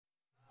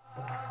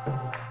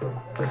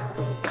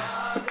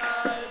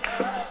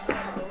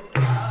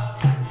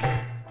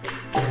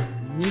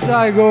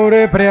Nitai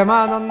Gaure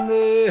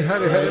Premanande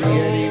Hari Hari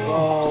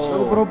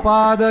Srila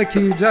Prabhupada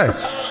ki jai,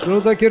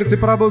 Shrutakirti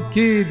Prabhu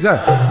ki jai,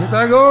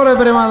 Nitai Gaure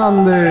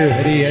Premanande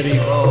Hari Hari.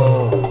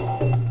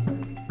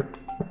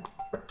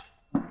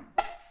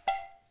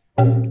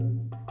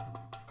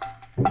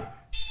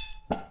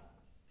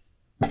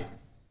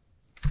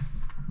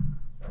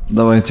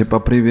 Давайте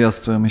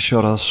поприветствуем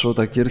еще раз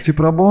Шрутакирти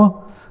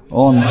Прабhu.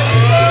 Он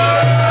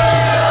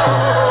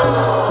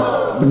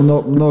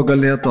много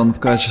лет он в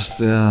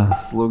качестве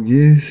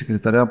слуги,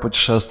 секретаря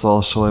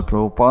путешествовал с Шрилой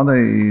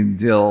Прабхупадой и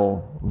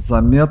делал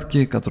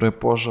заметки, которые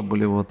позже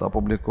были вот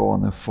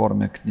опубликованы в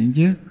форме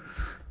книги.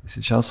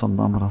 Сейчас он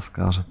нам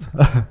расскажет.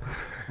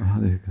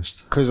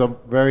 Because I'm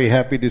very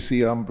happy to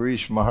see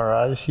Ambrish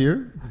Maharaj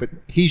here, but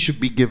he should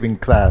be giving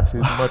class.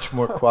 He's much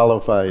more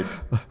qualified.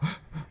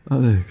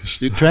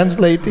 You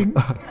translating?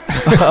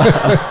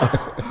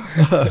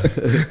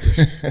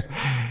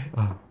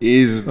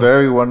 He's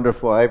very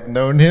wonderful. I've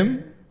known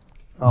him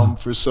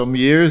for some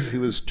years. He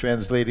was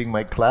translating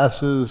my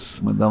classes.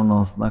 Мы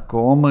давно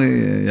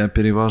знакомы. Я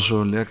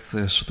перевожу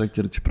лекции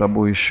Шрутакирти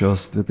Прабhu еще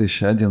с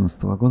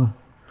 2011 года.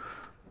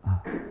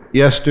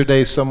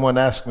 Yesterday, someone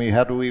asked me,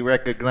 how do we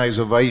recognize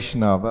a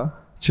Vaishnava?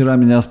 Вчера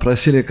меня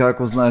спросили,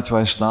 как узнать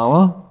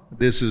Вайшнава.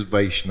 This is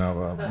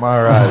Vaishnava.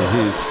 Maharaj,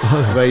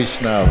 he's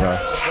Vaishnava.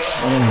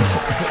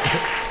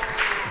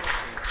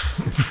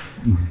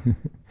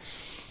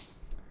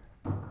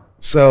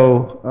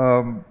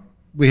 So,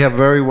 we have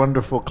very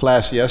wonderful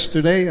class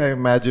yesterday. I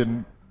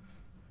imagine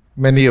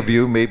many of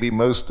you, maybe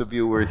most of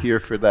you were here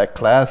for that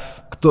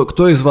class.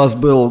 Кто из вас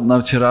был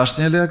на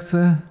вчерашней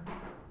лекции?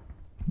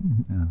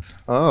 Yes.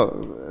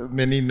 Oh,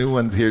 many new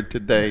ones here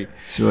today.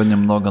 Сегодня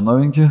много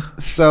новеньких.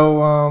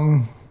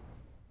 So,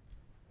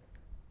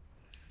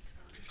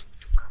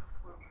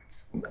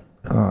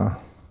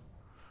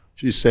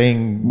 she's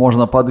saying,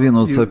 можно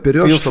подвинуться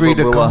вперед, чтобы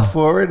было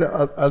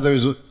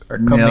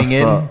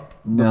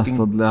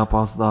место для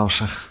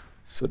опоздавших.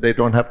 So they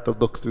don't have to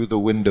look through the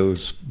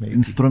windows. Maybe.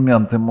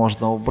 Инструменты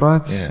можно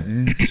убрать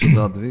и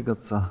сюда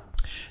двигаться.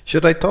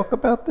 Should I talk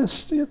about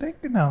this? Do you think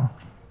no?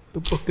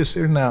 The book is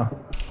here now.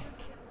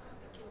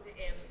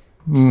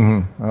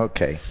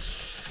 Okay.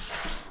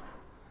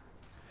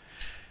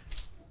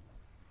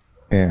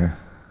 Yeah.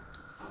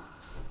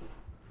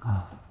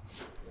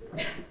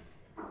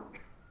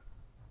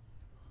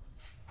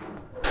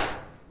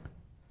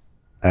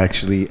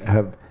 Actually,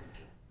 have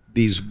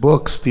these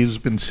books. These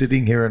have been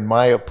sitting here in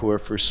Mayapur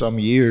for some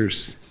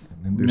years,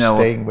 and they're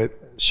staying with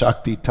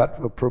Shakti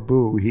Tattva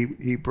Prabhu.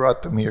 He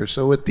brought them here.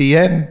 So at the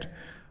end,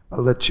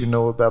 I'll let you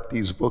know about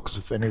these books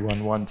if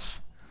anyone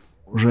wants.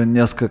 Уже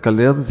несколько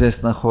лет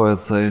здесь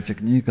находятся эти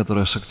книги,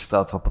 которые Шакти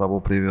Таттва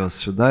Прабху привез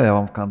сюда. Я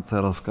вам в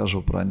конце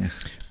расскажу про них.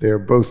 They are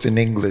both in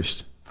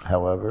English,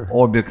 however.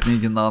 Обе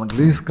книги на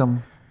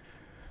английском.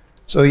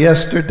 So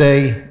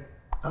yesterday,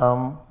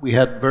 we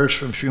had verse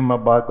from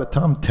Srimad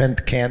Bhagavatam,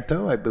 10th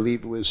canto. I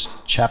believe it was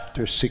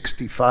chapter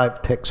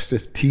 65, text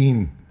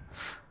 15.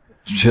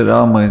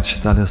 Вчера мы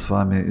читали с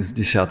вами из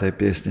 10-й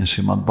песни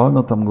Шримад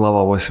Бхагаватам,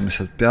 глава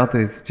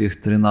 85,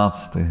 стих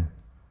 13.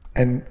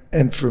 And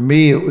for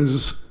me, it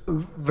was a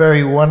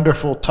very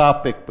wonderful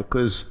topic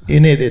because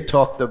in it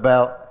talked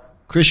about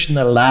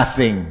Krishna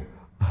laughing.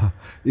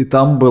 И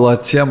там была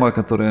тема,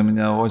 которая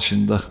меня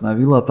очень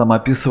вдохновила. Там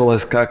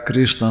описывалось, как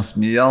Кришна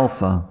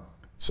смеялся.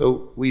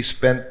 So we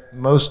spent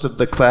most of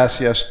the class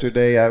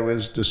yesterday. I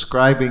was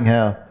describing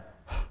how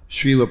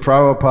Srila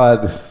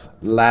Prabhupada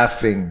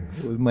laughing.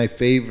 It was my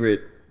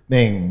favorite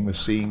thing, was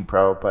seeing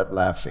Prabhupada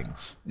laughing.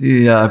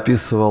 И я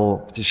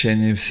описывал в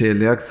течение всей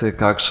лекции,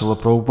 как Шрила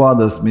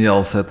Прабхупада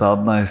смеялся. Это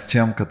одна из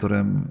тем,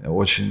 которые я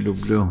очень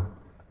люблю.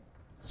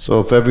 So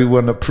if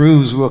everyone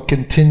approves, we'll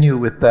continue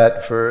with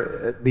that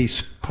for at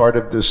least part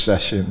of this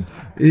session.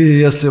 И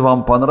если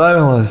вам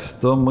понравилось,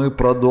 то мы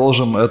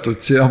продолжим эту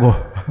тему.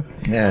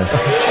 Yes.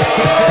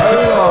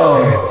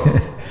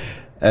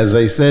 As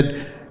I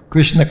said,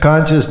 Krishna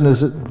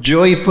consciousness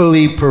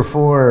joyfully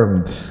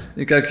performed.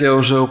 И как я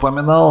уже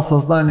упоминал,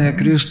 сознание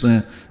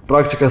Кришны,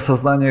 практика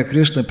сознания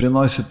Кришны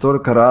приносит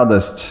только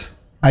радость.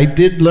 I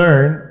did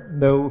learn,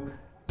 though,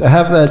 to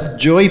have that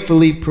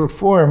joyfully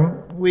perform,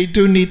 we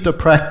do need to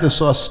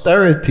practice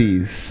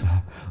austerities.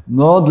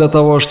 Но для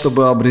того,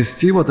 чтобы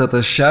обрести вот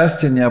это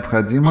счастье,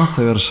 необходимо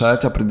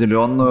совершать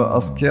определенную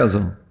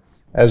аскезу.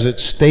 As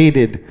it's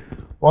stated,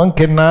 one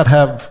cannot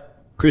have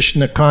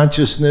Krishna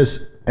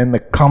consciousness and a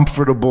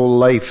comfortable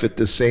life at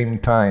the same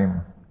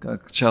time.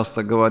 Как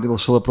часто говорил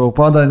Шрила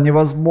Прабхупада,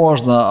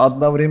 невозможно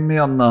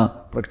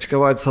одновременно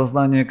практиковать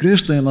сознание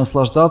Кришны и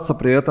наслаждаться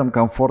при этом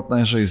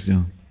комфортной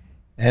жизнью.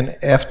 And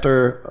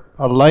after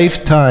a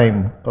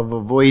lifetime of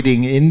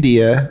avoiding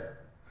India,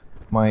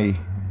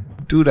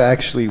 due to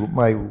actually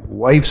my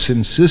wife's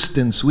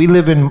insistence, we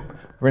live in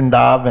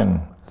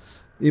Vrindavan.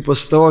 И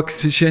после того, как в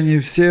течение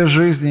всей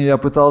жизни я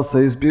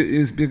пытался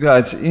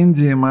избегать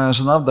Индии, моя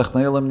жена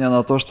вдохновила меня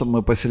на то, чтобы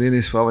мы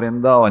поселились во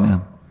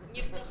Вриндаване.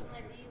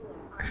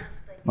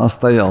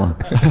 настояла.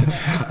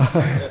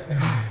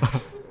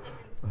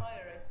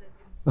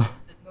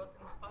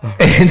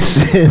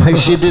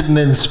 She didn't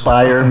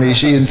inspire me,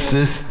 she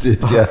insisted,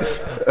 yes.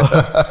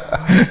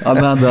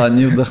 Она, да,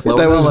 не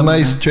вдохновляла. That was a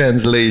nice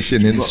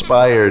translation,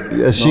 inspired.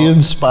 Yes, she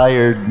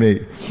inspired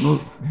me. Ну,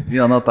 и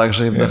она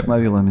также и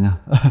вдохновила меня.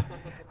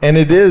 And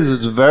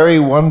it's a very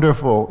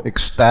wonderful,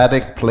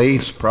 ecstatic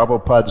place,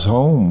 Prabhupada's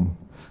home.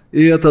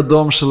 И это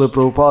дом Шрилы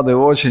Прабхупады,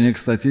 очень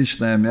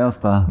экстатичное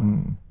место.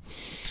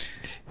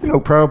 You know,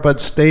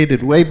 Prabhupada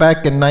stated way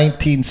back in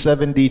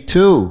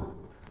 1972.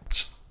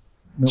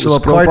 Шрила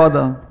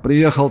Прабхупада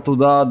приехал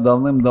туда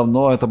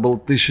давным-давно, это был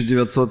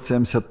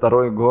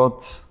 1972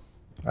 год.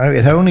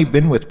 I had only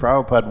been with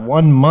Prabhupada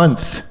 1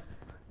 month,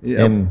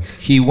 and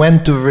he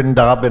went to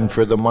Vrindavan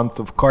for the month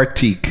of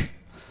Kartik.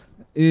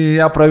 И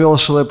я провел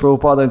с Шрилой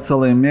Прабхупадой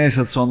целый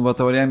месяц, он в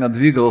это время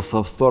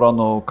двигался в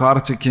сторону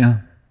Картики.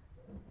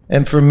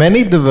 And for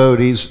many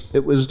devotees,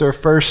 it was their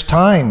first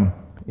time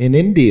in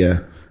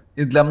India.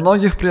 И для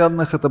многих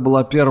преданных это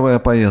была первая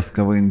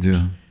поездка в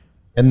Индию.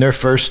 And their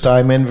first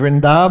time in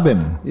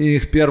Vrindavan. И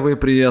их первый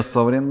приезд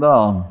во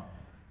Вриндаван.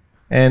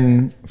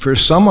 And for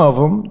some of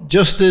them,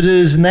 just as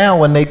it is now,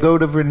 when they go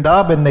to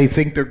Vrindavan, they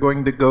think they're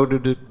going to go to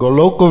the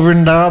Goloka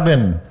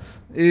Vrindavan.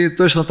 И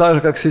точно так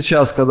же, как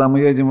сейчас, когда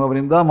мы едем во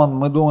Вриндаван,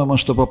 мы думаем,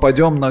 что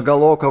попадем на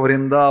Галока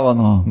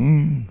Вриндавану.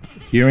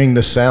 Hearing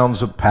the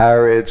sounds of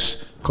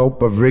parrots,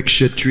 copa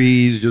vriksha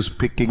trees, just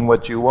picking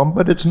what you want,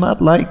 but it's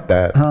not like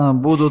that.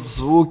 Будут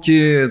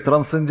звуки,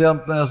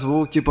 трансцендентные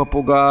звуки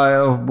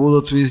попугаев,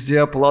 будут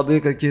везде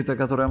плоды какие-то,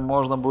 которые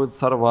можно будет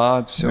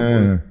сорвать, все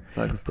будет.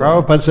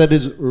 Prabhupada said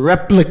it's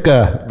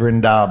replica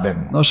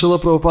Vrindavan. Но Шрила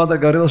Прабхупада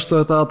говорил, что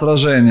это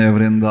отражение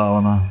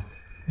Вриндавана.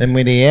 And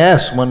when he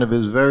asked one of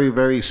his very,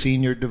 very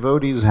senior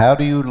devotees, how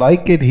do you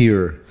like it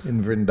here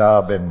in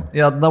Vrindavan? И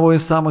одного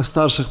из самых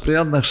старших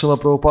преданных Шрила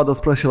Прабхупада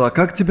спросил, а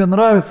как тебе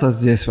нравится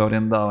здесь, во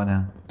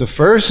Вриндаване? The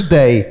first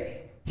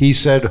day he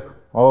said,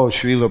 oh,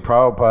 Srila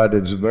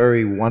Prabhupada, it's a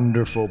very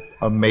wonderful,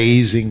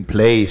 amazing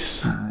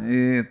place.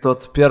 И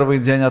тот первый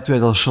день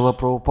ответил, Шрила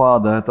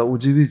Прабхупада, это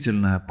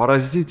удивительное,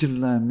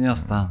 поразительное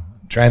место.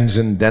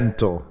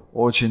 Transcendental.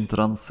 Очень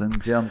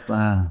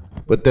трансцендентное.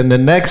 But then the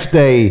next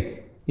day,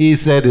 he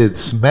said it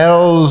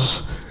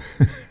smells.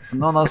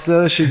 Но на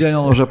следующий день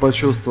он уже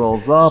почувствовал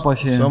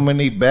запахи. So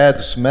many bad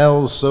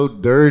smells, so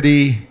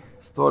dirty.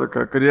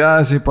 Столько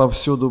грязи,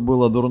 повсюду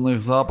было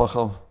дурных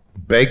запахов.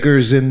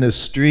 Beggars in the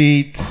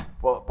street.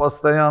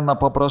 Постоянно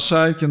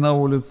попрошайки на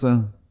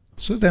улице.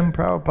 So then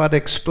Prabhupada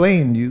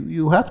explained,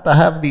 you have to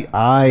have the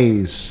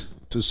eyes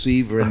to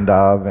see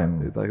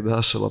Vrindavan. И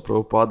тогда Шрила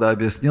Прабхупада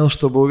объяснил,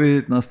 чтобы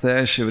увидеть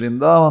настоящий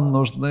Вриндаван,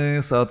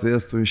 нужны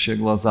соответствующие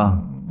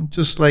глаза.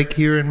 Just like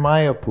here in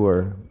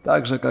Mayapur.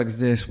 Так же, как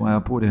здесь, в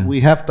Майяпуре.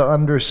 We have to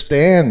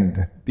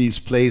understand these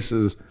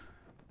places.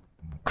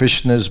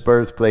 Krishna's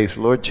birthplace,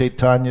 Lord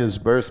Chaitanya's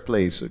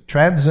birthplace, are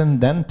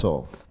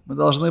transcendental. Мы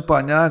должны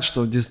понять,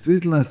 что в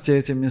действительности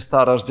эти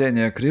места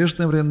рождения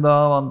Кришны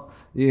Вриндаван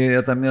и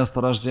это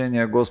место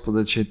рождения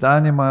Господа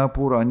Чайтани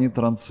Майяпура, они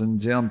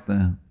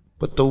трансцендентны.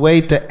 But the way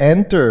to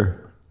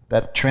enter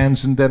that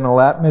transcendental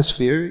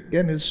atmosphere,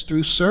 again, is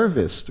through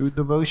service, through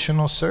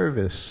devotional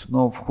service.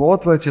 Но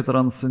вход в эти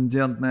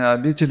трансцендентные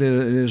обители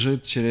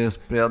лежит через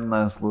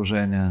преданное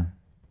служение.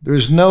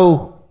 There's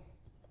no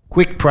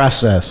quick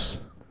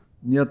process.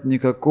 Нет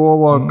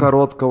никакого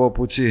короткого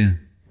пути.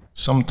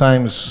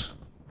 Sometimes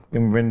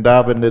in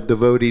Vrindavan, the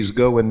devotees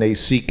go and they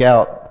seek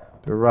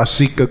out the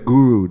Rasika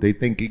Guru. They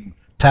think he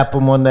tap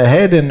them on the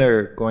head and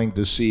they're going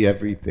to see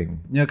everything.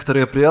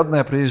 Некоторые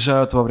преданные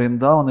приезжают во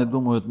Вриндаван и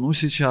думают, ну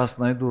сейчас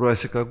найду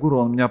Расика Гуру,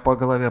 он меня по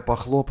голове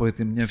похлопает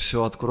и мне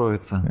все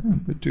откроется.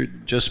 But they're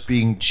just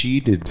being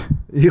cheated.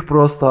 Их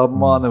просто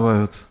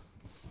обманывают.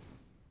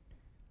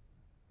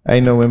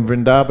 I know in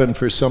Vrindavan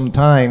for some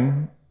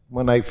time,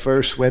 when I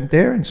first went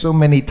there, and so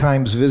many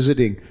times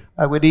visiting,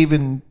 I would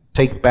even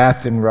take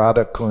bath in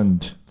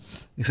Radhakund.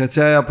 И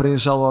хотя я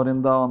приезжал во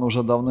Вриндаван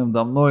уже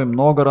давным-давно и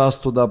много раз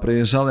туда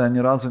приезжал, я ни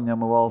разу не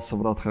омывался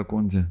в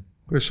Радхакунде.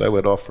 Of course, I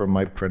would offer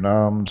my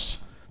pranams,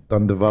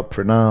 Dandavat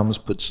pranams,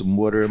 put some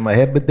water in my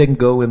head, but then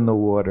go in the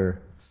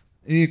water.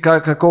 И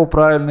каков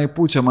правильный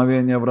путь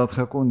омовения в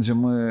Радхакунде?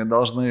 Мы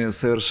должны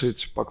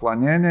совершить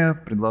поклонение,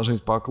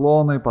 предложить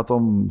поклоны,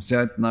 потом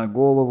взять на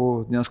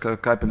голову несколько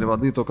капель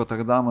воды, только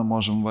тогда мы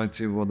можем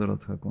войти в воды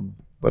Радхакунда.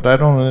 But I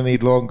don't any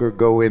longer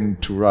go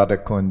into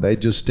Radhakund. I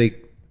just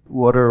take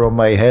water on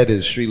my head,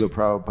 as Srila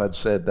Prabhupada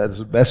said. That's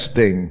the best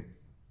thing.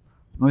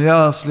 Но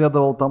я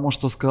следовал тому,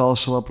 что сказал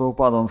Шрила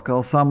Прабхупада. Он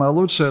сказал, самое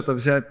лучшее это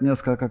взять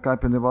несколько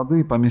капель воды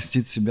и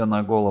поместить себе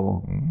на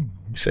голову.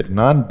 He said,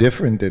 none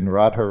different in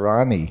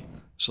Radharani.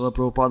 Шрила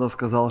Прабхупада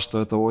сказал,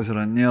 что это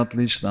озеро не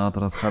отлично от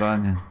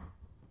Радхарани.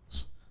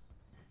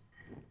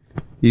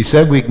 He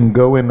said we can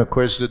go in, of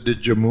course, to the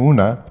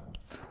Jamuna.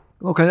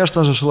 Ну,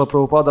 конечно же, Шрила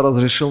Прабхупада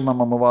разрешил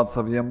нам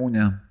омываться в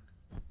Ямуне.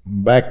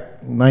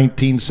 Back in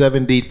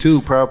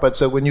 1972, Prabhupada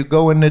said, when you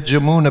go in the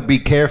Jamuna, be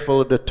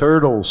careful of the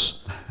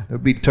turtles.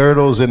 There'll be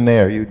turtles in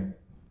there. You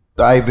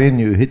dive in,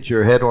 you hit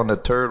your head on a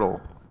turtle.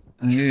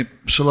 И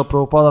Шрила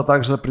Прабхупада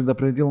также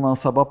предупредил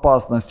нас об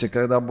опасности,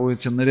 когда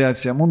будете нырять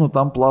в яму,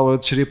 там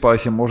плавают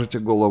черепахи, можете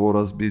голову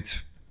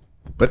разбить.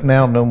 But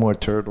now no more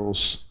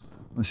turtles.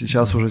 Но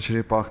сейчас уже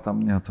черепах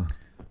там нету.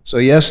 So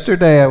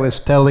yesterday I was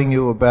telling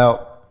you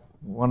about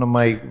one of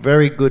my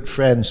very good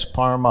friends,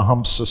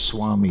 Paramahamsa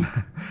Swami.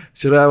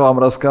 Вчера я вам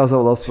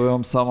рассказывал о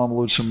своем самом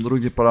лучшем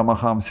друге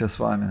Парамахамсе с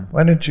вами.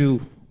 Why don't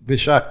you,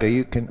 Vishaka,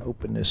 you can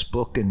open this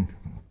book and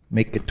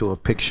make it to a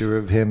picture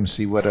of him,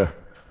 see what a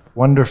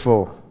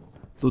wonderful...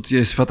 Тут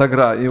есть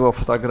его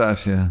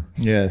фотография.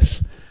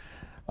 Yes.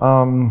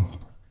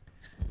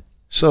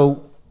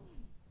 So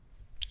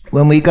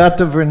when we got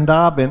to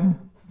Vrindavan,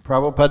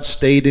 Prabhupada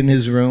stayed in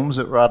his rooms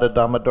at Radha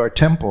Damodar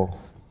Temple.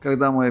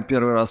 Когда мы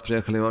первый раз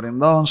приехали в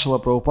Вриндаван, Шрила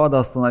Прабхупада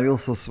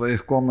остановился в своей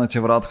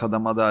комнате в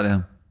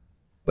Радха-Дамодаре.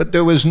 But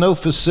there was no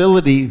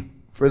facility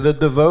for the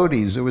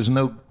devotees. There was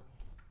no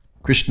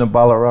Krishna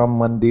Balaram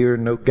Mandir,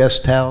 no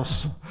guest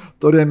house.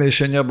 В то время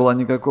еще не было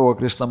никакого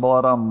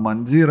Кришна-Баларам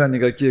мандира,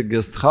 никаких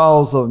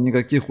гестхаусов,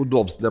 никаких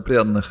удобств для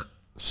преданных.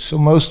 So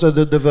most of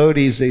the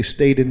devotees, they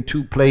stayed in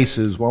two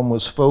places. One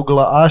was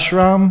Fogla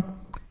Ashram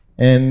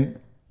and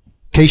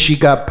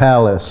Keshigat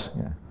Palace.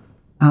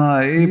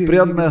 И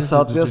преданные,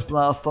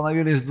 соответственно,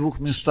 остановились в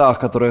двух местах,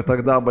 которые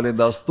тогда были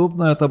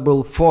доступны. Это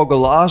был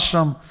Фогл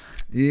Ашрам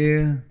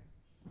и...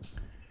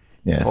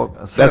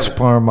 That's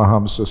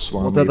Paramahamsa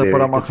Swami. Вот это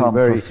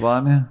Парамахамса с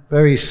вами.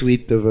 Very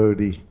sweet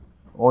devotee.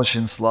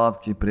 Очень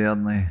сладкий,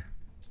 преданный.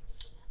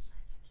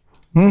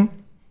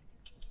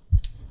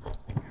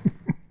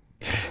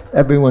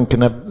 Everyone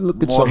can have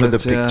look at some of the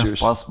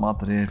pictures. Можете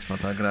посмотреть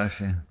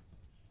фотографии.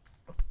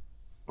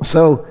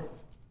 So,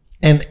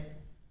 and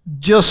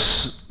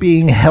just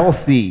being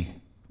healthy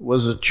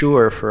was a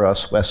chore for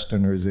us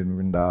Westerners in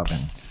Vrindavan.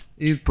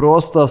 И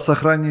просто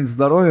сохранить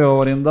здоровье во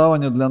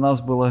Вриндаване для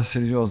нас было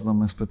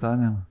серьезным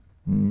испытанием.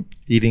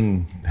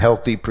 Eating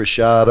healthy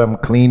prasadam,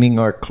 cleaning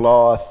our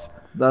cloth.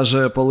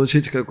 Даже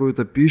получить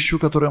какую-то пищу,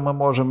 которую мы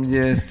можем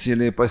есть,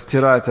 или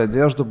постирать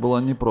одежду, было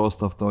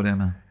непросто в то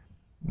время.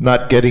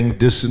 Not getting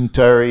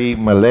dysentery,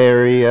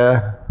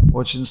 malaria.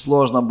 Очень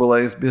сложно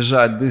было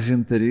избежать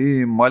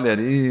дизентерии,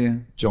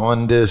 малярии,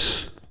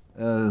 jaundice,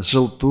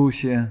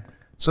 желтухи.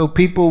 So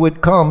people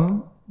would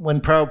come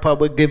when Prabhupada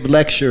would give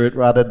lecture at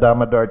Radha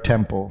Damodar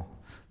Temple.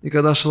 И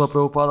когда Шрила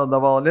Прабхупада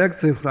давал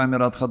лекции в храме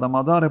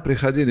Радха-Дамодары,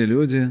 приходили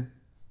люди.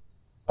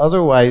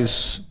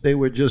 Otherwise, they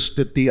were just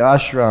at the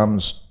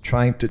ashrams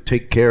trying to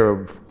take care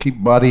of,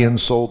 keep body and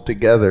soul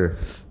together.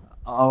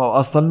 А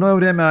остальное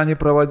время они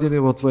проводили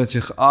вот в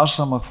этих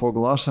ашрамах,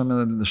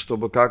 фогл-ашраме,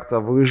 чтобы как-то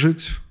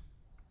выжить.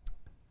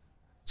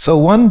 So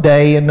one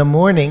day in the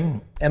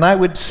morning, and I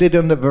would sit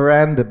on the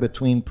veranda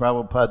between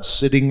Prabhupada's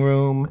sitting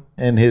room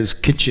and his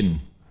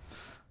kitchen.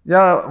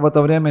 Я в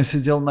это время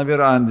сидел на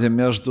веранде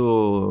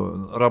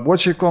между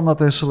рабочей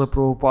комнатой Шрилы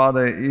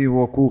Прабхупады и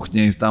его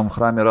кухней, там в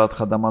храме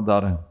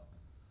Радха-Дамодары.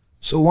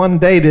 So one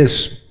day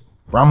this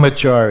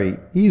brahmachari,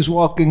 he's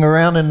walking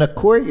around in the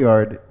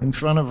courtyard in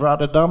front of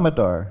Radha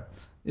Damodar.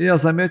 И я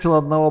заметил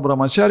одного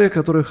брамачари,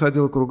 который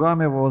ходил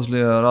кругами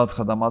возле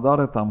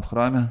Радха-Дамодары, там в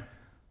храме.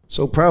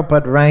 So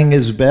Prabhupada rang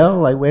his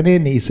bell. I went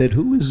in. He said,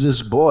 "Who is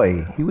this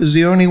boy?" He was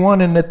the only one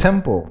in the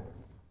temple.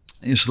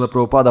 И Шрила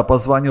Прабхупада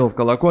позвонил в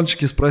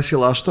колокольчик и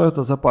спросил, а что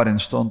это за парень,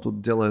 что он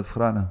тут делает в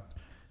храме?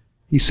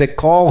 He said,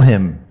 "Call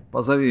him."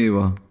 Позови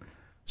его.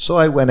 So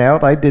I went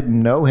out. I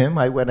didn't know him.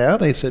 I went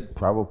out. I said,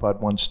 "Prabhupada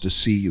wants to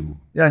see you."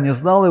 Я не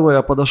знал его,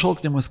 я подошел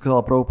к нему и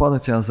сказал, Прабхупада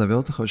тебя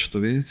зовет и хочет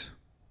увидеть.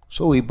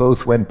 So we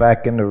both went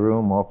back in the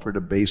room, offered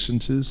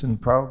obeisances, and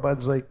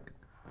Prabhupada's like,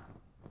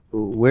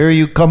 "Where are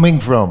you coming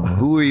from?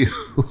 Who are you?"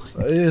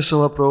 И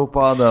Шрила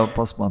Прабхупада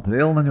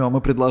посмотрел на него,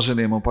 мы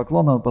предложили ему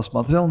поклон, он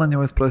посмотрел на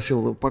него и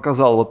спросил,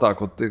 показал вот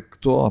так вот, ты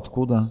кто,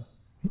 откуда?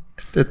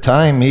 At the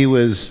time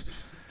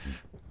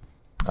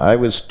I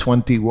was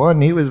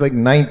 21, he was like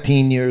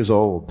 19 years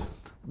old.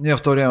 Мне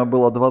в то время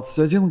было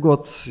 21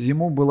 год,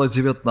 ему было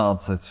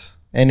 19.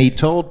 And he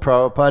told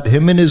Prabhupada,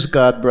 him and his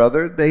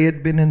godbrother, they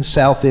had been in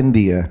South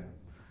India.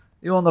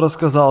 И он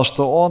рассказал,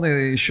 что он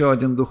и еще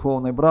один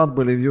духовный брат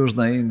были в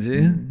Южной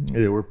Индии.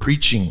 They were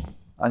preaching.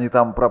 Они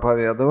там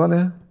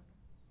проповедовали.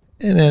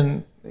 And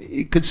then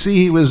you could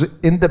see he was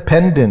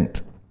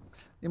independent.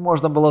 И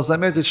можно было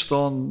заметить,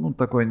 что он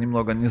такой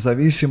немного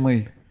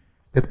независимый.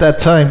 At that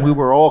time we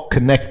were all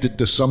connected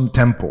to some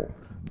temple.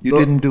 You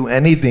didn't do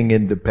anything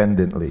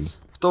independently.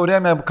 В то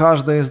время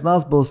каждый из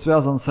нас был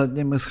связан с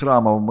одним из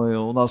храмов.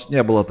 У нас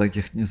не было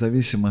таких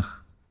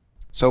независимых.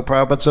 So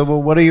Prabhupada said,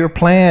 "Well, what are your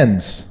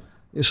plans?"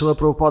 И Шрила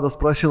Прабхупада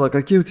спросила,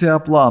 какие у тебя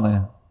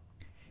планы?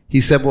 He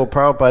said, "Well,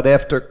 Prabhupada,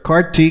 after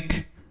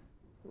Kartik,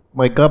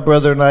 my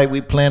godbrother and I,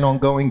 we plan on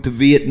going to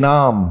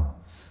Vietnam."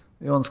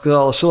 И он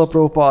сказал, Шрила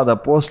Прабхупада,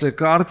 после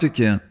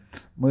Картики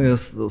мы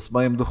с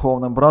моим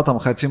духовным братом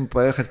хотим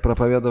поехать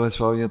проповедовать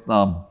во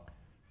Вьетнам.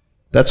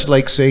 That's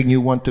like saying you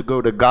want to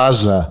go to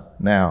Gaza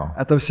now.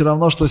 Это все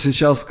равно, что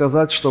сейчас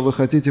сказать, что вы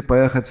хотите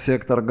поехать в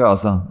сектор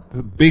Газа.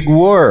 The big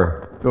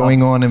war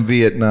going on in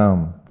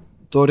Vietnam.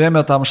 В то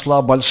время там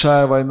шла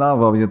большая война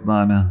во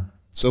Вьетнаме.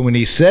 So when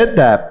he said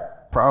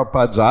that,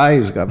 Prabhupada's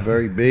eyes got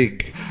very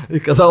big. И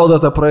когда он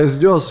это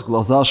произнес,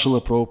 глаза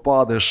Шрилы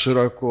Прабхупады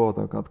широко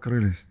так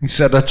открылись. He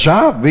said,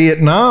 "Acha,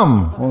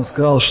 Vietnam." Он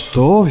сказал,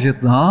 что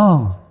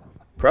Вьетнам?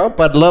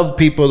 Prabhupada loved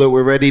people that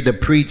were ready to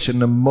preach in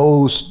the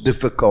most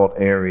difficult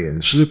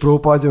areas. Шриле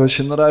Прабхупаде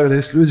очень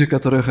нравились люди,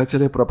 которые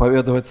хотели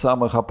проповедовать в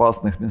самых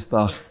опасных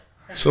местах.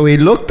 So he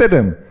looked at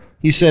him.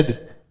 He said,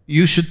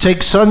 "You should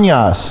take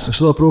sannyas."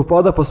 Шрила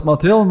Прабхупада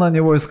посмотрел на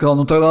него и сказал,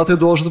 ну тогда ты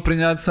должен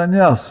принять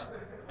саньяс.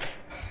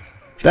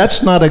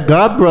 That's not a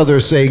God brother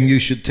saying you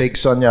should take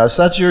sannyas.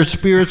 That's your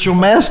spiritual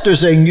master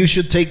saying you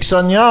should take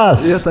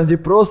sannyas. И это не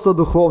просто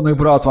духовный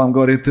брат вам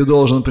говорит, ты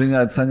должен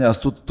принять саньяс.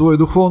 Тут твой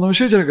духовный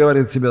учитель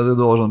говорит тебе, ты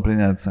должен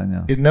принять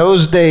саньяс. In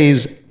those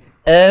days,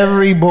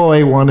 every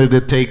boy wanted to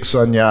take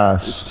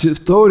sannyas. В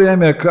то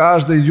время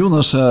каждый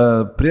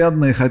юноша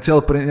преданный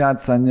хотел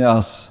принять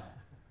саньяс.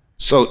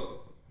 So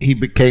he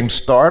became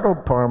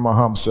startled,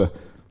 Paramahamsa.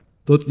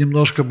 Тот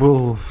немножко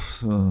был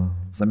в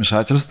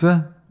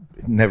замешательстве.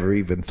 Never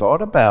even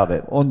thought about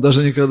it. Он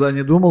даже никогда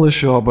не думал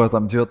еще об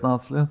этом,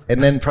 19 лет.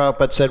 And then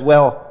Prabhupada said,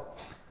 well,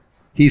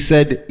 he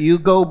said, you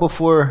go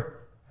before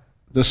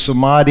the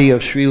samadhi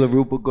of Srila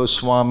Rupa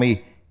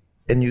Goswami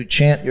and you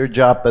chant your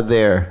japa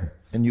there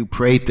and you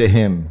pray to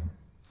him.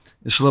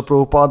 И Шрила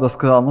Прабхупада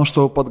сказал, ну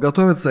чтобы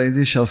подготовиться,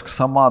 иди сейчас к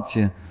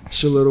самадхи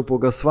Шрилы Рупы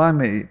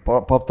Госвами,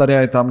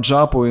 повторяй там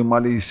джапу и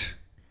молись.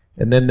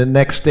 And then the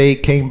next day he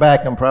came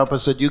back and Prabhupada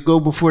said, you go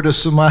before the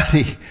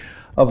samadhi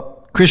of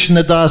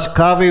Krishnadas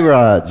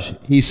Kaviraj.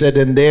 He said,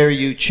 and there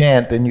you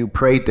chant and you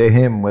pray to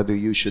him whether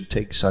you should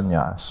take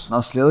sannyas.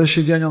 На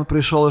следующий день он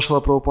пришел, и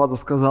Шрила Прабхупада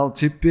сказал,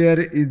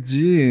 теперь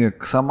иди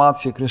к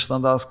самадхи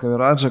Кришнадас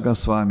Кавираджа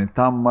Госвами,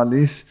 там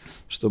молись,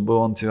 чтобы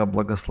он тебя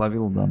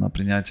благословил, да, на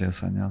принятие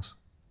саньяс.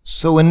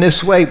 So in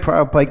this way,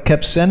 Prabhupada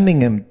kept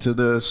sending him to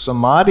the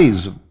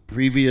samadhis of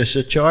previous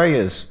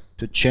acharyas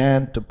to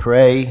chant, to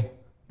pray.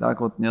 Так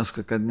вот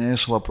несколько дней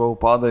Шрила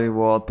Прабхупада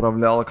его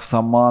отправлял к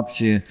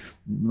самадхи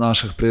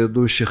наших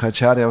предыдущих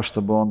ачарьев,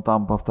 чтобы он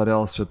там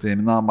повторял святые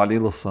имена,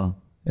 молился.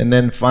 And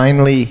then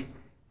finally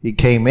he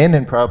came in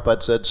and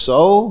Prabhupada said,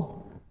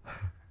 so?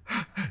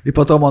 И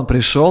потом он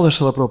пришел, и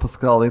Шрила Прабхупада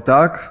сказал,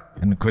 итак.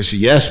 And of course,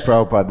 yes,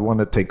 Prabhupada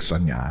wanted to take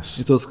sannyas.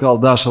 И тот сказал,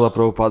 да, Шрила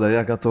Прабхупада,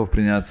 я готов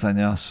принять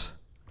саньяс.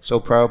 So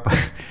Prabhupada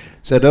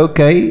said,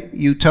 okay,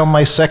 you tell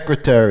my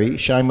secretary,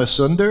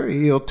 Shyamasundar, Sundar,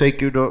 he'll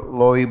take you to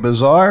Loi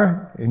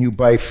Bazaar and you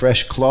buy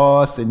fresh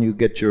cloth and you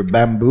get your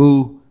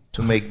bamboo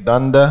to make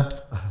danda.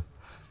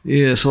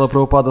 И Шрила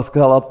Прабхупада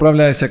сказал,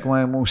 отправляйся к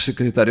моему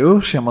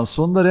секретарю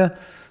Шьямасундаре,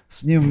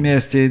 с ним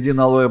вместе иди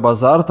на Лой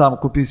Базар, там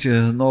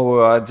купите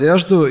новую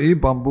одежду и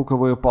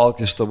бамбуковые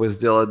палки, чтобы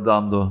сделать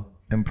данду.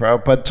 And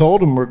Prabhupada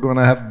told him, we're going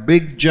to have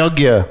big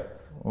jagya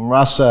on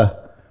Rasa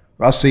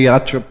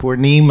Yatra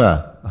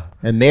Purnima.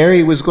 And there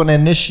he was going to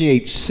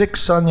initiate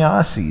 6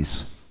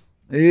 sannyasis.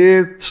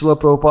 И Шрила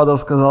Прабхупада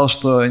сказал,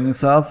 что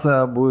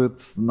инициация будет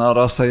на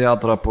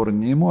Раса-ятра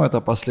Пурниму, это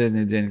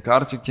последний день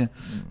Картики,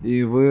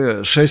 и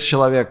 6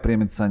 человек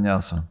примет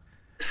саньясу.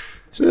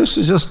 So this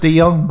is just a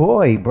young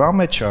boy,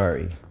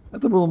 brahmachari.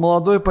 Это был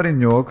молодой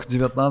паренек,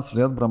 19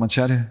 лет,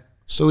 брамачари.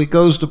 So he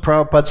goes to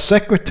Prabhupada's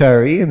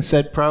secretary and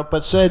said,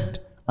 Prabhupada said,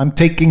 I'm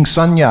taking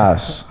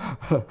sannyas.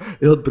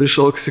 И он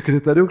пришел к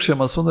секретарю, к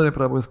Шьямасундаре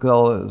Прабху, и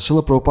сказал,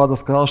 Шрила Прабхупада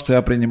сказал, что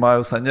я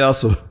принимаю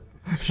саньясу.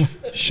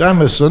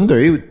 Shyamasundar,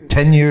 he was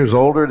 10 years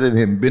older than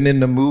him, been in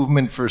the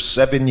movement for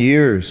 7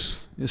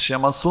 years. Из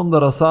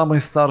Шьямасундара самый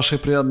старший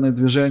преданный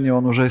движению,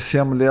 он уже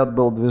 7 лет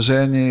был в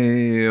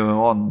движении, и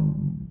он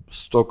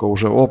столько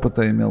уже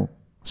опыта имел.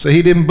 So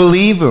he didn't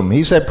believe him.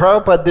 He said,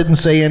 Prabhupada didn't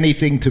say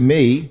anything to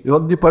me. И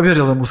он не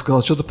поверил ему,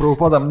 сказал, что-то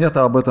Прабхупада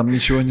мне-то об этом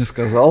ничего не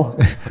сказал.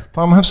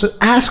 Prabhupada said,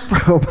 ask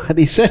Prabhupada.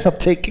 He said, I'm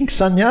taking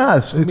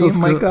sannyas. Me and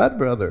my god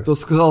brother. Тот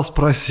сказал,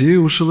 спроси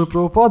у Шрилы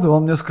Прабхупады.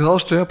 Он мне сказал,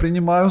 что я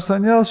принимаю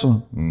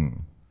саньясу.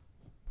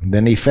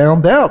 Then he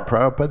found out.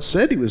 Prabhupada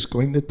said he was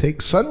going to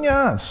take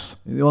sannyas.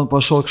 И он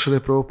пошел к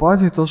Шриле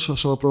Прабхупаде, и тот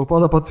Шрила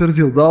Прабхупада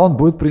подтвердил, да, он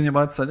будет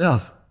принимать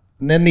саньяс.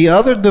 And then the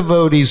other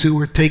devotees who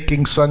were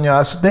taking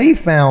sannyas, they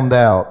found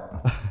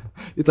out.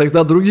 И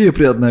тогда другие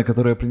преданные,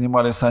 которые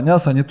принимали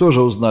саньяс, они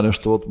тоже узнали,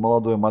 что вот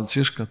молодой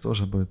мальчишка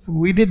тоже будет.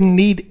 We didn't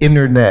need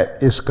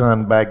internet,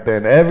 ISKCON back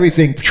then.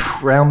 Everything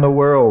around the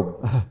world.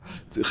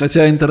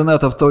 Хотя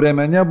интернета в то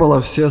время не было,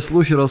 все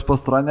слухи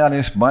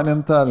распространялись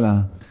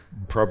моментально.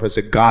 Prabhupada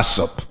said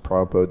gossip.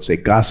 Prabhupada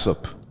said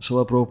gossip.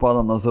 Шрила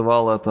Прабхупада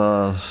называл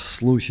это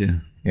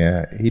слухи.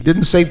 Yeah, he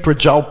didn't say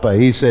prajalpa.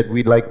 He said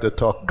we'd like to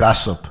talk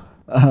gossip.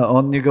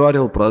 Он не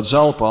говорил про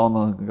джалпа,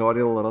 он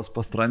говорил,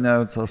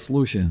 распространяются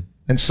слухи.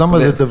 And some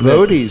of the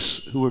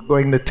devotees who were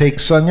going to take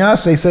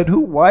sannyas, they said,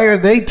 why are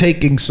they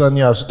taking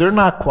sannyas? They're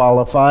not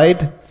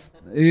qualified.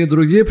 И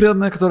другие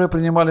преданные, которые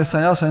принимали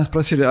саньяс, они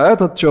спросили, а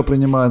этот что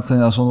принимает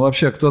саньяс? Он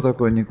вообще кто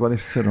такой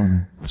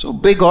неквалифицированный? So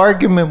big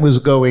argument was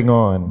going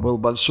on. Был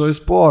большой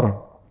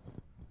спор.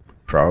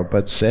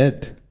 Prabhupada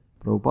said.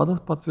 Прабхупада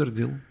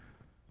подтвердил.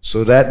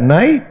 So that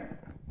night,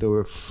 there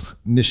were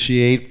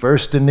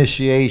first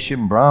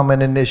initiation,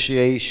 Brahman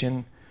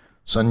initiation,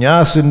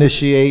 sannyas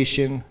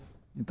initiation.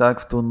 Итак,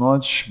 в ту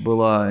ночь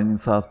была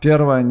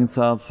первая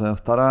инициация,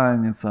 вторая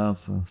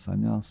инициация,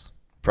 саньяс.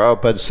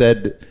 Prabhupada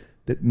said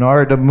that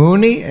Narada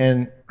Muni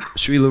and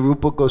Srila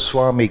Rupa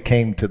Goswami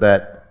came to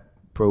that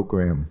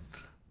program.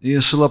 И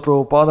Шрила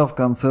Прабхупада в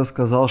конце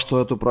сказал, что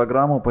эту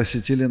программу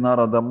посетили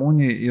Нарада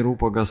Муни и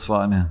Рупа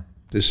Госвами.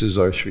 This is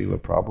our Srila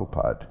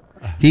Prabhupada.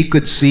 He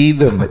could see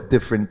them at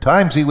different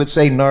times. He would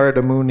say,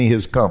 Narada Muni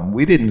has come.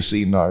 We didn't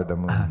see Narada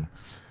Muni.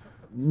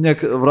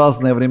 В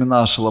разные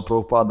времена Шрила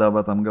Прабхупада об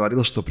этом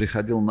говорил, что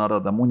приходил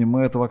Нарада Муни.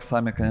 Мы этого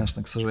сами,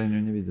 конечно, к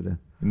сожалению, не видели.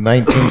 In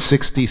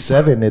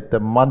 1967, at the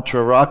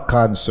Mantra Rock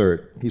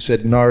concert, he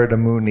said Narada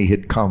Muni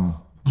had come.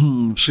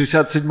 В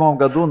 1967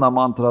 году на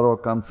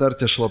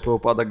мантра-рок-концерте Шрила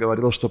Прабхупада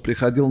говорил, что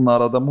приходил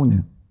Нарада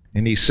Муни.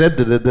 And he said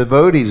to the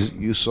devotees,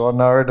 you saw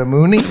Narada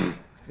Muni?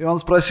 И он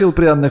спросил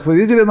преданных, вы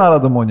видели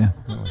Нараду Муни?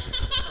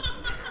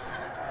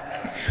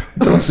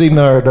 Don't see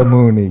Narada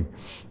Muni.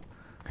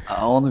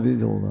 А он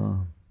видел,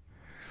 да.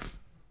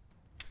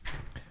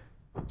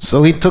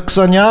 So he took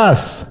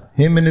sannyas,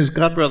 him and his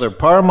godbrother,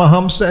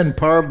 Paramahamsa and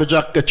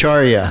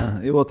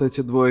Parabhajakacharya. И вот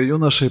эти двое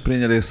юношей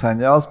приняли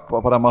саньяс,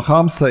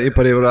 Парамахамса и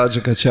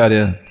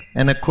Паривраджакачарья.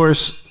 And of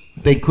course,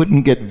 they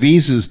couldn't get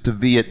visas to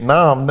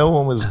Vietnam. No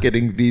one was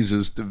getting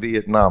visas to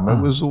Vietnam.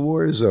 It was a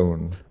war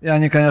zone. И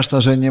они, конечно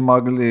же, не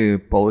могли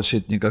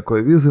получить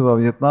никакой визы во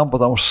Вьетнам,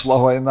 потому что шла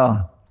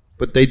война.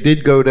 But they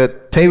did go to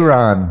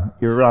Tehran,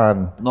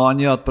 Iran. Но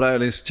они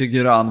отправились в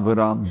Тегеран, в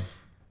Иран.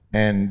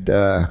 And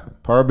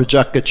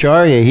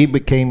Parabhajakacharya, he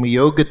became a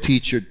yoga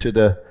teacher to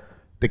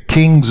the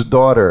king's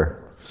daughter,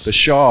 the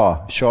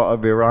Shah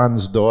of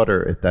Iran's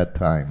daughter at that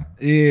time.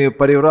 И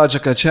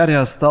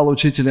Паривраджакачарья стал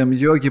учителем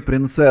йоги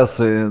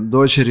принцессы,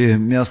 дочери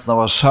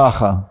местного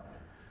шаха.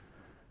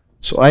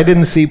 So I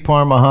didn't see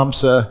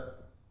Paramahamsa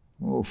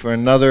for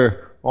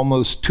another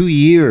almost 2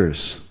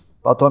 years.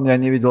 Потом я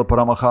не видел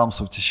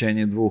Парамахамсу в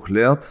течение 2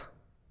 лет.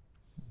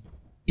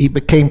 He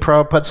became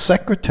Prabhupada's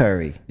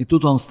secretary. И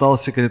тут он стал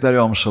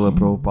секретарем Шрилы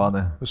Прабхупады.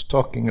 I was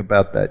talking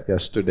about that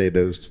yesterday,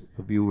 those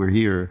of you who were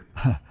here.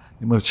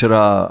 И мы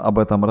вчера об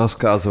этом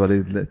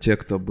рассказывали для тех,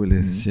 кто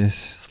были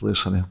здесь,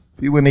 слышали.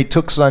 When he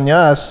took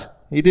sannyas,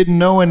 he didn't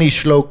know any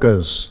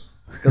shlokas.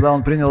 Когда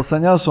он принял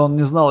саньяс, он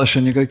не знал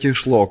еще никаких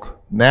шлок.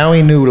 Now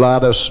he knew a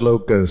lot of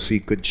shlokas. He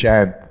could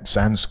chant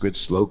Sanskrit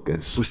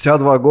shlokas. Спустя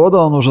 2 года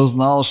он уже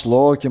знал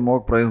шлоки,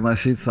 мог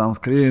произносить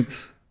санскрит.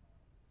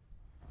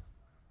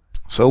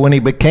 So when he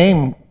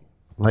became,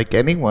 like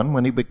anyone,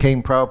 when he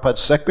became Prabhupada's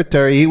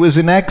secretary, he was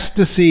in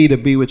ecstasy to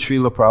be with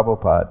Srila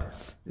Prabhupada.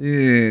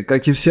 И,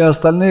 как и все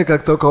остальные,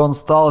 как только он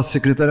стал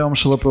секретарем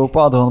Шрилы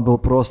Прабхупады, он был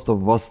просто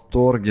в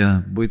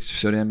восторге быть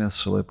все время с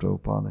Шрилой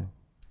Прабхупадой.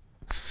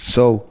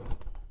 So,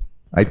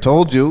 I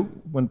told you,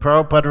 when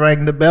Prabhupada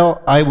rang the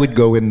bell, I would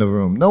go in the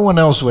room. No one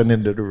else went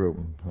into the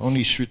room,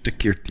 only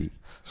Shrutakirti.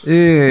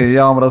 И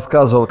я вам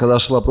рассказывал, когда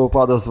Шрила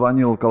Прабхупада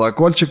звонил в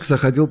колокольчик,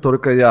 заходил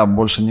только я,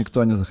 больше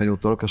никто не заходил,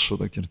 только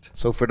Шрутакирти.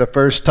 So for the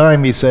first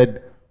time he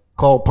said,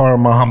 call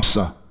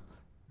Paramahamsa.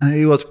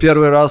 И вот в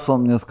первый раз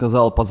он мне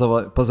сказал,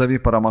 позови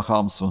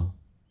Парамахамсу.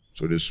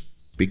 So this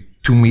big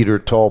 2-meter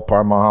tall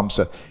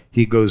Paramahamsa,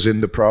 he goes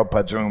into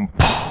Prabhupada's room,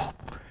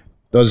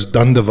 does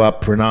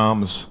Dandavat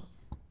pranams.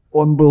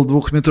 Он был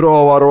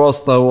 2-метрового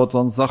роста, вот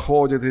он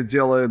заходит и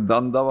делает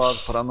дандават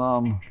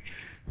пранам.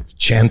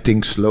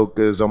 Chanting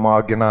slokas,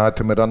 Amagana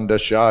Tamiranda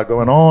Shah,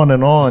 going on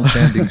and on,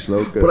 chanting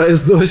slokas.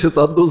 Произносит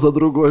одну за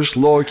другой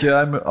шлоки,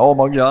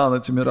 Амагьяна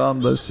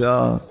Тимиранда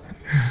Ся.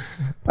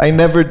 I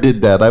never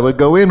did that. I would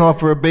go in,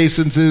 offer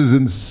obeisances,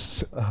 and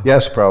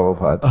yes,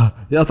 Prabhupada.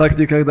 Я так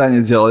никогда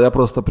не делал. Я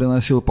просто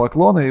приносил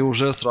поклоны и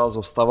уже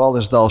сразу вставал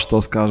и ждал, что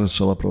скажет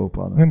Шрила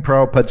Прабхупада. And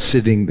Prabhupada's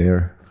sitting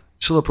there.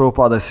 Шрила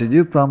Прабхупада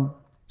сидит там.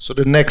 So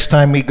the next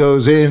time he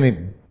goes in, he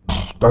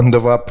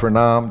Dandavat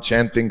pranam,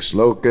 chanting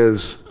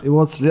slokas. И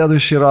вот в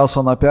следующий раз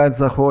он опять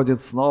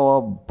заходит,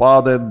 снова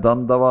падает,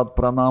 дандават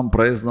пранам,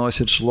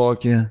 произносит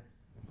шлоки.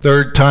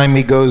 Third time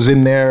he goes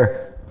in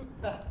there,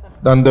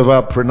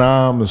 Dandavat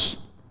pranams.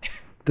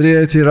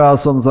 3-й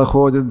раз он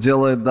заходит,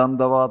 делает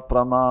дандават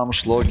пранам,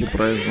 шлоки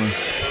произносит.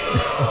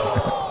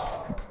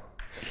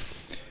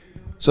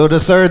 So the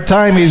third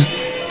time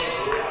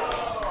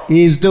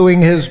he's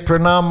doing his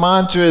pranam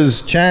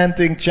mantras,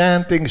 chanting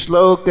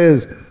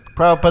shlokas.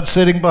 Prabhupada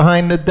sitting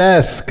behind the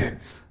desk.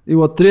 И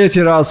вот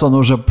 3-й раз он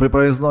уже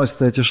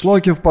произносит эти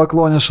шлоки в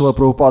поклоне. Шрила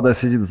Прабхупада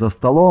сидит за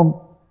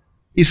столом.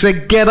 He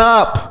said, get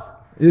up.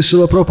 И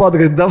Шрила Прабхупада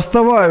говорит, да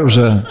вставай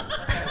уже.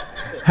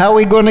 How are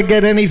we going to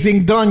get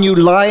anything done? You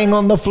lying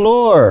on the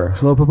floor.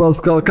 Шрила Прабхупада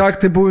сказал, как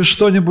ты будешь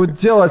что-нибудь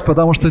делать,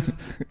 потому что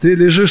ты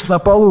лежишь на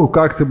полу.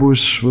 Как ты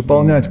будешь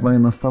выполнять мои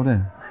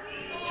наставления?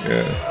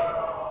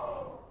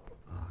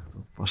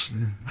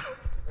 Пошли.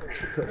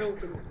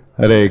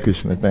 Hare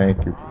Krishna,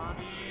 thank you.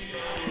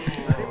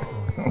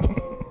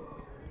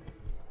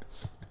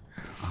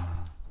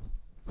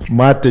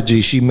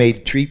 Mataji, she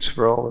made treats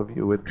for all of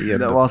you at the end.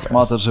 Для вас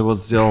Матаджи вот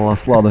сделала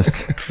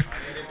сладость.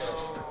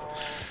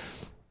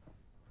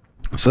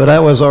 So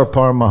that was our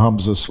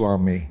Paramahamsa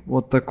Swami.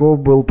 Вот таков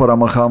был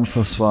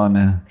Парамахамса с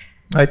вами.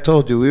 I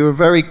told you, we were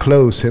very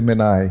close, him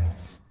and I.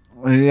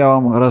 Я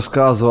вам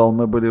рассказывал,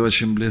 мы были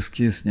очень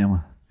близки с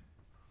ним.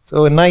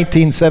 So in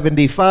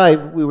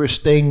 1975, we were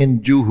staying in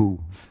Juhu.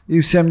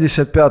 И в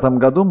 1975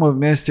 году мы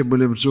вместе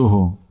были в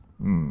Джугу.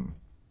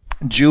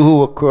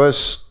 Juhu, of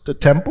course, the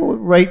temple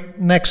right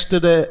next to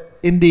the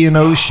Indian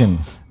Ocean.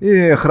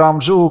 И храм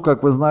Джугу,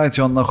 как вы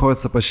знаете, он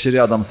находится почти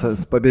рядом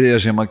с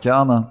побережьем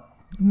океана.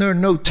 There was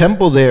no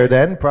temple there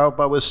then.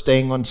 Prabhupada was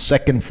staying on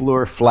second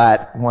floor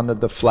flat, one of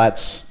the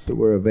flats that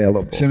were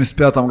available. В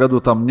 1975 году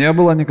там не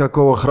было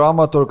никакого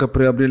храма, только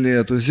приобрели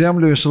эту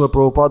землю, и Шрила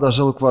Прабхупада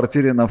жил в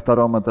квартире на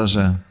втором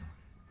этаже.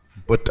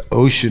 But the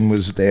ocean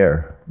was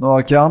there. Но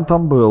океан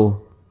там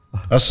был.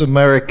 Us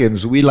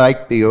Americans, we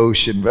like the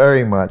ocean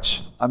very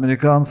much.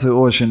 Американцы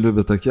очень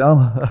любят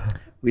океан.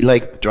 We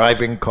like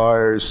driving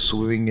cars,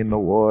 swimming in the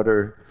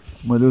water.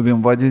 Мы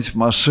любим водить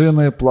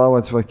машины,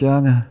 плавать в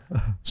океане.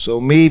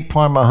 So me,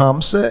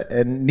 Paramahamsa,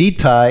 and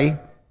Nitai,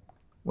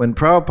 when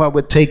Prabhupada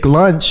would take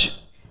lunch,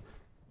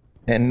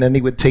 and then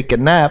he would take a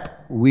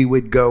nap, we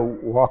would go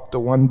walk the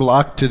 1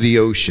 block to the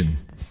ocean.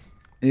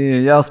 И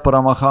я с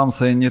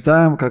Парамахамсой и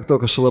Нитаем, как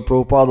только Шрила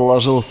Прабхупада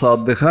ложился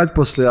отдыхать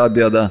после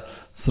обеда,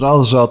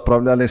 сразу же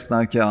отправлялись на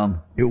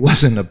океан. It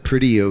wasn't a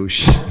pretty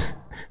ocean.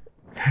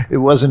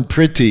 It wasn't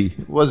pretty.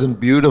 It wasn't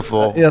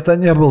beautiful. И это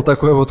не был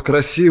такой вот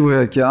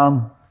красивый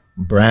океан.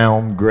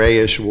 Brown,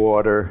 grayish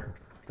water.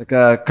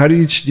 Такая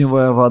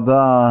коричневая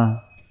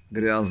вода,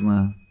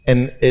 грязная.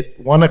 And at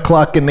 1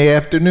 o'clock in the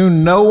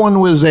afternoon, no one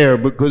was there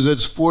because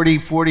it's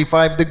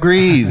 40-45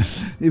 degrees.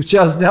 И в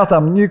час дня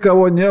там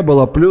никого не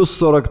было, плюс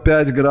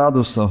 45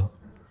 градусов.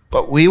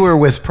 But we were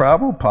with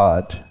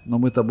Prabhupada. Но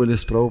мы-то были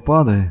с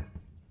Прабхупадой.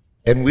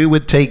 And we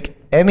would take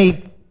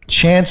any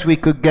chance we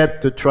could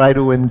get to try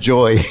to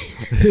enjoy.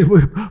 И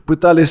мы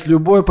пытались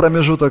любой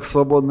промежуток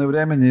свободного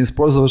времени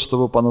использовать,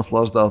 чтобы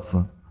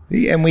понаслаждаться.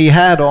 And we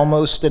had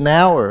almost an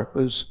hour.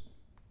 Because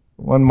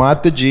when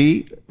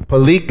Mataji,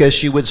 Palika,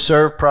 she would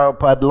serve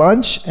Prabhupada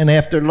lunch, and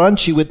after lunch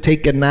she would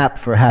take a nap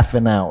for half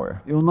an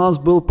hour. И у нас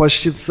был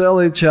почти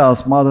целый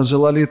час. Матаджи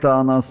Лалита,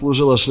 она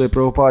служила Шриле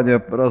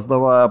Прабхупаде,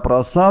 раздавая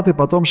прасад, и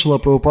потом Шрила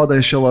Прабхупада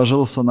еще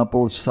ложился на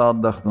полчаса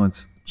отдохнуть.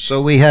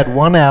 So we had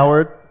 1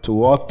 hour to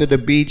walk to the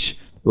beach,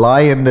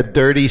 lie in the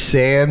dirty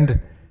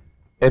sand,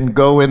 and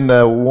go in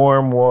the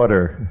warm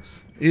water.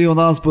 И у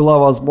нас была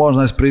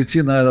возможность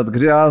прийти на этот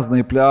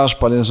грязный пляж,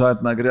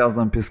 полежать на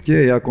грязном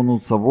песке и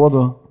окунуться в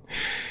воду.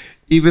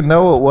 Even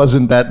though it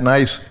wasn't that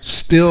nice,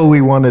 still we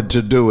wanted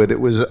to do it. It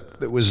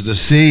was the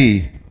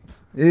sea.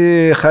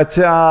 И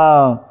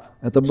хотя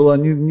это было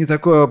не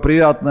такое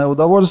приятное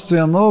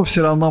удовольствие, но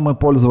все равно мы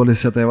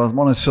пользовались этой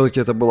возможностью. Все-таки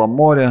это было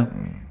море.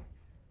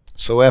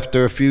 So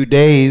after a few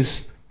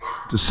days,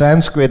 the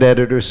Sanskrit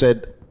editor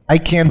said, I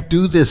can't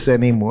do this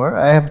anymore.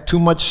 I have too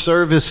much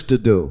service to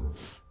do.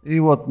 И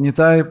вот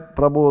Нитай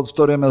Прабху в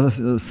то время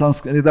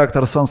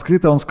редактор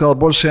санскрита, он сказал,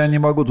 больше я не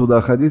могу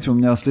туда ходить, у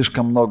меня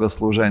слишком много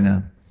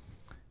служения.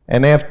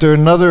 And after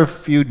another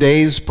few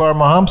days,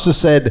 Paramahamsa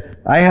said,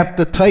 I have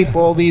to type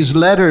all these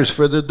letters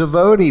for the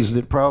devotees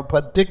that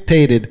Prabhupada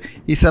dictated.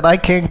 He said, I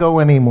can't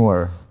go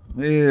anymore.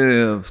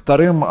 И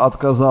вторым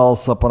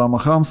отказался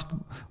Парамахамс.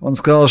 Он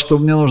сказал, что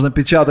мне нужно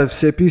печатать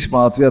все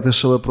письма, ответы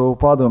Шрилы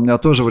Прабхупады, у меня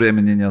тоже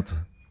времени нет.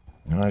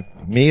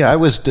 Me, I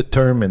was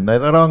determined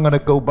that I'm going to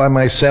go by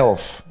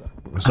myself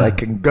because I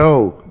can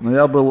go. Но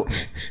я был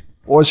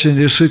очень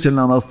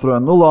решительно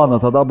настроен. Ну ладно,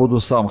 тогда буду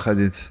сам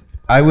ходить.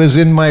 I was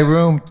in my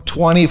room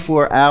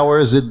 24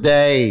 hours a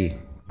day.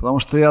 Потому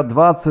что я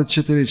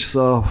 24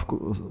 часа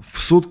в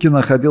сутки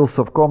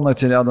находился в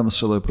комнате рядом с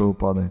Шрилой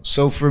Прабхупадой.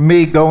 So for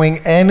me,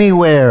 going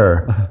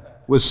anywhere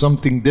was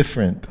something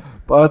different.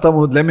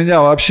 Поэтому для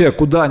меня вообще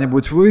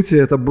куда-нибудь выйти,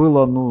 это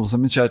было,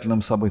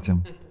 замечательным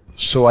событием.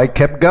 So I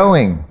kept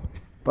going.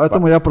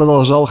 Поэтому я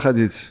продолжал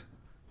ходить.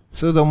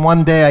 So then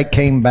one day I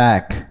came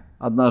back.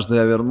 Однажды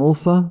я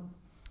вернулся.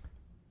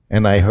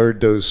 And I heard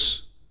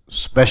those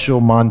special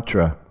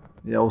mantra.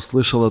 Я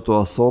услышал эту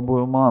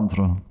особую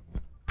мантру.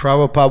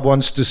 Prabhupada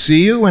wants to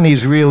see you and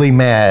he's really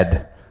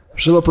mad.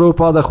 Шрила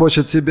Прабхупада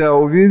хочет тебя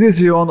увидеть,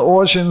 и он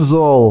очень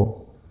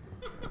зол.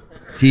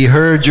 He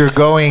heard you're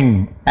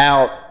going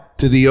out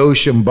to the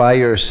ocean by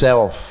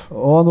yourself.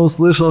 Он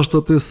услышал,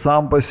 что ты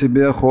сам по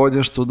себе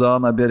ходишь туда,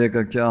 на берег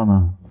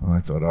океана. I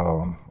thought,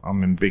 oh,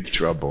 I'm in big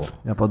trouble.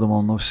 Я подумал,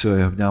 у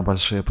меня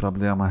большие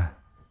проблемы.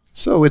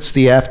 So it's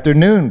the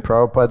afternoon.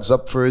 Prabhupada's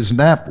up for his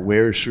nap.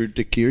 Where's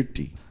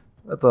Shrutakirti?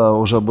 Это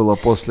уже было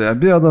после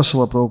обеда.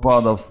 Шрила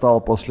Прабхупада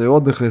встал после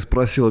отдыха и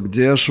спросил,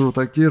 где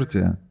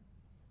Шрутакирти?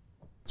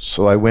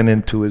 So I went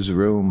into his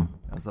room.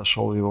 Я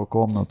зашел в его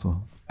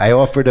комнату. I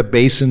offered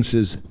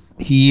obeisances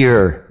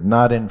here,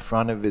 not in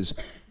front of his,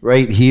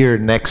 right here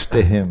next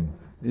to him.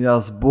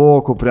 Я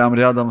сбоку, прямо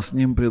рядом с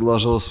ним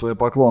предложил свои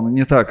поклоны.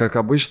 Не так, как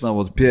обычно,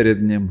 вот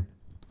перед ним.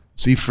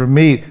 See, for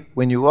me,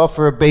 when you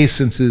offer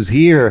obeisances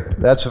here,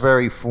 that's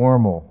very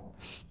formal.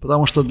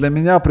 Потому что для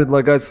меня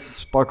предлагать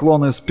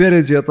поклоны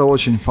спереди это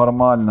очень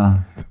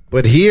формально.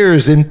 But here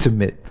is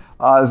intimate.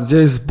 А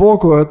здесь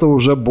сбоку это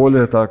уже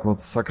более так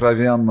вот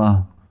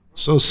сокровенно.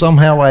 So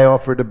somehow I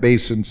offered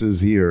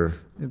obeisances here.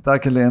 И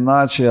так или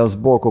иначе я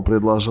сбоку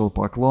предложил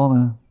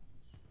поклоны.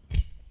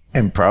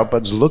 And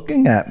Prabhupada's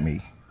looking at me.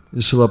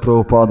 И Шрила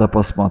Прабхупада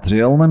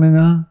посмотрел на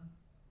меня.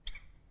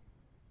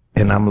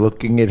 And I'm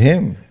looking at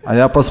him. А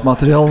я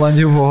посмотрел на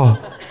него.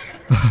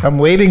 I'm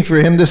waiting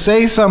for him to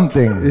say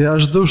something. И я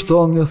жду, что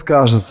он мне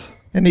скажет.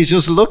 And he's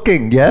just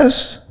looking,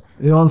 yes?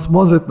 И он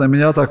смотрит на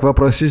меня так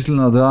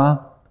вопросительно,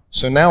 да.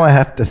 So now I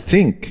have to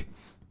think.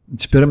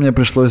 Теперь мне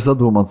пришлось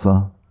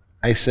задуматься.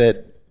 I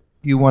said,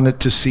 you wanted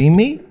to see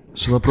me?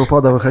 Шрила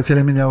Прабхупада, вы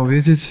хотели меня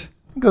увидеть?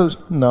 He goes,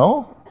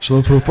 no.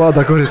 Шрила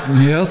Прабхупада говорит,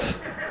 нет.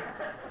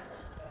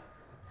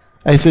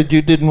 I said,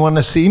 you didn't want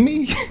to see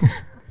me?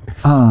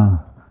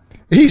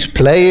 He's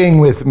playing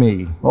with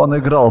me. Он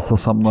игрался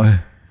со мной.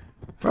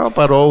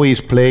 Prabhupada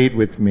always played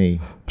with me.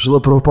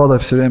 Шрила Прабхупада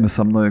все время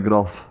со мной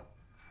игрался.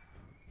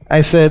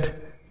 I said,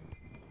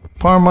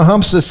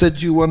 Paramahamsa said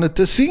you wanted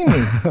to see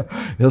me.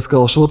 Я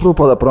сказал, Шрила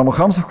Прабхупада,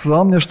 Парамахамса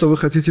сказал мне, что вы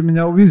хотите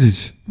меня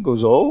увидеть. He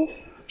goes, oh?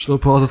 Шрила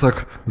Прабхупада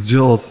так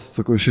сделал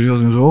такой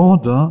серьезный, о,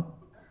 да.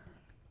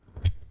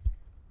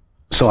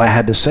 So I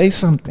had to say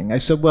something. I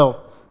said,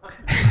 well,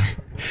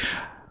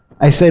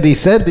 he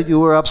said that you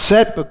were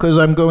upset because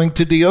I'm going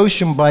to the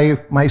ocean by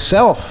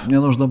myself. Мне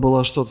нужно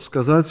было что-то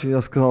сказать, и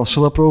я сказал,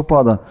 Шрила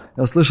Прабхупада,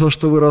 я слышал,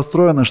 что вы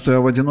расстроены, что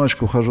я в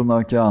одиночку хожу на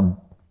океан.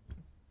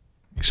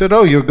 He said,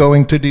 oh, you're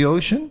going to the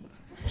ocean?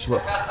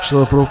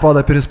 Шрила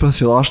Прабхупада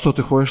переспросил, а что,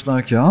 ты ходишь на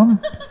океан?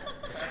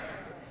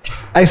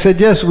 I said,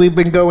 yes, we've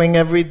been going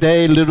every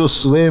day, little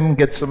swim,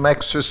 get some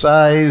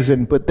exercise,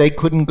 but they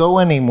couldn't go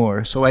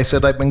anymore. So I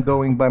said, I've been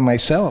going by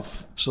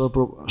myself. Шрила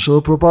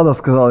Прабхупада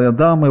сказал, я,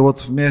 да, мы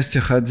вот вместе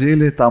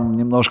ходили, там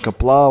немножко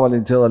плавали,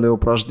 делали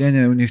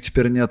упражнения, у них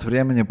теперь нет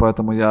времени,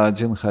 поэтому я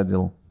один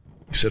ходил.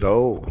 He said,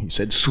 oh,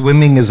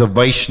 swimming is a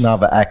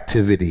Vaishnava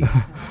activity.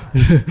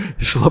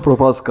 Шрила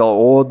Прабхупада сказал,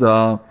 о,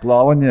 да,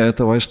 плавание –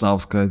 это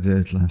вайшнавская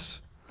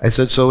деятельность. I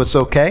said, so it's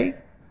okay?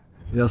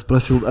 Я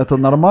спросил, это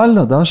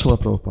нормально, да, Шрила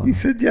Прабхупада? He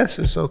said, yes,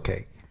 it's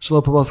okay.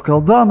 Шрила Прабхупада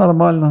сказал, да,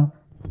 нормально.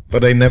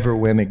 But I never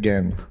went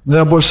again. Но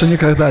я больше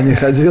никогда не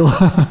ходил.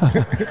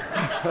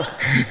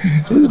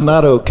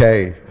 Not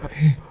okay.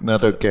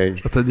 Not okay.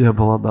 Это не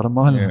было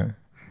нормально. Yeah.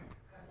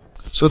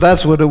 So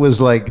that's what it was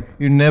like.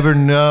 You never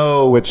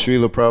know what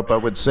Srila Prabhupada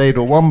would say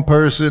to one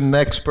person,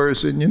 next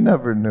person. You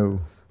never knew.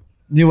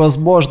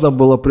 Невозможно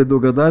было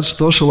предугадать,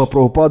 что Шрила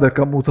Прабхупада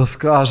кому-то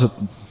скажет,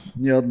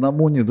 ни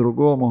одному, ни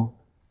другому.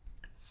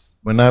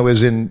 When I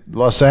was in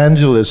Los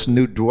Angeles,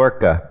 New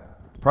Dwarka,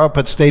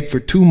 Prabhupada stayed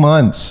for 2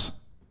 months.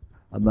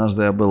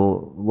 Однажды я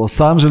был в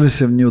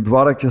Лос-Анджелесе, в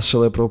Нью-Двараке с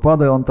Шрилой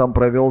Прабхупадой, он там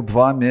провел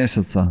 2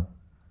 месяца.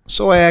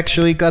 So I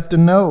actually got to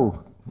know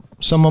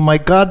some of my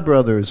god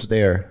brothers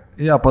there.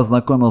 Я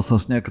познакомился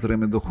с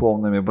некоторыми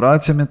духовными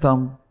братьями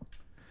там.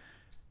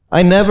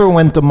 I never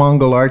went to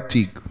Mangal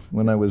Arti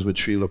when I was with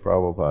Srila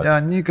Prabhupada. Я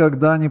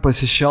никогда не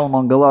посещал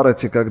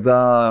Мангаларати,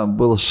 когда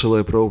был с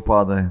Шрилой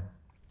Прабхупадой.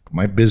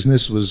 My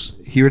business was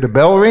hear the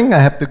bell ring, I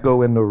have to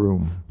go in the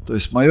room. То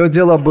есть мое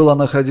дело было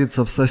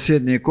находиться в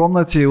соседней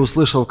комнате и,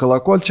 услышав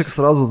колокольчик,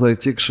 сразу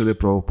зайти к Шриле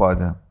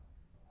Прабхупаде.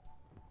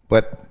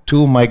 But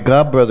 2 of my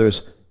god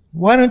brothers,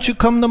 why don't you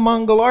come to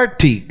Mangal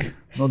Arti?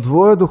 Но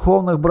 2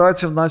 духовных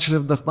братьев начали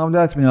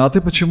вдохновлять меня. А ты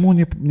почему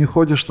не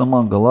ходишь на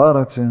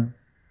Мангаларати?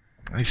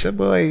 I said,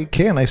 well, I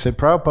can't. I said,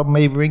 Prabhupada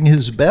may ring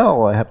his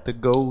bell. I have to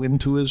go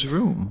into his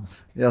room.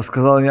 Я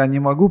сказал, я не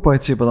могу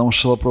пойти, потому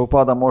что Шрила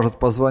Прабхупада может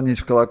позвонить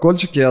в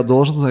колокольчик, и я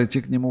должен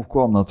зайти к нему в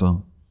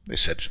комнату. They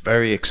said, it's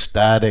very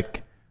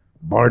ecstatic.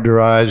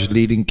 Bhardaraj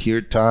leading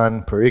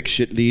kirtan,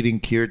 Parikshit leading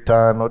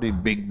kirtan, all these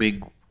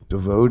big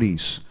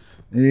devotees.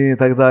 И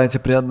тогда эти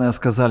преданные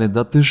сказали,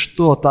 да ты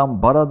что, там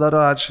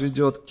Бхарадрадж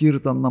ведет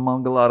киртан на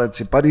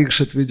Мангаларати,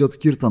 Парикшит ведет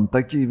киртан,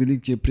 такие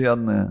великие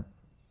преданные.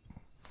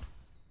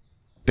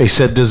 They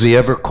said, does he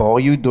ever call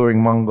you during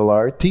Mangal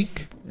Arti?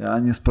 И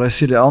они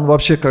спросили, а он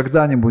вообще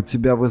когда-нибудь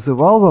тебя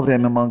вызывал во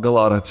время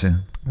Мангаларати?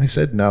 I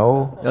said,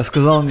 no. Я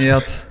сказал,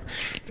 нет.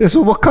 They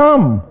said, well,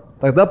 come.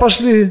 Тогда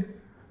пошли.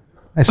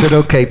 I said,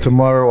 okay,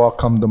 tomorrow I'll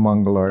come to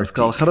Mangal Я Arti.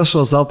 сказал,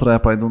 хорошо, завтра я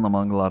пойду на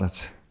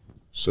Мангаларати.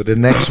 So the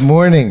next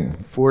morning,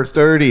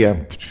 4:30,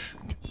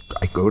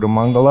 I go to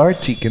Mangal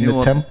Arti in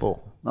the temple.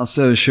 На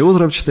следующее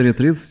утро в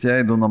 4:30 я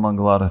иду на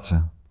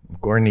Мангаларати.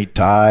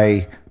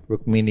 Gornitai,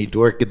 Rukmini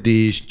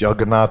Dwarkadish,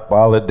 Jagannath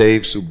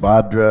Baladev,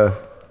 Subhadra.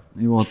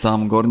 И вот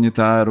там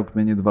Горнитай,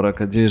 Рукмини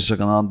Дваракадиш,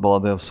 Джаганат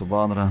Баладев,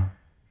 Субхадра.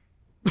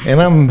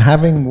 And I'm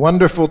having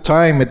wonderful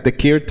time at the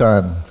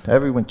kirtan.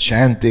 Everyone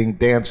chanting,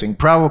 dancing.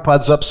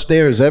 Prabhupada's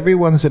upstairs.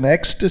 Everyone's in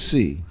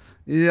ecstasy.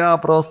 И я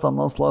просто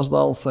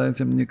наслаждался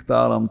этим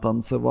нектаром,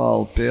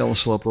 танцевал, пел.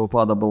 Шрила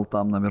Прабхупада был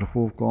там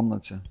наверху в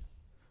комнате.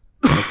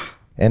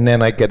 And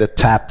then I get a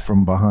tap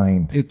from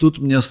behind. И тут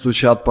мне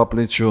стучат по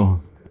плечу.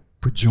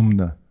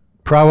 Pradyumna.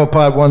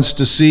 Prabhupada wants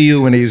to see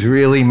you and he's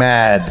really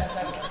mad.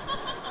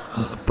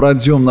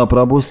 Прадюмна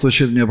Прабху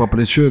стучит мне по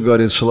плечу и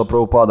говорит, Шрила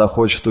Прабхупада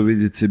хочет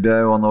увидеть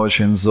тебя, и он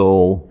очень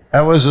зол.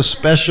 That was a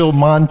special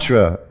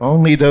mantra.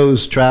 Only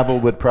those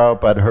traveled with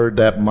Prabhupada heard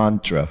that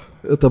mantra.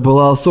 Это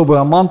была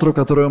особая мантра,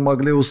 которую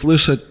могли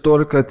услышать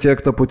только те,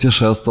 кто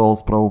путешествовал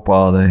с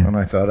Прабхупадой. And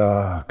I thought,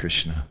 oh,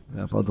 Krishna.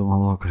 Я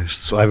подумал, о,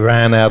 Кришна. So I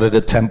ran out of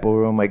the temple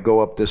room. I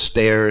go up the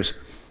stairs.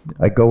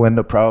 I go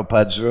into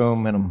Prabhupada's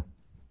room and I'm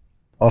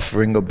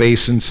offering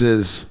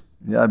obeisances.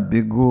 Я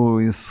бегу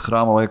из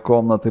храмовой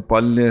комнаты по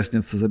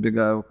лестнице,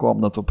 забегаю в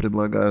комнату,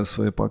 предлагаю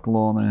свои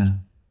поклоны.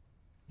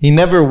 He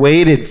never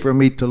waited for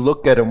me to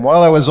look at him.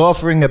 While I was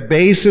offering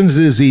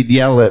obeisances, he'd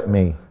yell at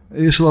me.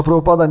 И Шрила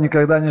Прабхупада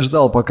никогда не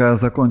ждал, пока я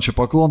закончу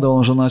поклон, и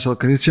он уже начал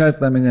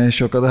кричать на меня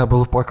еще, когда я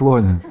был в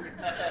поклоне.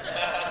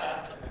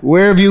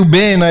 Where have you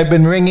been? I've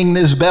been ringing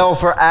this bell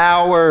for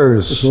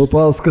hours. Шрила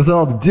Прабхупада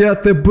сказал, где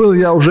ты был?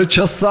 Я уже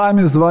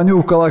часами звоню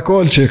в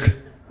колокольчик.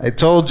 I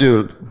told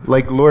you,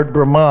 like Lord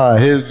Brahma,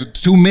 his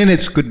 2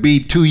 minutes could be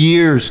 2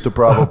 years to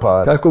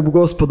Prabhupada. Как у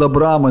Господа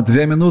Брамы,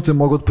 2 минуты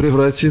могут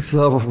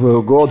превратиться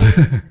в годы.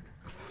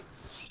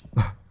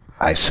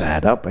 I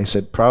sat up. I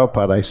said,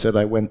 Prabhupada, I said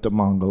I went to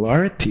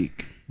Mangalarati.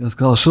 Я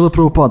сказал, Шрила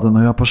Прабхупада,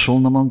 но я пошел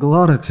на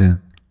Мангаларати.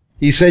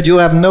 He said, you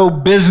have no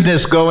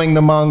business going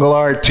to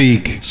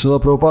Mangalarati. Шрила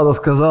Прабхупада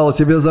сказал,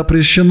 тебе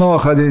запрещено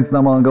ходить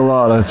на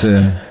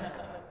Мангаларати.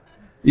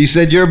 He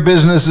said, your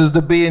business is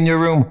to be in your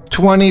room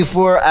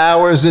 24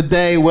 hours a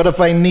day. What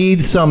if I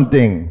need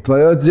something?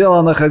 Твое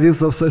дело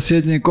находиться в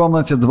соседней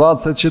комнате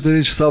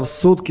 24 часа в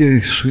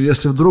сутки,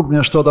 если вдруг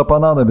мне что-то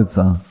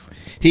понадобится.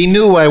 He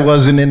knew I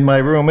wasn't in my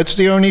room. It's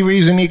the only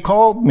reason he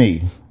called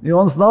me. И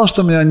он знал,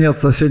 что у меня нет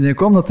соседней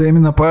комнаты,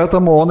 именно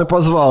поэтому он и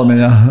позвал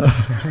меня.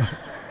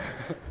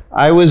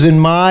 I was in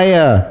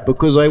Maya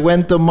because I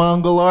went to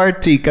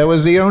Mangalartik. I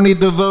was the only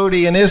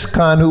devotee in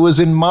ISKCON who was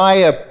in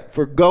Maya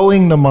for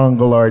going to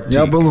Mangalartik.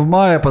 Я был в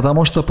Майе,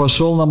 потому что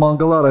пошел на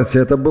Мангаларати.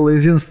 Это был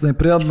единственный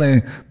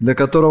преданный, для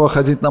которого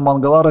ходить на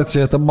Мангаларати —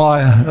 это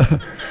Майя.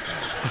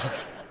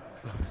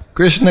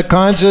 Krishna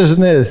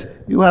consciousness,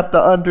 you have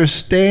to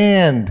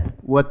understand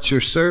what your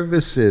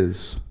service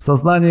is. В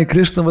сознании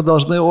Кришны вы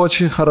должны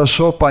очень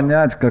хорошо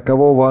понять,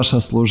 каково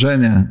ваше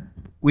служение.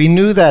 We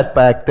knew that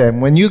back then.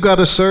 When you got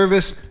a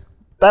service,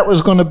 that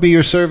was going to be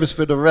your service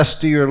for the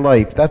rest of your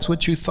life. That's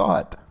what you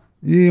thought.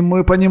 И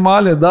мы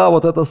понимали, да,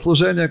 вот это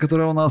служение,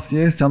 которое у нас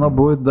есть, оно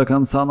будет до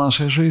конца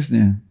нашей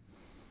жизни.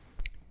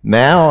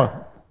 Now,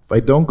 if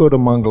I don't go to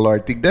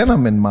Mangalartik, then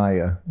I'm in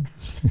Maya.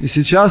 И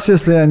сейчас,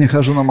 если я не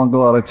хожу на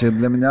Мангаларати,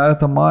 для меня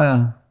это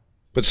Майя.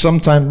 But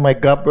sometimes my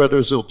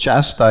godbrothers will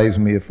chastise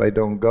me if I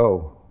don't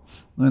go.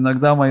 Но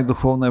иногда мои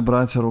духовные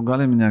братья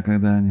ругали меня,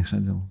 когда я не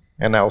ходил.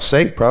 And I'll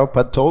say,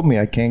 Prabhupada told me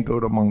I can't go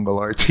to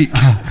Mangalartik.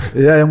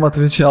 Я им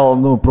отвечал,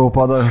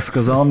 Прабхупада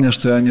сказал мне,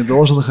 что я не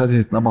должен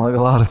ходить на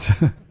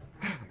Мангаларати.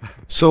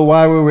 So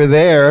while we were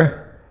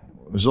there,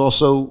 it was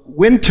also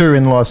winter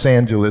in Los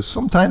Angeles.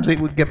 Sometimes it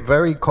would get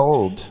very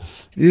cold.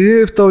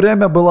 И в то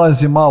время была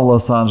зима в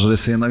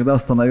Лос-Анджелесе, иногда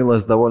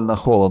становилось довольно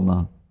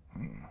холодно.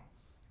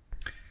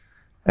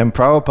 And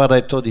Prabhupada,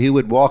 I told you, he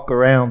would walk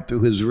around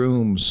through his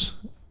rooms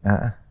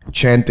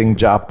chanting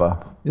japa.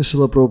 И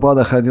Шрила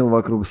Прабхупада ходил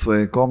вокруг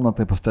своей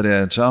комнаты,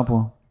 повторяя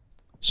джапу.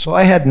 So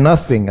I had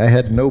nothing. I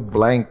had no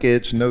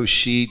blankets, no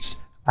sheets.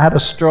 I had a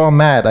straw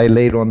mat I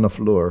laid on the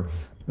floor.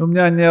 У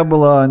меня не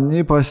было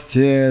ни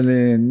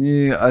постели,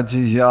 ни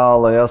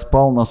одеяла, я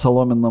спал на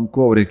соломенном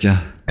коврике.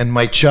 And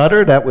my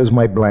chadar, that was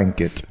my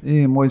blanket.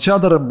 И мой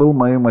чадр был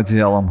моим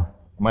одеялом.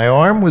 My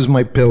arm was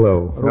my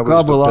pillow.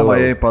 Рука была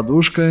моей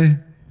подушкой.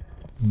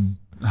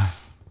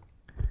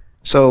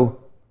 So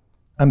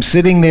I'm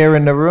sitting there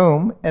in the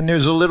room, and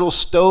there's a little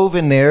stove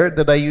in there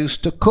that I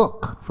used to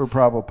cook for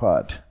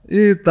Prabhupada.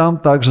 И там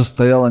также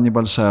стояла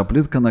небольшая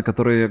плитка, на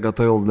которой я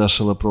готовил для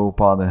Шрилы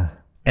Прабхупады.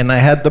 And I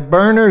had the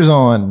burners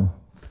on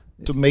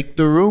to make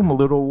the room a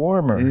little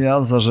warmer. И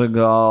я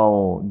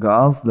зажигал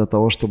газ для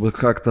того, чтобы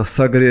как-то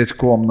согреть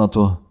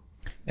комнату.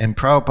 And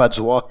Prabhupada's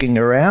walking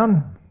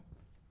around.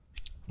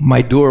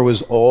 My door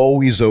was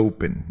always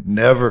open,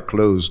 never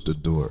closed the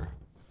door.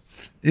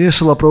 И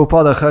Шрила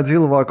Прабхупада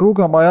ходил вокруг,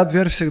 а моя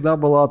дверь всегда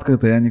была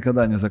открыта. Я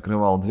никогда не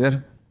закрывал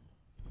дверь.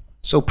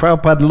 So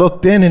Prabhupada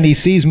looked in and he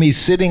sees me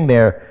sitting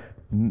there.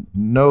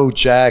 No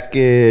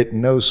jacket,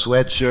 no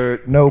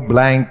sweatshirt, no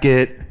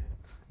blanket.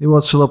 И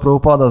вот Шрила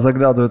Прабхупада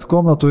заглядывает в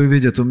комнату и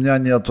видит, у меня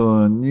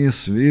нету ни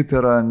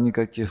свитера,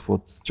 никаких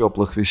вот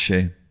теплых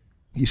вещей.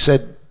 He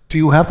said, do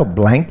you have a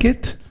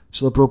blanket?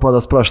 Шрила Прабхупада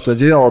спрашивает,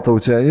 одеяло-то у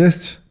тебя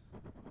есть?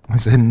 I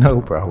said,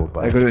 no,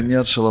 Prabhupada. Я говорю,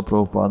 нет, Шрила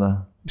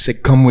Прабхупада. He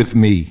said, come with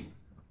me.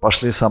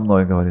 Пошли со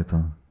мной, говорит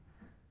он.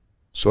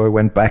 So I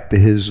went back to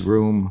his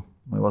room.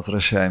 Мы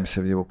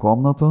возвращаемся в его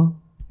комнату.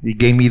 He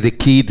gave me the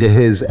key to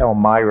his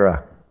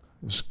Elmira,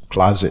 his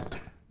closet.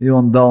 И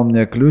он дал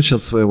мне ключ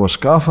от своего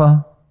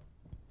шкафа.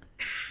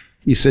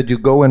 He said, you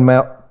go in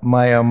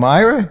my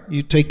Elmira,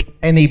 you take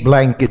any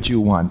blanket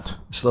you want.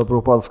 Шрила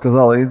Прабхупада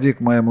сказал, иди к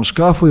моему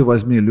шкафу и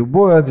возьми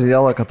любое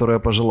одеяло, которое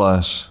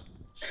пожелаешь.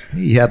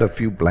 He had a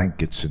few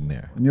blankets in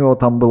there. У него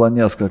там было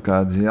несколько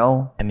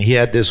одеял. And he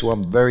had this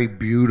one very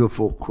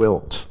beautiful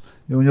quilt.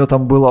 И у него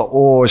там было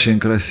очень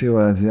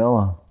красивое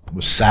одеяло. It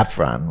was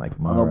saffron, like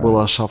Оно Mara.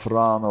 было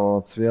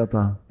шафранового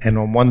цвета. And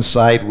on one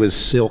side was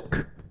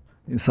silk.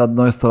 И с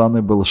одной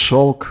стороны был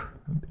шелк.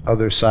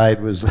 Other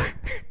side was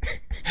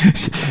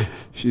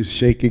she's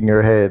shaking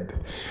her head.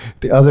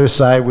 The other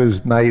side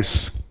was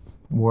nice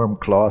warm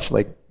cloth,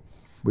 like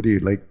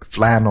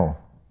flannel.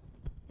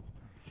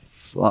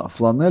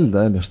 Фланель,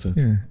 да, или что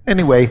это?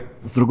 Anyway,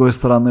 с другой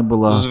стороны it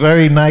была... was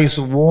very nice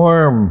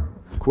warm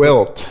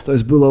quilt. То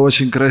есть было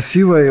очень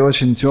красивое и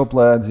очень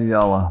теплое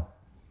одеяло.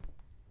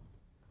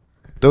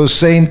 Those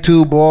same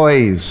two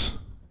boys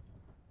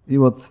И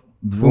вот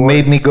who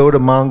made me go to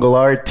Mongol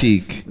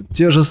Artik.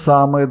 те же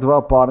самые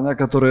два парня,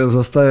 которые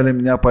заставили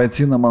меня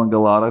пойти на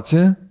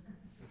Мангаларати.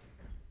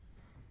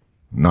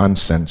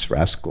 Nonsense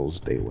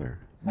rascals they were.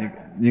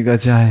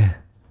 Негодяи.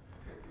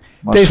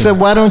 They said,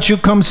 why don't you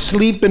come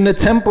sleep in the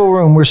temple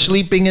room? We're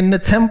sleeping in the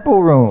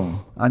temple room.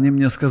 Они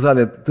мне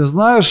сказали, ты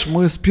знаешь,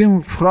 мы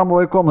спим в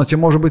храмовой комнате,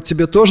 может быть,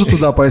 тебе тоже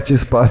туда пойти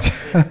спать?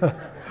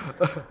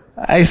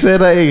 I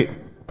said, I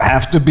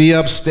have to be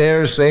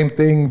upstairs, same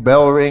thing,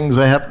 bell rings,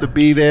 I have to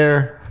be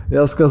there.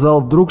 Я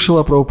сказал, вдруг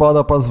Шрила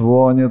Прабхупада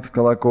позвонит в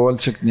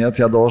колокольчик, нет,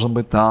 я должен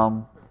быть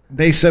там.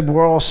 They said,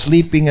 we're all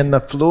sleeping in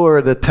the floor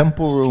of the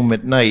temple room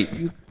at night.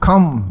 You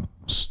come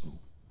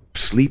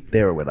sleep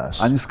there with us.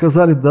 Они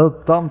сказали, да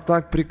там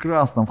так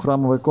прекрасно, в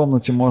храмовой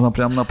комнате можно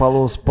прямо на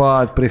полу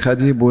спать,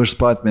 приходи, будешь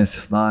спать вместе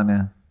с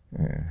нами.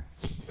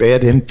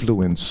 Bad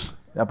influence.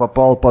 Я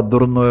попал под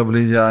дурное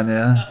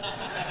влияние.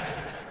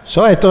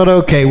 So I thought,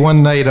 okay,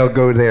 one night I'll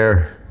go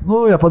there.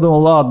 Ну, я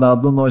подумал, ладно,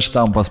 одну ночь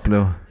там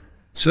посплю.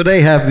 So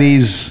they have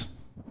these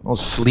old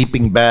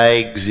sleeping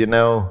bags, you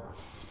know,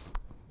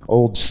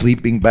 old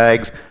sleeping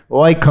bags.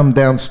 Well, I come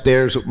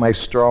downstairs with my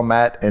straw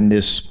mat and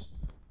this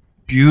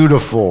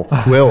beautiful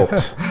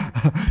quilt.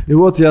 И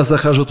вот я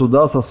захожу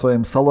туда со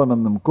своим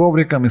соломенным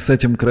ковриком и с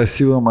этим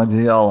красивым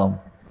одеялом.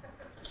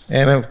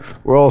 And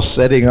we're all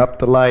setting up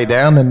to lie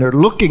down and they're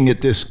looking at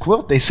this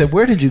quilt. They said,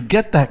 where did you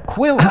get that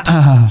quilt?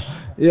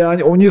 И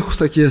у них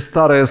такие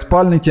старые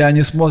спальники,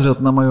 они смотрят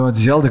на мое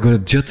одеяло и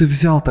говорят, где ты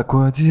взял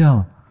такое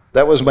одеяло?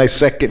 That was my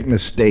second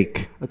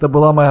mistake. Это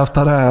была моя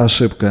вторая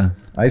ошибка.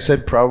 I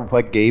said,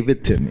 Prabhupada gave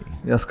it to me.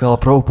 Я сказал,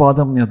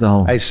 Прабхупада мне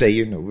дал. I say,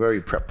 you know,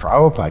 very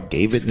Prabhupada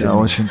gave it to Я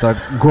me. очень так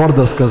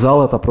гордо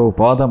сказал, это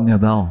Прабхупада мне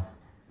дал.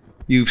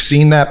 You've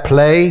seen that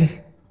play?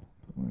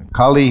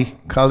 Kali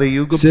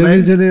Yuga Все play?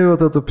 видели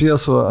вот эту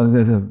пьесу,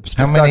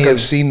 How many have спектакль?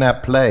 seen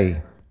that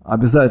play?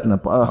 Обязательно.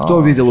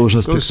 Кто видел уже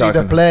Go see the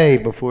спектакль? play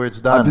before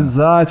it's done.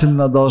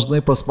 Обязательно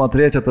должны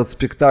посмотреть этот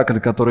спектакль,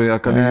 который о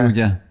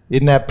Кали-юге.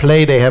 In that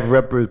play, they have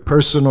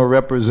personal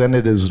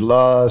representatives: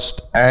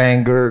 lust,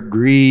 anger,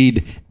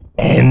 greed,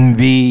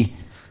 envy.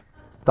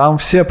 Там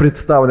все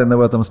представлены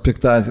в этом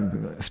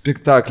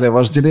спектакле.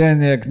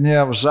 Вожделение,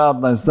 гнев,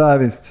 жадность,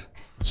 зависть.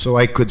 So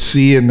I could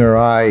see in their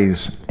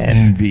eyes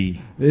envy.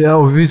 Я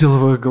увидел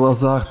в их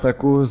глазах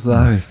такую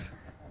зависть.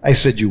 I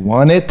said, you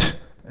want it?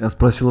 Я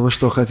спросил, вы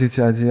что,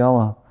 хотите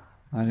одеяло?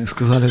 Они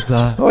сказали,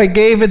 да. Oh, I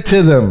gave it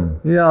to them.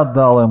 Я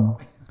отдал им.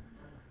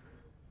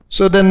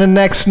 So then the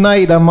next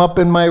night, I'm up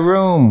in my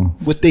room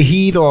with the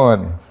heat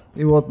on.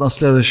 И вот на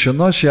следующую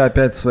ночь я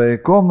опять в своей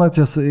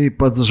комнате и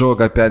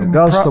поджег опять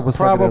газ, чтобы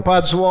согреться.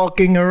 Prabhupada's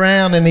walking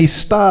around and he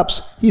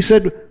stops. He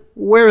said,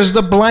 where's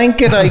the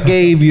blanket I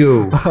gave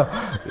you?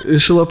 И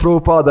Шрила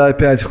Прабхупада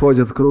опять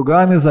ходит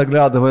кругами,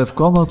 заглядывает в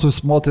комнату,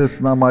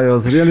 смотрит на мое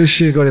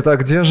зрелище и говорит, а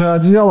где же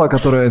одеяло,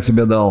 которое я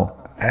тебе дал?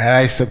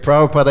 I said,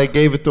 Prabhupada, I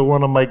gave it to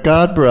one of my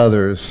god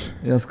brothers.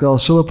 Я сказал,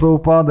 Шрила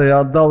Прабхупада, я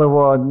отдал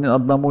его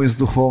одному из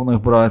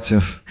духовных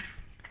братьев.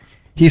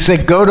 He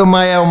said, go to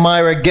my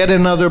Elmira, get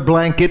another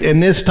blanket,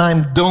 and this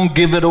time don't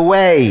give it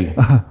away.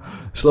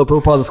 Шрила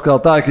Прабхупада сказал,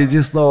 так, иди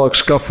снова к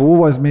шкафу,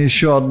 возьми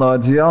еще одно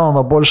одеяло,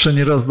 но больше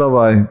не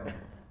раздавай.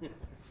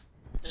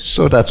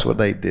 So that's what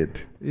I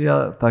did.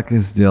 Я так и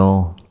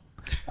сделал.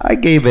 I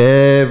gave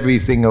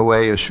everything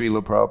away of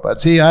Srila Prabhupada.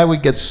 See, I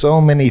would get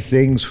so many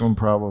things from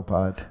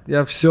Prabhupada.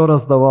 Я все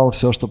раздавал,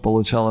 все, что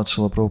получал от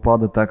Шрилы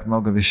Прабхупады, так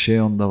много вещей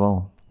он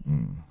давал.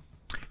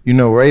 You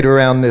know, right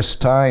around this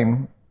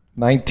time,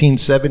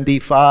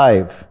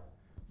 1975,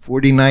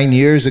 49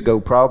 years ago,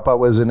 Prabhupada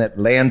was in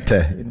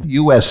Atlanta, in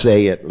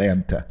USA,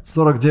 Atlanta.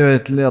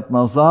 49 лет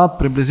назад,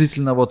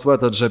 приблизительно вот в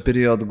этот же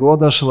период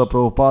года, Шрила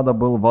Прабхупада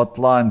был в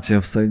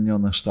Атланте, в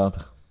Соединенных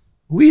Штатах.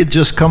 We had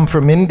just come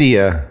from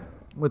India.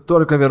 Мы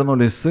только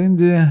вернулись с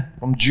Индии,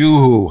 From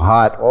Juhu,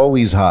 hot,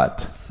 always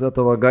hot. с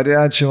этого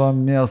горячего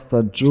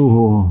места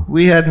Джугу.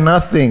 We had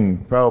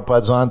nothing,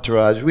 Prabhupada's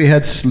entourage. We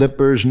had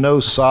slippers, no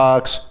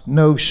socks,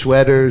 no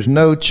sweaters,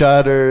 no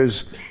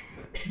chatters.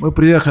 Мы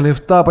приехали в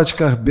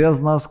тапочках,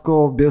 без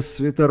носков, без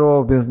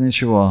свитеров, без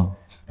ничего.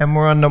 And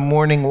we're on the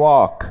morning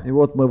walk. И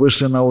вот мы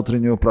вышли на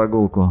утреннюю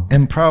прогулку.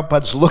 And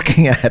Prabhupada's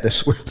looking at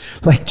us. We're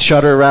like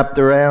chatter wrapped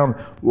around,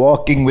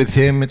 walking with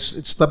him.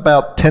 It's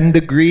about 10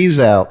 degrees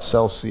out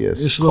Celsius.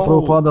 И Шрила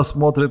Cold. Прабхупада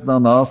смотрит на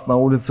нас, на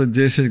улице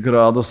 10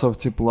 градусов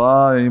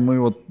тепла, и мы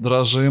вот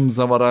дрожим,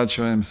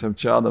 заворачиваемся в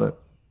чадры.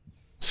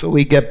 So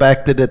we get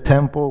back to the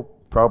temple.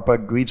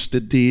 Prabhupada greets the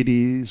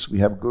deities. We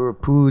have Guru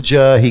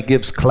Puja. He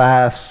gives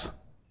class.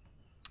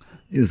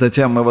 И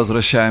затем мы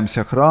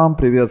возвращаемся в храм,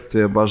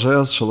 приветствие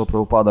божеств, Шрила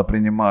Прабхупада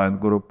принимает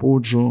Гуру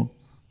Пуджу,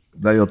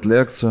 дает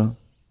лекцию.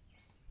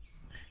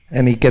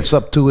 And he gets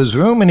up to his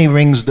room and he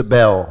rings the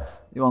bell.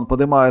 И он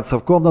поднимается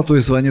в комнату и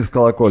звонит в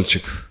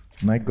колокольчик.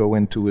 And I go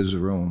into his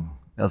room.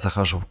 Я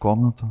захожу в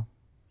комнату.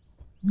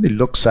 He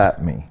looks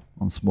at me.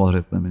 Он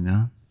смотрит на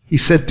меня. He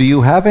said, "Do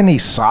you have any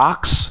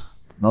socks?"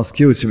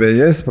 Носки у тебя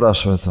есть,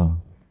 спрашивает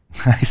он.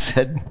 I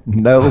said,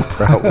 "No,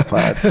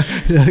 Prabhupada."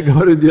 Я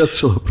говорю, нет,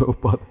 Шрила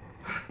Прабхупада.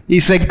 He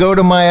said, "Go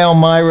to my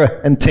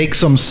Almira and take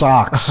some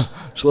socks."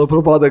 Шрила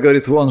Прабхупада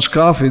говорит, вон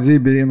шкаф, иди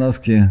бери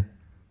носки.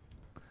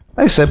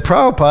 I said,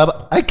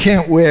 "Prabhupada, I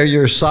can't wear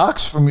your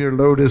socks from your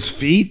lotus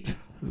feet."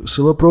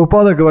 Шрила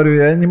Прабхупада, говорю,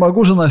 я не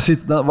могу же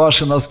носить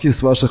ваши носки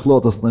с ваших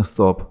лотосных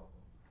стоп.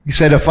 He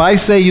said, "If I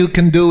say you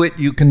can do it,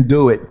 you can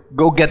do it.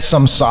 Go get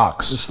some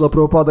socks." Шрила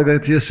Прабхупада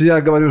говорит, если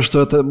я говорю,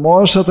 что ты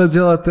можешь это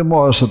делать, ты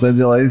можешь это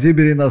делать, иди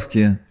бери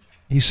носки.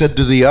 He said,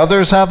 "Do the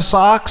others have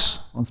socks?"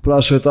 Он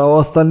спрашивает, а у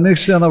остальных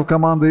членов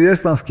команды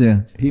есть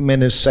носки? He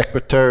meant his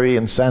secretary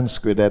and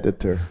Sanskrit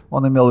editor.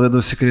 Он имел в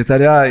виду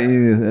секретаря и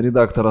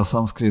редактора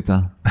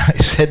санскрита. I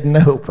said, "No,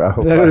 Я говорю,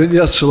 Prabhupada."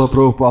 нет, Шрила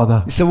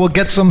Прабхупада. He said, "Well,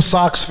 get some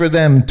socks for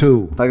them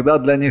too." Тогда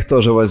для них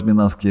тоже возьми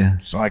носки.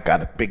 So I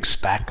got a big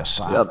stack of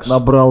Я socks.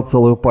 набрал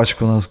целую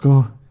пачку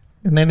носков.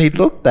 And then he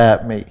looked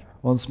at me.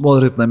 Он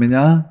смотрит на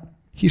меня.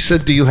 He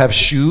said, "Do you have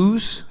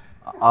shoes?"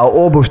 А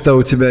обувь-то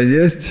у тебя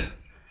есть?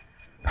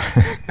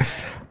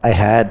 I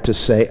had to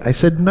say, I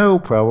said, "No,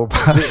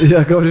 Prabhupada."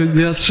 Я говорю,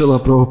 нет, Шрила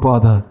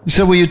Прабхупада. He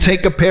said, "Will you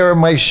take a pair of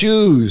my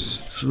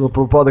shoes?" Шрила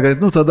Прабхупада говорит,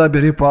 ну тогда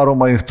бери пару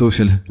моих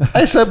туфель.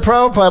 I said,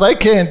 "Prabhupada, I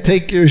can't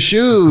take your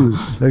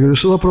shoes." Я говорю,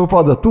 Шрила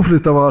Прабхупада,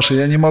 туфли-то ваши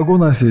я не могу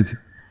носить.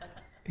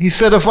 He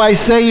said, "If I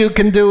say you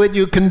can do it,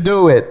 you can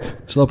do it."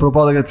 Шрила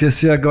Прабхупада говорит,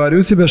 если я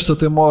говорю тебе, что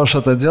ты можешь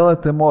это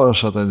делать, ты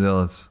можешь это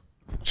делать.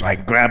 So I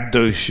grabbed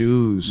those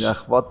shoes. Я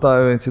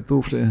хватаю эти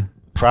туфли.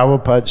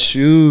 Prabhupada's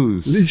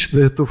shoes.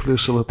 Личные туфли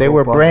Шрилы They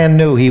were Прабхупады. brand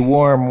new. He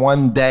wore them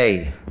one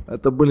day.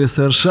 Это были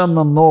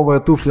совершенно новые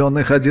туфли, он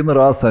их один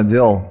раз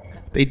одел.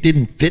 They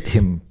didn't fit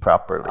him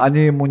properly.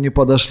 Они ему не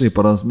подошли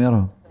по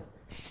размеру.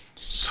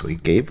 So he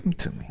gave them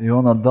to me. И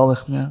он отдал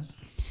их мне.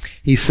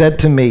 He said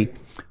to me,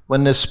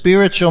 "When the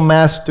spiritual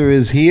master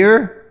is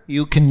here,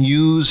 you can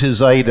use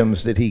his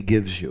items that he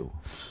gives you."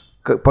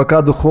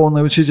 Пока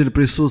духовный учитель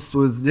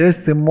присутствует здесь,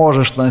 ты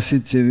можешь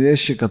носить те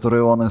вещи,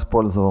 которые он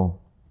использовал.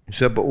 He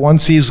said, "But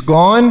once he's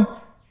gone,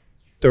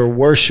 they're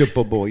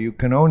worshipable. You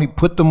can only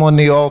put them on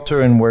the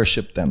altar and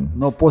worship them."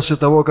 Но после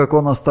того, как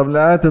он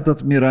оставляет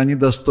этот мир, они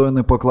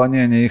достойны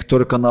поклонения, их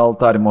только на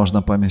алтарь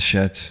можно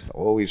помещать.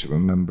 Always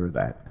remember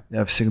that.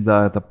 Я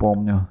всегда это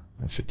помню.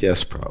 I said,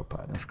 "Yes,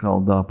 Prabhupada." Я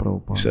сказал, да, He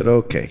Прабхупада. said,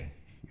 "Okay,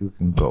 you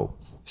can go."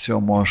 Все,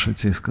 можешь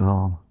идти, сказал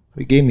он.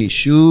 He gave me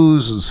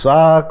shoes and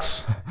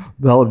socks.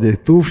 Дал мне и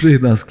туфли, и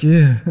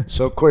носки.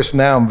 So of course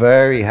now I'm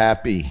very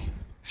happy.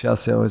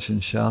 Сейчас я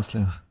очень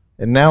счастлив.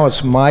 And now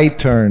it's my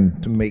turn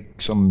to make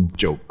some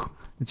joke.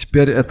 И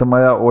теперь это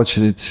моя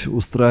очередь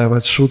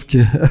устраивать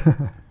шутки.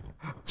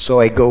 So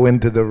I go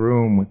into the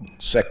room with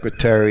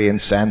secretary and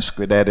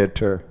Sanskrit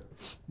editor.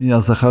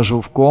 Я захожу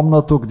в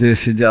комнату, где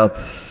сидят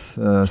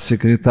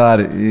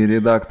секретарь и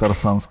редактор And I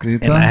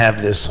санскрита.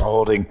 have this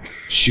holding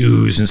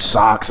shoes and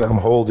socks. I'm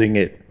holding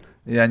it.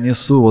 Я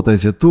несу вот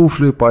эти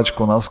туфли,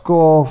 пачку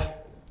носков.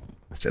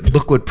 I said,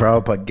 "Look what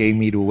Prabhupada gave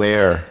me to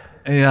wear."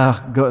 И я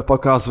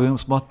показываю им,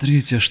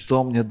 смотрите,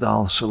 что мне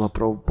дал Шрила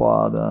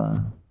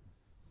Прабхупада.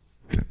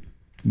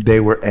 They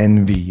were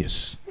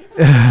envious.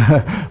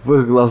 В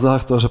их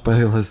глазах тоже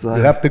появилась You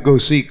зависть. have to go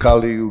see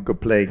Kali Yuga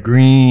play.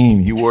 Green.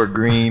 He wore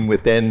green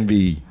with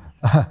envy.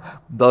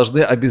 Должны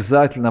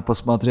обязательно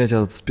посмотреть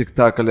этот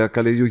спектакль о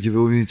Кали-юге,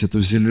 вы увидите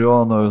эту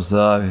зеленую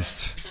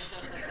зависть.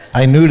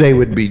 I knew they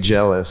would be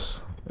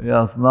jealous.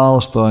 Я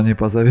знал, что они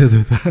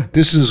позавидуют.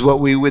 This is what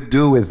we would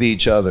do with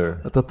each other.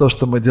 Это то,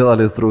 что мы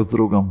делали друг с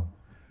другом.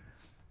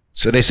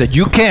 So they said,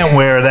 "You can't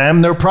wear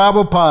them. They're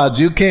Prabhupads.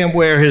 You can't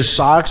wear his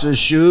socks, his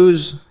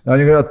shoes."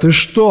 Они говорят, ты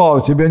что,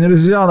 тебе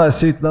нельзя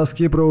носить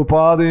носки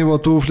Прабхупады, его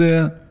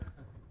туфли?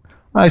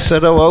 I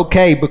said, "Oh,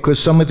 okay, because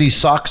some of these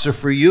socks are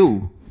for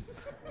you."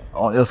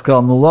 Я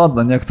сказал, ну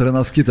ладно, некоторые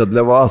носки-то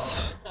для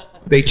вас.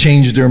 They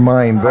changed their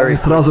mind Они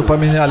сразу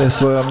поменяли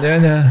свое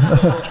мнение.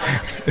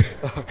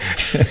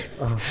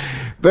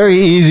 very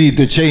easy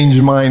to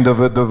change mind of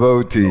a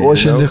devotee. you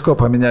Очень know? легко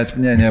поменять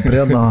мнение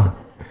преданного.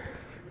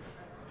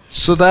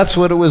 So that's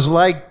what it was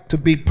like to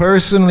be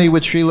personally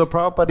with Srila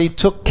Prabhupada. He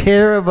took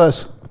care of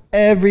us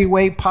every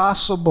way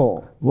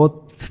possible.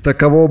 Вот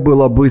таково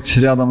было быть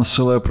рядом с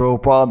Шрилой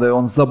Прабхупадой.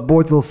 Он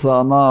заботился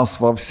о нас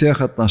во всех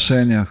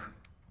отношениях.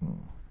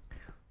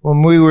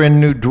 When we were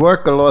in New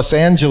Dwarka, Los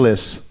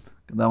Angeles,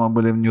 Когда мы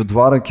были в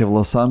Нью-Двараке в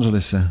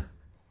Лос-Анджелесе,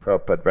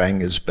 Prabhupada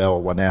rang his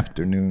bell one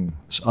afternoon.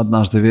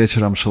 однажды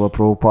вечером Шрила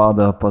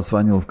Прабхупада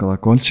позвонил в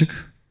колокольчик.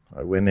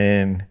 I went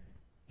in.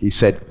 He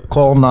said,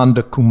 "Call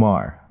Nanda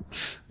Kumar."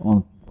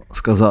 Он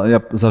сказал,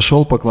 я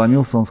зашел,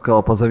 поклонился, он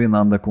сказал, позови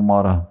Нанда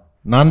Кумара.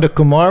 Nanda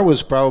Kumar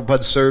was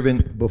Prabhupada's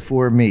servant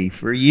before me.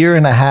 For a year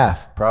and a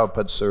half,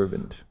 Prabhupada's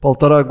servant.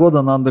 1,5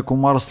 года Нанда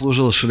Кумар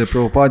служил Шриле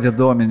Прабхупаде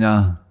до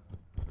меня.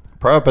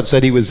 Prabhupada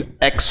said he was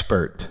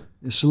expert.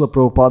 И Шрила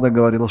Прабхупада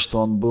говорил, что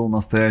он был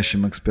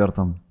настоящим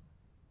экспертом.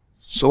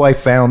 So I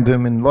found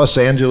him in Los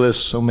Angeles.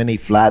 So many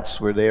flats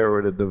were there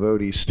where the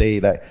devotees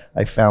stayed.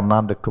 I found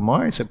Nanda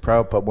Kumar. I said,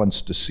 Prabhupada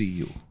wants to see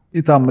you.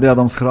 И там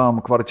рядом с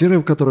храмом квартиры,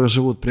 в которых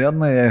живут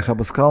преданные, я их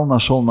обыскал,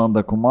 нашел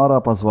Нанда Кумара,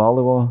 позвал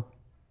его.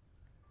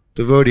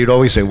 Devotee would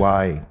always say,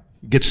 why?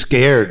 Get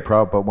scared.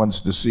 Prabhupada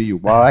wants to see you.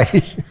 Why?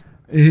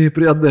 И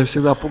преданные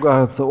всегда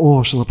пугаются.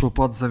 О, Шрила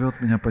Прабхупада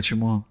зовет меня,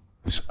 почему?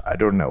 I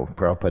don't know.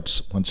 Prabhupada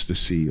wants to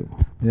see you.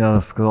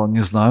 Я сказал, не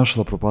знаю,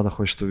 Шрила Прабхупада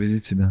хочет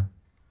увидеть тебя.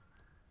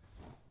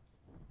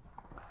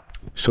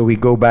 So we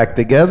go back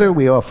together,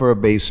 we offer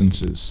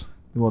obeisances.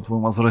 И вот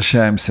мы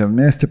возвращаемся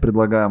вместе,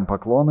 предлагаем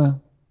поклоны.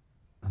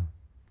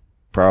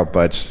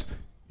 Prabhupada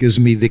gives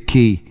me the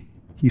key.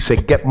 He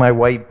said, get my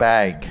white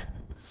bag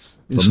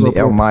from the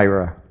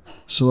Elmira.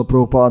 Шрила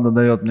Прабхупада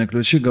дает мне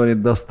ключи,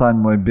 говорит, достань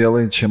мой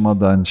белый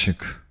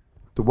чемоданчик.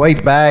 The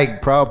white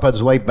bag,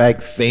 Prabhupada's white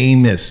bag,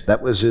 famous.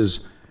 That was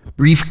his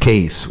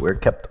briefcase where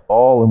it kept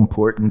all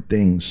important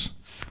things.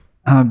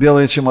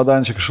 Белый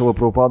чемоданчик Шрила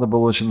Прабхупады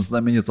был очень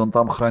знаменит. Он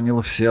там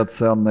хранил все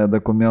ценные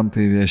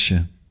документы и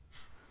вещи.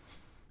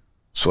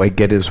 So I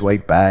get his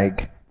white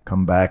bag,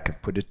 come back and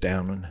put it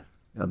down.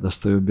 Я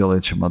достаю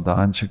белый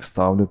чемоданчик,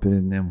 ставлю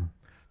перед ним.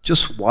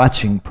 Just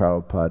watching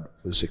Prabhupada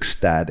was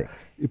ecstatic.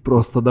 И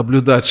просто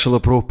наблюдать Шрила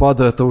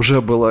Прабхупаду, это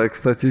уже было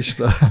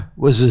экстатично.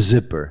 Was a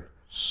zipper.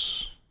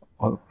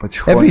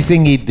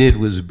 Everything he did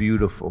was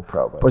beautiful,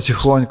 Prabhupada.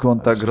 Потихоньку он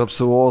так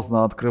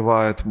грациозно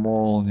открывает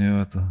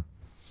молнию. Это.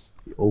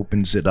 He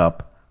opens it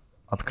up.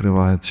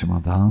 Открывает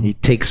чемодан. He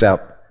takes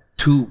out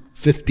two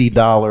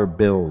 $50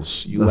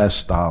 bills,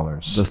 US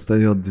dollars.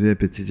 Достает две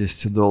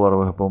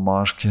 50-долларовых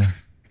бумажки.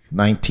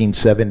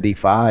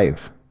 1975.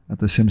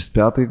 Это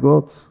 75-й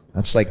год.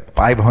 That's like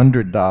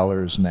 $500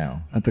 now.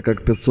 Это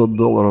как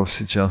 $500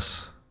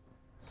 сейчас.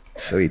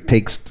 So he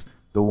takes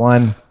the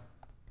one.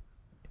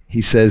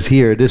 He says,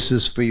 here, this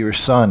is for your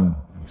son.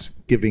 He's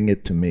giving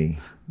it to me.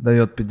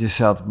 Дает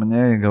 50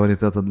 мне и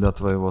говорит, это для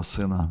твоего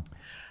сына.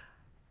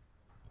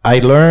 I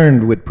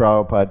learned with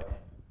Prabhupada,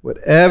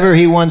 whatever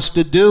he wants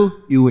to do,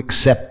 you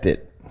accept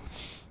it.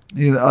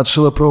 И от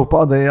Шрилы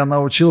Прабхупады я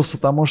научился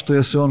тому, что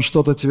если он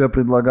что-то тебе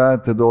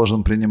предлагает, ты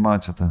должен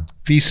принимать это.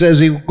 If he says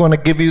he's going to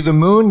give you the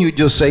moon, you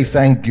just say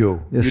thank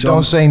you. You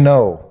don't say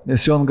no.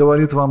 Если он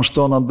говорит вам,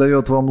 что он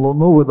отдает вам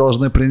луну, вы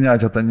должны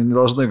принять это, не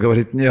должны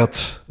говорить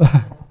нет.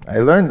 I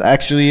learned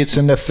actually it's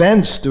an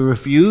offense to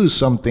refuse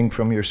something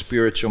from your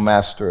spiritual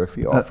master if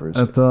he offers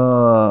it.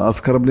 Это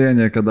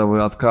оскорбление, когда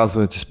вы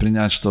отказываетесь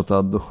принять что-то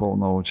от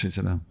духовного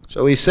учителя.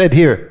 So he said,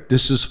 here,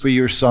 this is for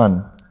your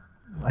son.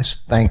 I said,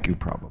 thank you,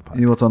 Prabhupada.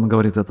 И вот он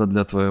говорит, это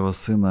для твоего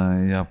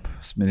сына, и я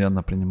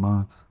смиренно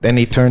принимаю. Then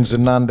he turns to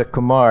Nanda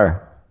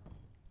Kumar.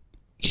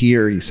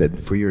 Here, he said,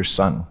 for your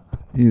son.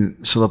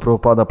 И Шрила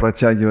Прабхупада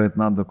протягивает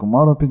Нанду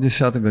Кумару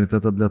 50 и говорит,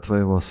 это для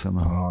твоего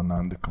сына. Oh,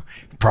 Nanda Kumar.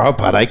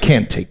 Prabhupada, I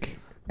can't take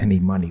any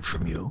money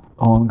from you.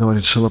 Он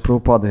говорит, Шрила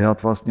Прабхупада, я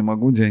от вас не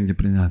могу деньги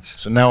принять.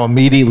 So now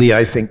immediately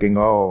I thinking,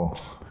 oh,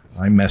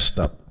 I messed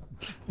up.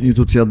 И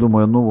тут я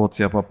думаю, ну вот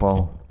я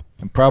попал.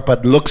 And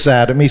Prabhupada looks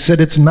at him, he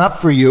said, it's not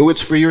for you,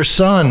 it's for your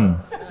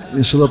son.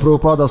 И Шрила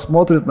Прабхупада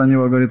смотрит на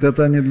него и говорит,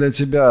 это не для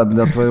тебя, а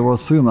для твоего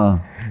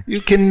сына. You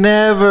can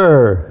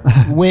never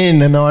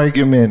win an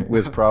argument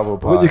with Вы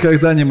Prabhupada.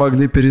 никогда не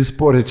могли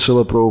переспорить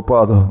Шрила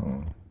Прабхупаду.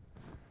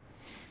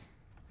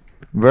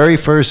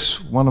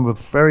 One of the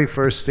very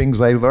first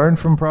things I learned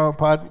from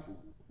Prabhupada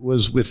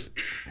was with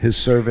his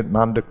servant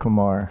Nanda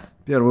Kumar.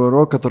 Первый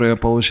урок, который я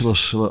получил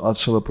от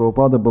Шрилы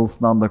Прабхупады, был с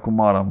Нанда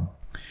Кумаром.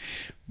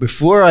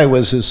 Before I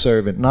was his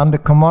servant, Nanda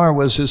Kumar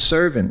was his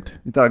servant.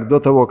 Итак, до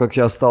того, как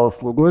я стал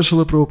слугой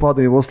Шрилы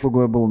Прабхупады, его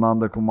слугой был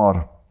Нанда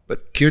Кумар.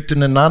 But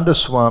Kirtanananda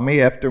Swami,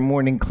 after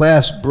morning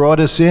class, brought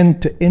us in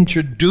to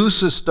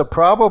introduce us to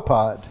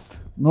Prabhupada.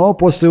 Но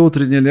после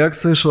утренней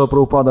лекции Шрила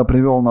Прабхупада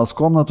привел нас в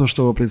комнату,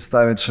 чтобы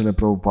представить Шриле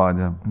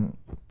Прабхупаде.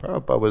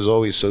 Prabhupada was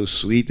always so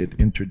sweet at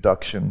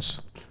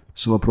introductions.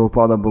 Шрила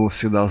Прабхупада был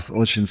всегда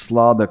очень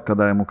сладок,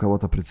 когда ему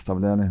кого-то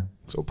представляли.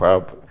 So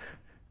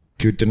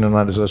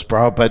Kirtanananda says,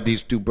 Prabhupada,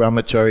 these two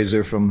brahmacharis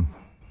are from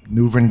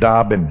New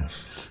Vrindavan.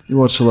 И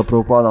вот Шрила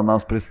Прабхупада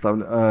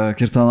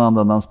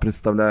Киртананда нас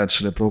представляет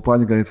Шриле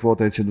Прабхупаде, говорит,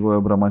 вот эти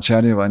двое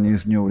брамачарьев, они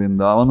из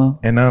Нью-Вриндавана.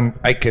 And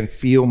I can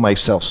feel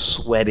myself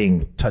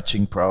sweating,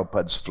 touching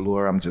Prabhupada's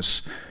floor. I'm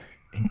just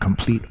in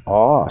complete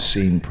awe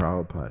seeing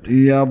Prabhupada.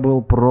 И я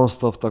был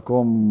просто в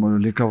таком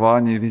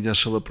ликовании, видя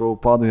Шрилу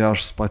Прабхупаду, я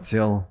аж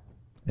вспотел.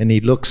 And he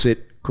looks at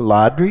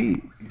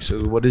Kuladri. He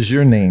says, what is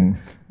your name?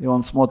 И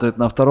он смотрит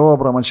на второго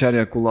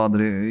брамачарья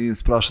Куладри и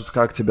спрашивает,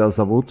 как тебя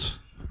зовут?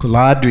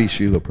 Kuladri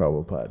Srila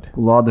Prabhupada.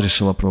 Куладри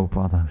Шрила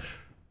Прабхупада.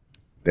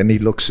 Then he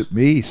looks at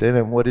me, he said,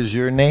 and what is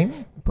your name?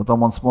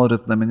 Потом он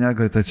смотрит на меня и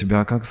говорит, а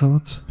тебя как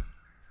зовут?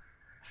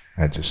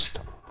 I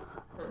just,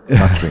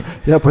 nothing.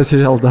 Я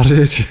потерял дар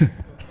речи.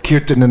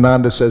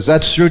 Kirtanananda says,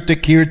 that's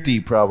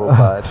Shrutakirti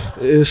Prabhupada.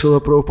 И Шрила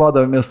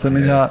Прабхупада вместо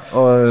меня,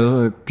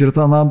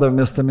 Киртананда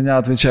вместо меня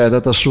отвечает,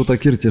 это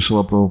Шрутакирти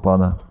Шрила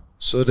Прабхупада.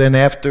 So then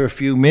after a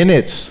few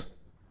minutes,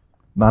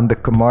 Nanda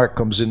Kumar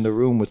comes in the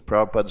room with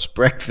Prabhupada's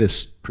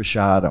breakfast,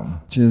 prashadam.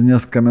 Через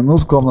несколько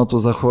минут в комнату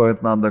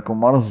заходит Нанда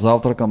Кумар с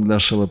завтраком для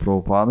Шрилы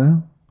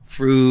Прабхупады.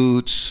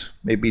 Fruits,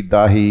 maybe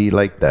dahi,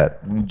 like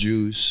that,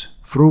 juice.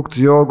 Фрукт,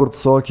 йогурт,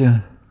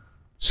 соки.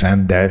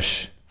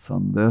 Sandesh.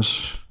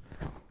 Сандеш.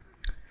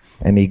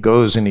 And he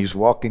goes and he's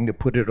walking to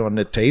put it on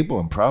the table,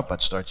 and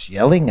Prabhupada starts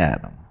yelling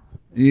at him.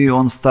 И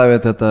он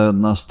ставит это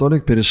на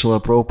столик перед Шрилой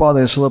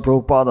Прабхупадой, и Шрила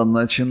Прабхупада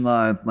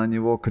начинает на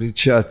него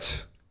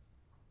кричать.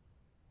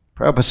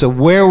 Prabhupada said,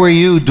 where were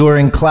you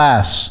during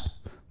class?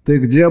 Ты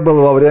где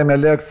был во время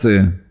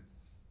лекции?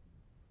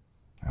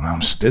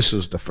 And this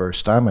was the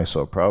first time I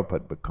saw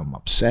Prabhupada become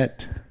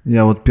upset.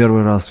 Я вот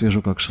первый раз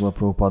вижу, как Шрила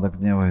Прабхупада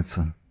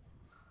гневается.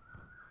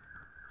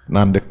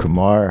 Nanda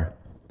Kumar,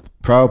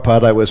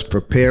 Prabhupada, I was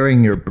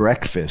preparing your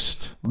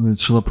breakfast. Он говорит,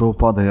 Шрила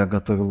Прабхупада, я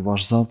готовил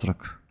ваш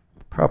завтрак.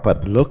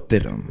 Prabhupada looked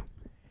at him.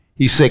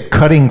 He said,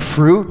 cutting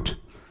fruit?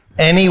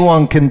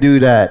 Anyone can do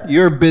that.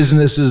 Your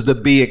business is to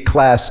be at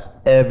class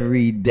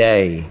every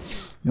day.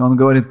 И он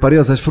говорит,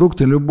 порезать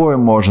фрукты любой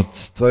может.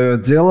 Твое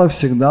дело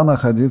всегда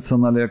находиться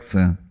на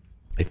лекции.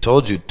 I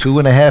told you,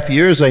 2.5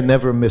 years I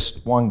never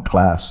missed one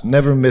class,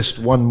 never missed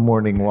one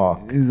morning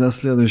walk. И за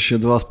следующие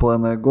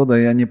 2,5 года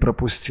я не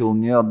пропустил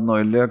ни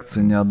одной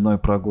лекции, ни одной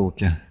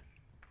прогулки.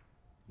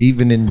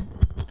 Even in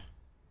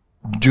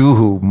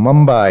Juhu,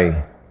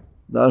 Mumbai,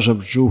 Даже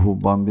в Джуху,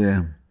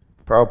 Бомбее.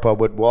 Prabhupada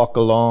would walk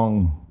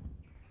along,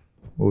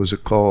 what was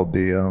it called?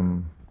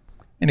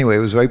 Anyway,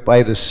 it was right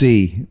by the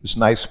sea. It was a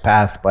nice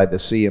path by the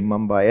sea in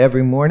Mumbai.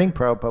 Every morning,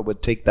 Prabhupada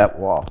would take that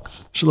walk.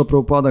 Шрила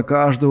Прабхупада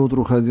каждое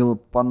утро ходил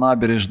по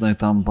набережной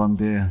там в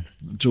Бомбее,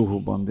 Джуху,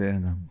 Бомбее.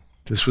 Да.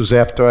 This was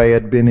after I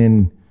had been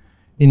in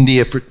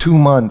India for 2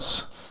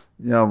 months.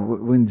 Я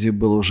в Индии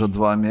был уже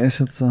 2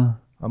 месяца.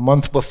 A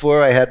month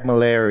before, I had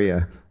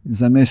malaria. И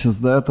за месяц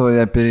до этого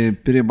я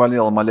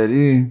переболел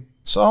малярией.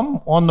 So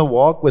I'm on the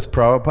walk with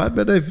Prabhupada,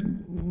 but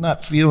I'm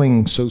not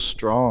feeling so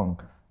strong.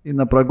 И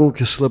на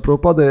прогулке с Шрилой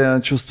Прабхупадой я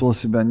чувствовал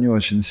себя не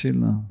очень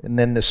сильно. And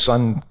then the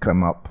sun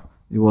come up.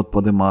 И вот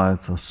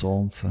поднимается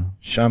солнце.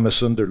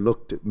 Shyama-Sundar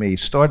looked at me,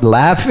 started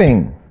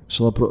laughing.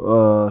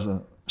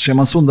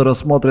 Шьямасундара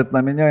смотрит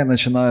на меня и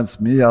начинает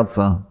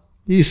смеяться.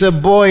 He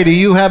said, boy, do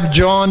you have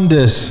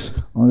jaundice?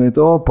 Он говорит,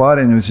 о,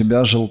 парень, у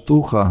тебя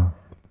желтуха.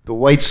 The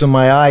whites of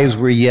my eyes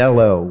were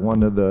yellow,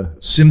 one of the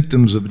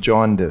symptoms of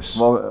jaundice.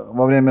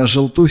 Во время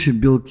желтухи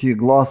белки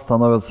глаз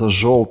становятся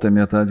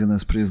желтыми, это один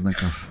из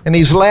признаков. And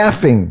he's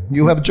laughing.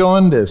 You have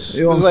jaundice.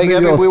 It was like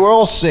we were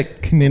all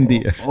sick in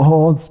India.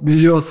 Он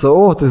смеется,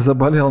 о, ты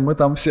заболел, мы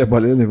там все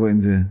болели в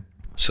Индии.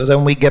 So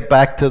then we get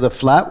back to the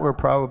flat where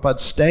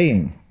Prabhupada's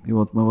staying. И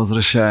вот мы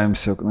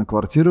возвращаемся на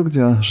квартиру,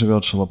 где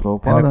живет Шрила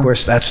Прабхупада. And of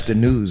course that's the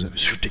news.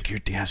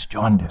 Shrutakirti has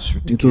jaundice.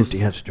 И тут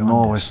Shrutakirti has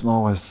jaundice.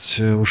 новость,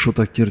 у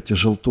Шрутакирти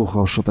желтуха,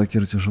 у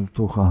Шрутакирти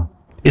желтуха.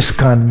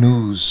 ISKCON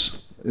news.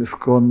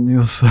 ISKCON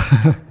news.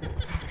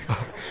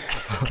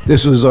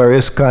 This was our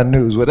ISKCON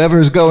news.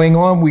 Whatever's going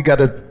on,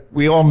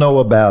 we all know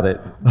about it.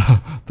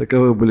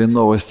 Таковы были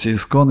новости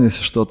ISKCON.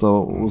 Если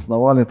что-то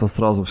узнавали, то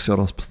сразу все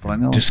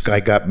распространялось. This guy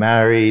got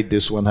married.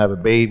 This one had a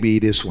baby.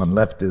 This one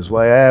left his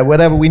wife.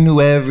 Whatever. We knew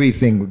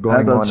everything going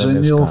on in Этот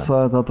женился,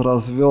 ISKCON. этот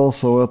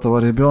развелся, у этого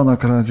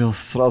ребенок родился.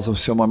 Сразу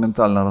все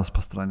моментально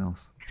распространялось.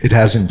 It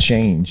hasn't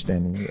changed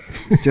any.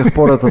 С тех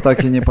пор это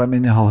так и не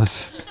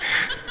поменялось.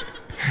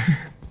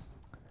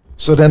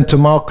 So then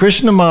Tamal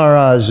Krishna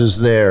Maharaj is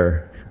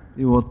there.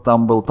 И вот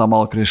там был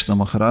Тамал Кришна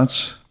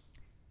Махарадж.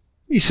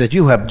 He said,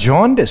 you have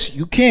jaundice.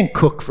 You can't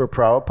cook for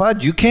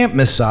Prabhupada. You can't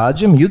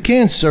massage him. You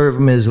can't serve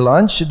him his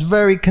lunch. It's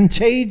very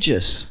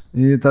contagious.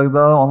 И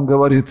тогда он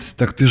говорит,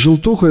 так ты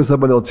желтухой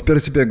заболел,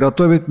 теперь тебе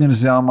готовить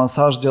нельзя,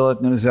 массаж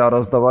делать нельзя,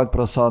 раздавать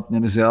просад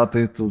нельзя,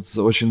 ты тут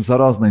очень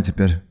заразный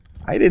теперь.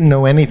 I didn't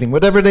know anything.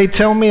 Whatever they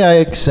tell me,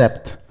 I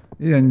accept.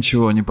 И я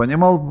ничего не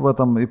понимал в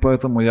этом, и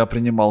поэтому я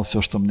принимал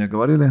все, что мне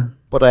говорили.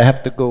 But I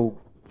have to go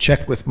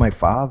check with my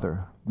father.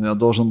 Но я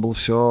должен был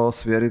все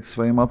сверить с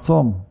своим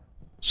отцом.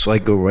 So I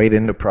go right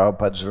into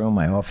Prabhupada's room.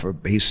 I offer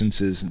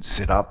obeisances and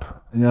sit up.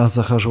 Я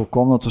захожу в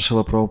комнату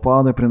Шрилы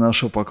Прабхупады,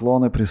 приношу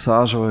поклоны,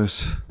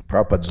 присаживаюсь.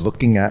 Prabhupada's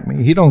looking at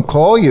me. He don't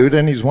call you,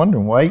 then he's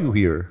wondering, why are you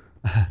here?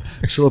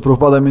 Шрила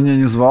Прабхупада меня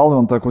не звал, и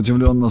он так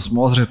удивленно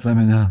смотрит на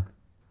меня.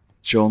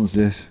 Че он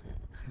здесь?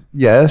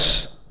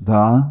 Yes.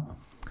 Да.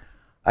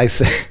 I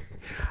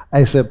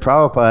said,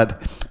 Prabhupada,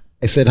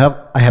 I said,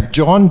 I have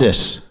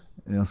jaundice.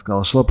 Я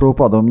сказал, Шрила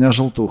Прабхупада, у меня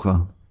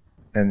желтуха.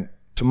 And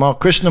Tamal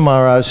Krishna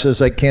Maharaj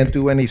says, I can't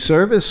do any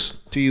service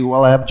to you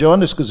while I have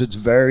jaundice because it's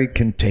very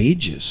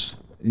contagious.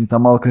 И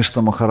Тамал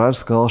Кришна Махарадж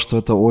сказал, что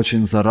это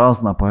очень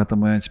заразно,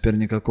 поэтому я теперь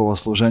никакого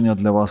служения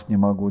для вас не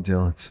могу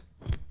делать.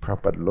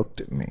 Prabhupada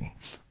looked at me.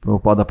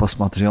 Прабхупада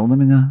посмотрел на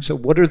меня. So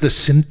what are the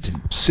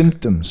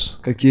symptoms?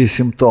 Какие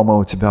симптомы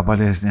у тебя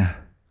болезни?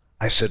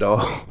 I said,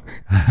 oh,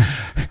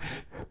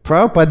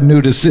 Prabhupada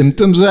knew the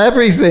symptoms of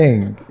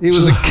everything. He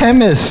was a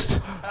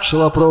chemist.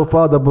 Шрила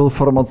Прабхупада был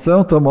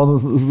фармацевтом, он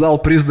знал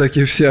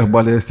признаки всех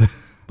болезней.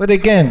 But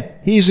again,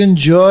 he's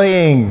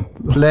enjoying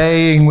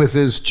playing with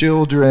his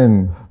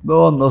children.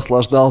 Но он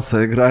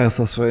наслаждался, играя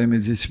со своими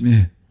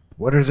детьми.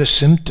 What are the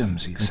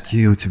symptoms? He said.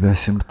 Какие у тебя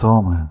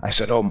симптомы? I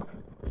said, oh,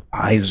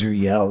 eyes are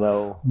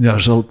yellow. У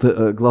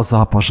меня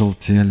глаза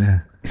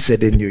пожелтели. He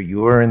said, in your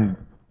urine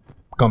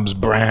comes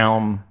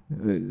brown.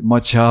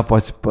 Моча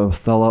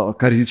стала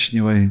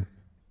коричневой.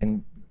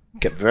 And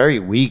get very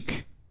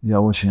weak. Я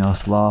очень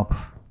ослаб.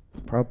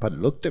 Prabhupada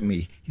looked at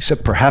me. He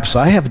said, perhaps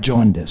I have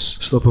jaundice.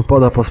 Что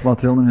Прабхупада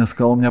посмотрел на меня и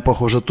сказал, у меня,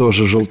 похоже,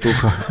 тоже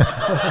желтуха.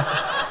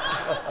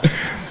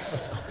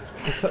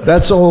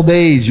 That's old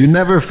age. You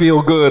never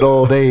feel good,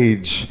 old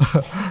age.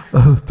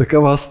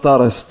 Такова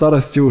старость. В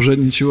старости уже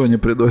ничего не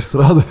приносит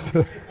радость.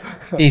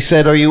 He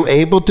said, are you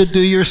able to do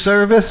your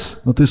service?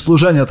 Ну ты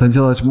служение-то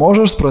делать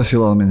можешь?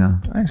 Спросил он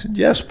меня. I said,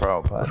 yes,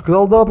 Prabhupada.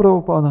 Сказал, да,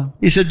 Прабхупада.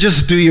 He said,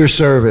 just do your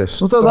service.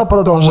 Ну тогда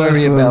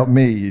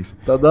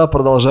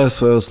продолжай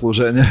свое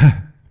служение.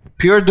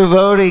 Pure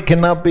devotee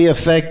cannot be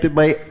affected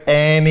by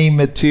any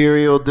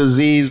material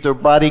disease. Their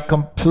body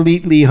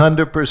completely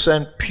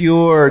 100%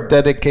 pure,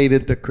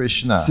 dedicated to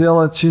Krishna.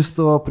 Тело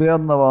чистого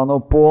преданного, оно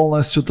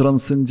полностью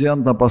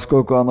трансцендентно,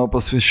 поскольку оно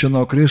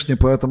посвящено Кришне,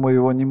 поэтому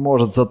его не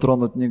может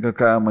затронуть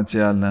никакая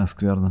материальная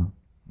скверна.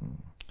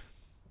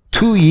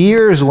 2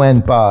 years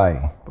went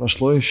by.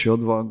 Прошло еще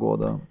 2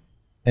 года.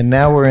 And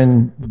now we're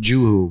in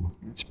Juhu.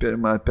 Теперь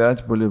мы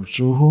опять были в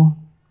Джугу.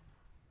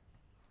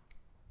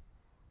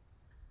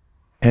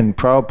 And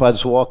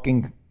Prabhupada's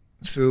walking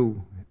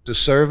through the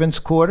servants'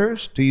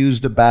 quarters to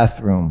use the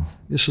bathroom.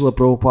 И Шрила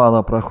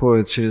Прабхупада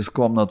проходит через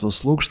комнату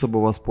слуг,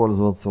 чтобы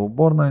воспользоваться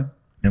уборной.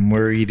 And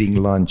we're eating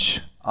lunch.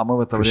 А мы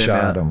в это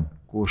время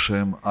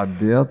кушаем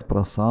обед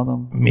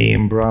прасадом. Me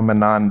and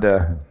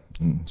Brahmananda,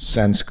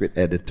 Sanskrit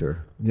editor.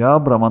 Я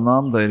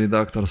Брахмананда и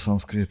редактор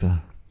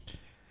санскрита.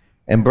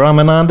 And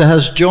Brahmananda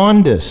has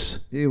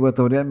jaundice. И в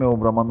это время у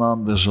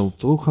Брахмананды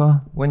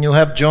желтуха. When you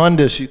have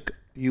jaundice,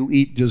 you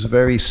eat just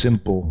very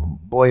simple,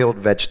 boiled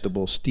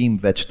vegetables, steamed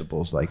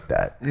vegetables like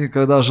that. И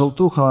когда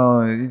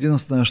желтуха,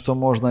 единственное, что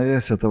можно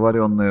есть, это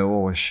вареные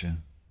овощи.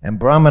 And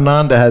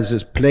Brahmananda has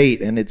his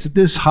plate, and it's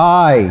this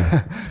high.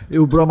 И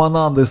у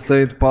Брахмананды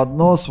стоит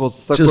поднос вот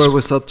с такой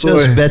высотой.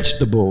 Just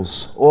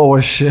vegetables.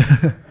 Овощи.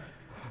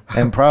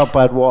 And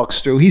Prabhupada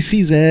walks through. He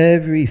sees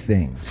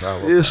everything.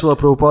 И Шрила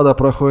Прабхупада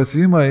проходит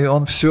мимо, и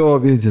он все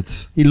видит.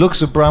 He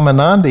looks at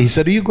Brahmananda. He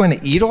said, "Are you going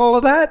to eat all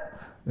of that?"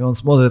 И он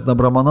смотрит на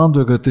Брахмананду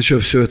и говорит, ты что,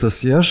 все это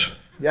съешь?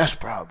 Yes,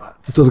 Prabhupada.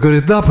 И тот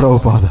говорит, да,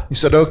 Прабхупада. He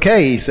said,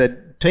 okay. He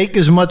said, take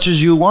as much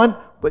as you want,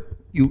 but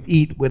you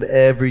eat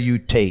whatever you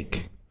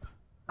take.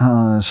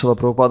 Шрила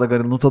Прабхупада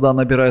говорит, ну тогда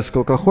набирай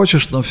сколько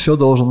хочешь, но все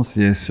должен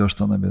съесть, все,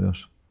 что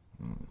наберешь.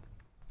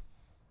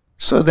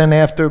 So then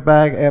after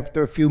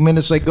a few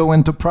minutes, I go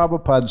into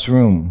Prabhupada's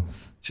room.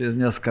 Через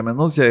несколько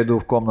минут я иду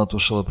в комнату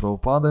Шрилы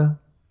Прабхупады.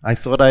 I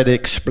thought I'd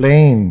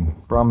explain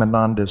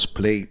Brahmananda's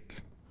plate.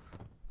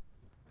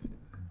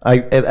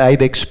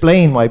 I'd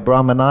explain why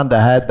Brahmananda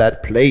had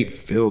that plate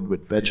filled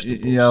with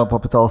vegetables. Я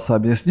попытался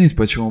объяснить,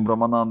 почему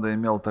Брахмананда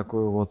имел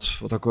такой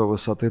такой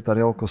высоты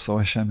тарелку с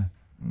овощами.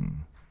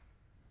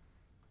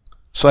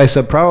 So I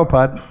said,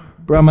 Prabhupada,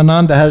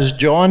 Brahmananda has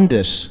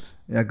jaundice.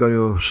 Я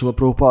говорю, Шрила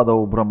Прабхупада,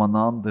 у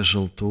Брахмананды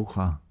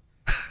желтуха.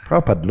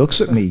 Prabhupada looks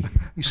at me.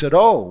 He said,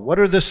 oh, what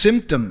are the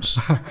symptoms?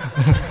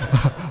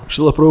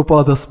 Шрила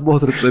Прабхупада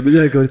смотрит на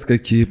меня и говорит,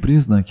 какие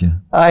признаки?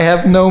 I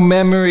have no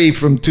memory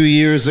from 2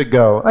 years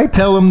ago. I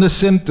tell him the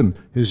symptom.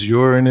 His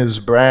urine is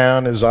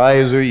brown, his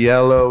eyes are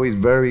yellow, he's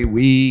very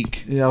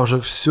weak. Я уже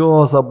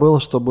все забыл,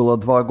 что было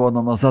 2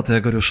 года назад. Я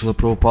говорю, Шрила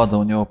Прабхупада,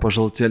 у него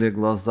пожелтели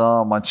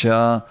глаза,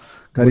 моча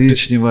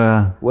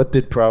коричневая. What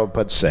did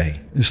Prabhupada say?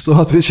 И что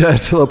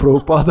отвечает Шрила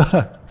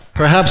Прабхупада?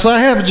 Perhaps I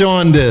have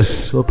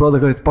jaundice. Шрила Прабхупада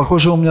говорит,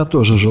 похоже, у меня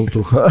тоже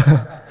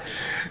желтуха.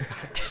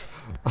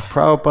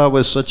 Prabhupada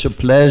was such a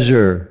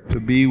pleasure to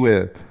be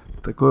with.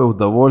 Такое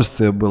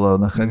удовольствие было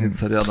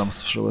находиться рядом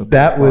с Шрилой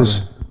That Прабхупадой.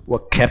 was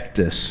what kept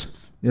us.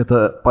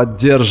 Это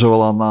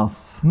поддерживало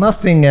нас.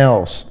 Nothing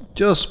else,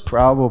 just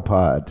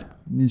Prabhupada.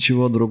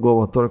 Ничего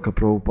другого, только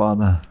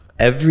Прабхупада.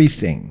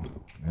 Everything.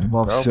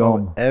 Во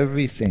всем.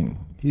 Everything.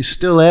 He's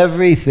still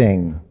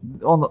everything.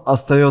 Он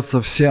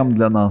остается всем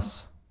для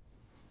нас.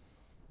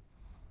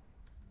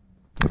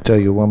 I'll tell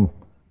you one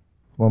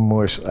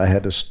more. I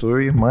had a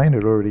story of mine.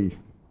 It already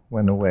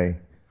went away.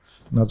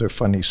 Another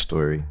funny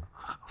story.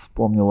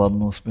 Вспомнил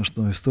одну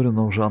смешную историю,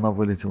 но уже она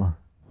вылетела.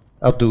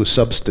 I'll do a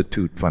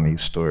substitute funny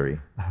story.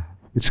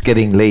 It's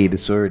getting late.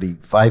 It's already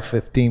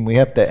 5:15. We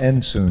have to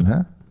end soon,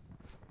 huh?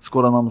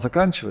 Скоро нам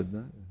заканчивать,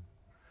 да?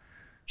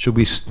 Should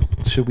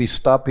we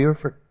stop here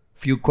for a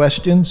few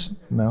questions?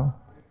 No.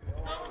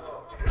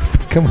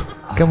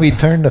 Can we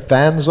turn the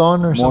fans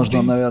on or Можно,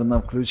 something? наверное,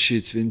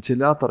 включить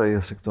вентиляторы,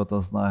 если кто-то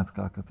знает,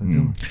 как это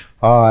делать.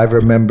 Oh, I've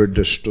remembered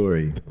the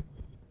story.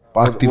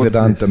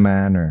 Bhaktivedanta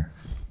Manor.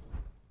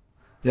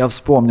 Я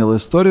вспомнил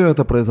историю,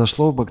 это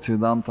произошло в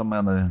Бхактивиданта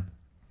Мэноре.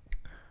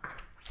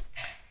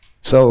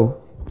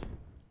 So,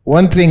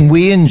 one thing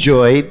we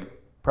enjoyed,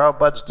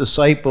 Prabhupada's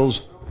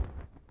disciples,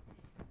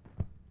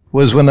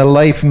 was when a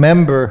life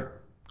member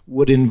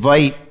would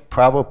invite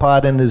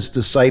Prabhupada and his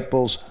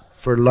disciples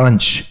for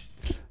lunch.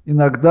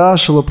 Иногда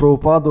Шрилу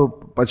Прабхупаду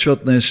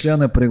почетные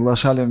члены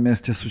приглашали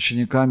вместе с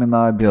учениками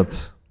на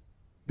обед.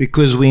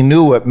 Because we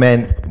knew what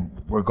meant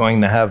we're going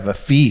to have a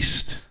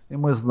feast. И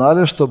мы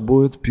знали, что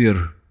будет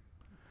пир.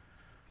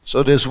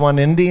 So this one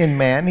Indian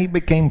man, he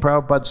became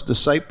Prabhupada's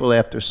disciple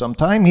after some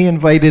time. He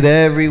invited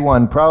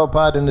everyone,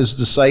 Prabhupada and his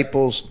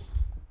disciples,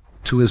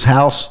 to his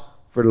house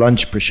for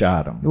lunch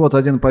prasadam. И вот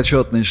один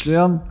почетный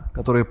член,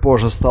 который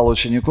позже стал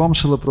учеником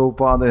Шрилы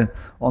Прабхупады,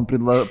 он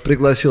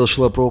пригласил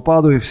Шрилу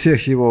Прабхупаду и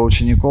всех его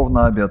учеников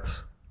на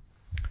обед.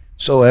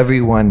 So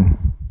everyone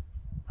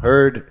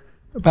heard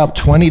about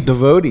 20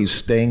 devotees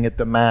staying at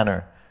the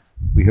manor.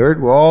 We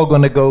heard we're all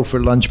going to go for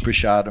lunch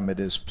prasadam at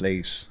his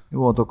place. И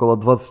вот около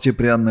 20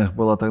 преданных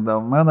было тогда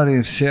в Мэноре,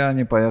 и все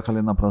они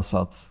поехали на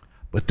просад.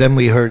 But then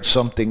we heard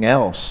something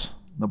else.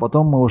 Но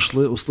потом мы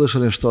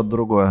услышали что-то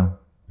другое.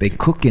 They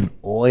cook in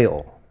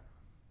oil.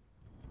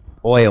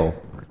 Oil.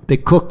 They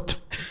cooked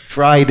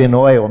fried in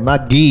oil,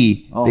 not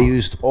ghee. They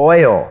used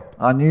oil.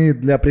 Они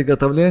для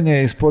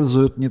приготовления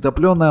используют не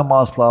топленое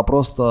масло, а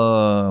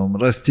просто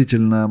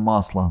растительное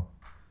масло.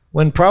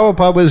 When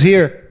Prabhupada was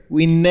here,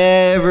 we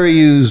never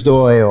used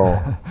oil.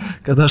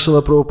 Когда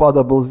Шрила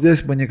Прабхупада был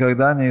здесь, мы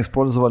никогда не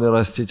использовали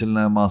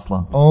растительное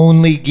масло.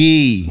 Only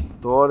ghee.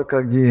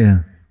 Только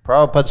ги.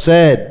 Prabhupada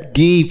said,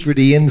 ghee for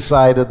the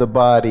inside of the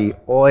body,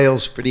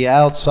 oils for the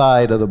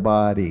outside of the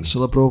body.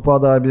 Шрила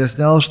Прабхупада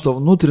объяснял, что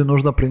внутрь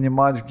нужно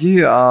принимать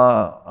ги,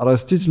 а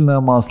растительное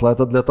масло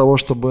это для того,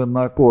 чтобы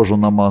на кожу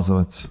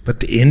намазывать. But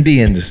the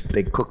Indians,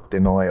 they cooked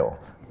in oil.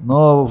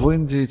 Но в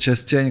Индии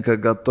частенько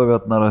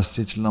готовят на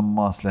растительном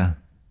масле.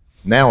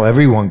 Now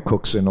everyone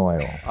cooks in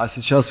oil. А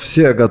сейчас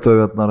все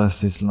готовят на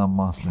растительном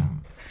масле.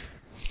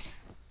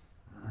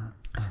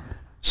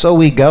 So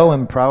we go,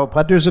 and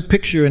Prabhupada, there's a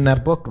picture in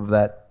that book of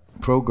that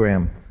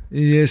program.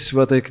 И есть в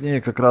этой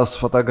книге как раз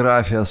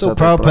фотография с So этой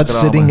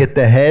Prabhupada's sitting программы. at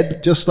the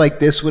head, just like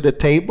this, with a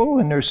table,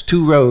 and there's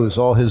 2 rows,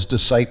 all his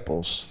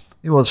disciples.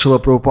 И вот Шрила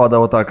Прабхупада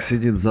вот так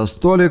сидит за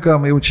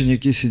столиком, и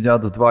ученики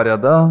сидят в 2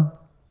 ряда.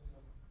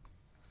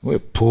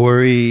 With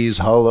puris,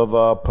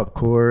 halava,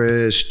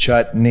 pakoras,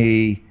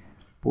 chutney.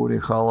 Пури,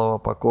 халава,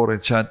 пакоры,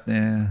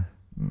 чатни.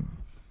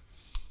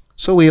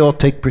 So we all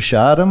take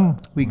prasadam.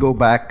 We go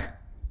back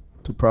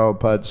to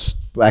Prabhupada's,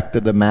 back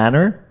to the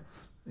manor.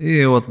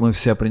 И вот мы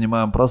все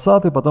принимаем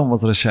просад, и потом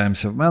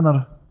возвращаемся в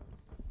Мэннер.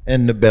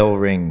 And the bell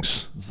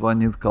rings.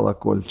 Звонит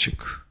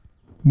колокольчик.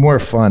 More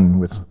fun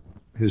with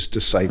his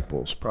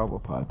disciples,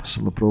 Prabhupada.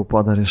 Шрила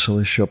Прабхупада решил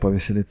еще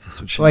повеселиться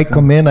с So I учениками.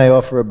 come in, I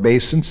offer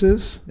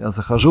obeisances. Я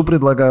захожу,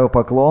 предлагаю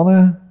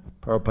поклоны.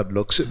 Prabhupada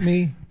looks at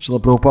me. Шрила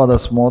Прабхупада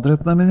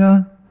смотрит на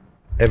меня.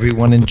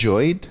 Everyone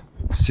enjoyed.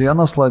 Все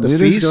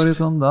насладились, The feast? говорит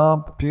он,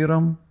 да,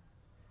 пиром.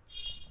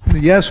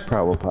 Yes,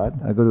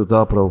 Prabhupada. Я говорю,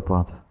 да,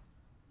 Прабхупад.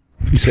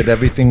 He said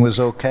everything was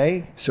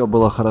okay. Все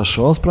было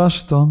хорошо,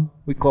 спрашивает он.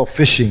 We call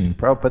fishing.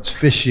 Prabhupada's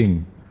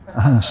fishing.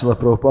 Шрила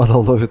Прабхупада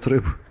ловит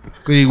рыбу.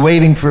 He's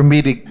waiting for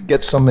me to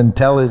get some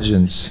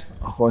intelligence.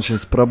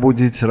 Хочет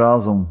пробудить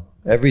разум.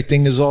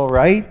 Everything is all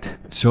right?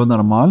 Все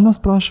нормально,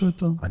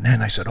 спрашивает он. And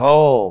then I said,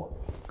 oh.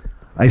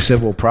 I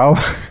said, well,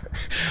 Prabhupada.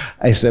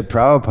 I said,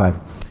 Prabhupada.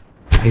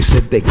 I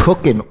said, they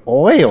cook in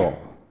oil.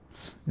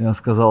 Я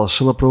сказал,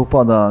 Шрила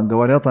Прабхупада,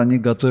 говорят, они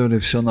готовили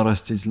все на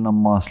растительном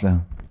масле.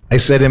 I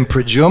said, in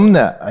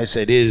Prajumna, I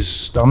said, his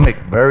stomach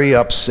very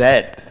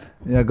upset.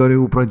 Я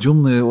говорю, у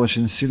Прадюмны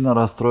очень сильно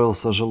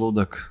расстроился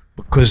желудок.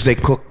 Because they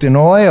cooked in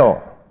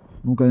oil.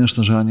 Ну,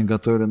 конечно же, они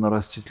готовили на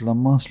растительном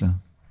масле.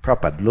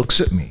 Prabhupada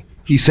looks at me.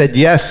 He said,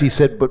 yes. He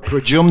said, but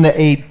Prajumna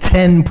ate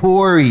 10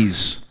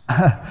 puris.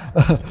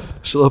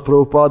 Шрила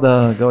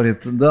Прабхупада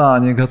говорит, да,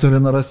 они готовили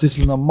на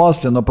растительном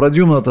масле, но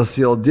Прадюмна-то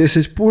съел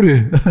 10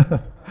 пури.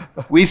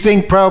 We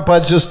think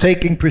Prabhupada's just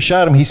taking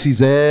prasadam. He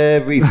sees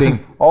everything.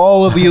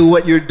 All of you,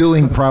 what you're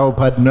doing,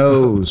 Prabhupada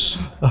knows.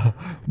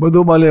 Мы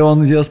думали,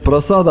 он ест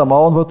просадом, а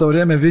он в это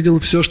время видел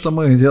все, что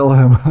мы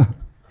делаем.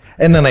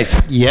 And then I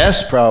said,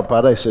 yes,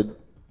 Prabhupada. I said,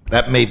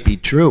 that may be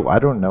true. I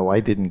don't know. I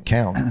didn't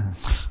count.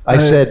 I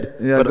said,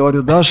 Я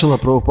говорю, да, Шрила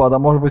Прабхупада,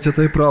 может быть,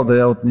 это и правда,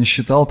 я вот не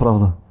считал,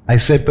 правда. I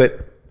said, but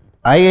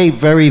I ate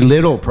very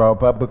little,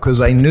 Prabhupada,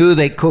 because I knew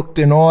they cooked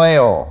in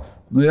oil.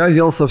 Но я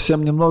ел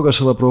совсем немного,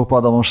 Шрила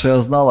Прабхупада, потому что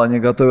я знал, они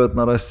готовят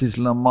на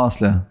растительном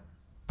масле.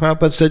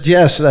 Prabhupada said,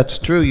 yes, that's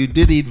true. You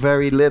did eat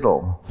very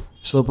little.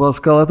 Шрила Прабхупада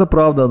сказал, это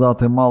правда, да,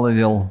 ты мало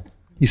ел.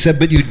 He said,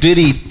 but you did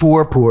eat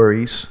 4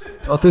 puris.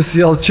 А ты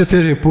съел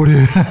 4 пури.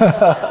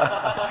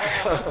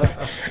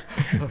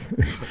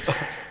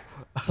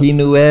 He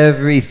knew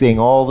everything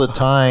all the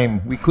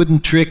time. We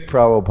couldn't trick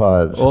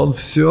Prabhupada. Он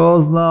все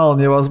знал,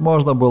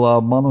 невозможно было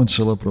обмануть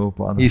Шрила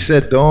Прабхупаду. He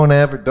said,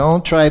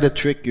 don't try to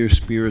trick your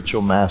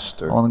spiritual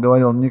master. Он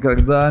говорил,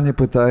 никогда не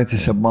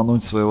пытайтесь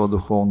обмануть своего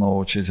духовного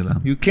учителя.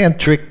 You can't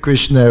trick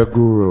Krishna or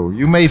Guru.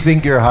 You may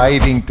think you're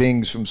hiding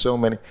things from so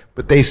many,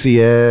 but they see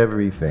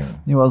everything.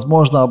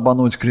 Невозможно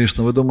обмануть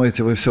Кришну. Вы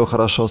думаете, вы все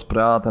хорошо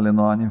спрятали,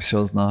 но они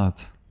все знают.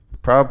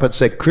 Prabhupada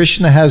said,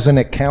 Krishna has an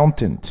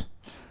accountant.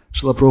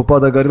 Шрила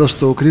Прабхупада говорил,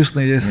 что у Кришны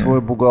есть свой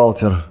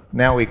бухгалтер.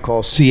 Now we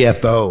call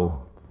CFO,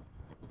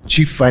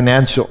 Chief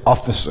Financial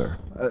Officer.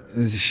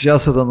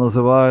 Сейчас это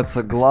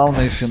называется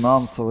главный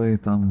финансовый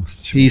там.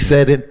 He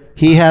said it.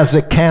 He has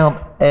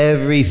account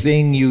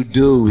everything you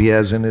do. He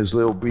has in his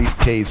little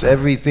briefcase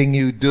everything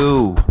you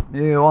do.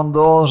 И он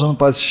должен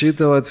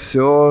подсчитывать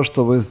все,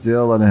 что вы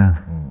сделали.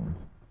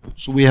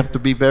 So we have to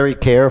be very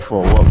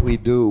careful what we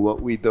do, what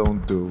we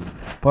don't do.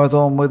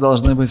 Поэтому мы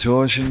должны быть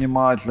очень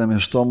внимательными,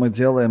 что мы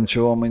делаем,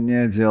 чего мы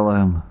не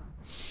делаем.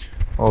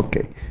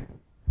 Okay.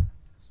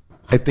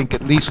 I think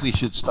at least we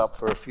should stop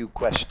for a few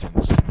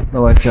questions.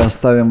 Давайте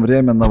оставим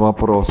время на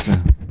вопросы.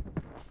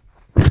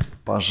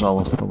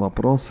 Пожалуйста,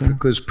 вопросы.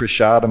 Because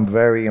prasadam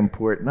very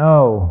important.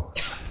 No,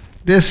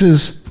 this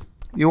is.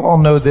 You all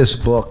know this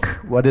book.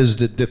 What is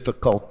the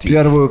difficulty?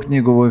 Первую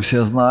книгу вы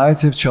все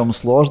знаете. В чем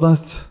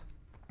сложность?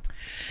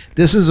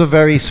 This is a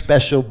very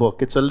special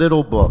book. It's a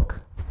little book.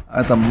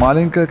 Это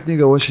маленькая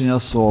книга, очень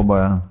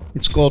особая.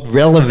 It's called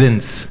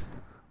Relevance.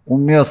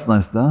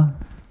 Уместность, да?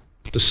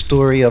 The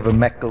story of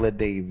Amekala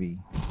Devi.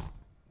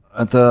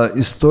 Это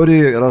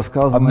истории,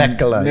 рассказанные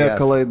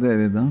Меккала и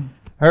Деви, да?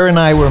 Her and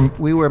I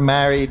were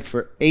married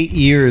for 8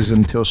 years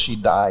until she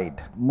died.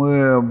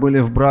 Мы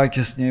были в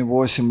браке с ней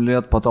 8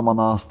 лет, потом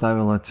она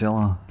оставила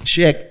тело.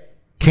 She had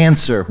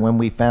cancer when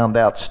we found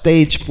out,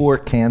 stage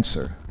 4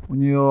 cancer. У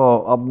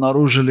нее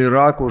обнаружили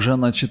рак уже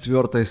на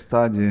 4-й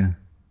стадии.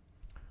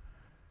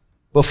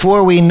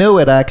 Before we knew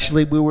it,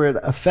 actually, we were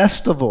at a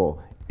festival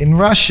in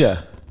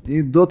Russia.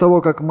 И до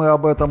того, как мы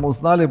об этом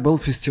узнали, был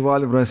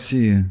фестиваль в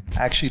России.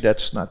 Actually,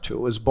 that's not true.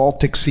 It was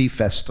Baltic Sea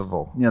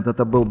Festival. Нет,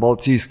 это был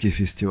Балтийский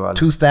фестиваль.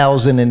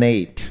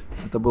 2008.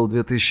 Это был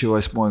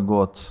 2008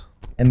 год.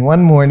 And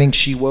one morning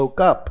she woke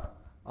up.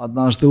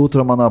 Однажды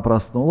утром она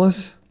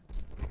проснулась.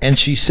 And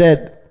she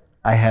said,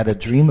 I had a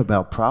dream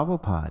about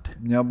Prabhupada.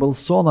 У меня был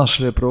сон о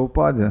Шриле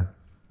Прабхупаде.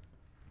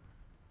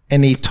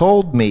 And he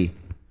told me,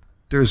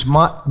 there's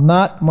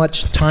not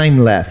much time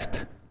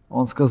left.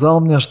 Он сказал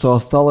мне, что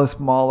осталось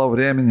мало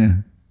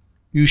времени.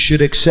 You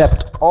should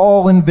accept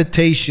all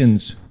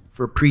invitations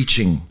for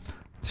preaching.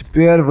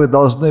 Теперь вы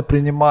должны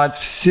принимать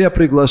все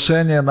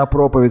приглашения на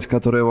проповедь,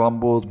 которые вам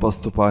будут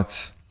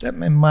поступать. That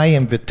meant my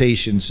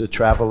invitations to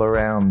travel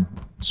around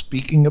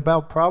speaking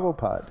about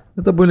Prabhupada.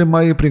 Это были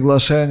мои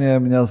приглашения,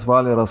 меня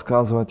звали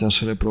рассказывать о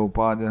Шриле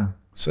Прабхупаде.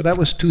 So that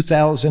was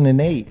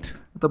 2008.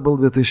 Это был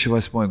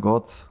 2008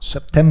 год.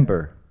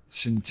 September.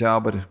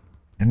 Сентябрь.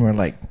 And we're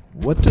like,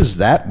 what does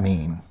that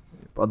mean?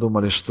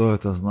 Подумали, что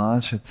это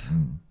значит.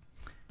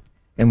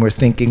 And we're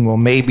thinking, well,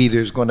 maybe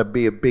there's going to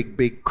be a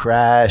big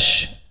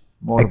crash,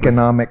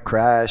 economic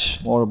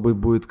crash. Может быть,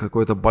 будет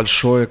какой-то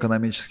большой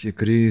экономический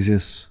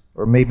кризис.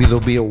 Or maybe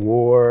there'll be a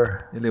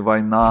war. Или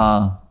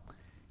война.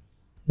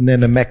 And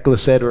then Amekala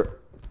said,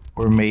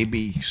 or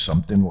maybe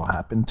something will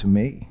happen to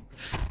me.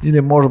 Или,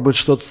 может быть,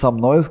 что-то со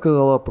мной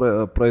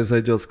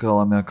произойдет,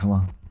 сказала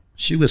Амекала.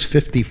 She was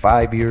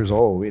 55 years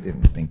old. We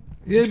didn't think.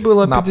 Ей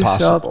было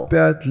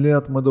 55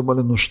 лет. Мы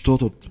думали, ну что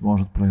тут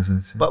может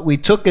произойти? But we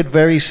took it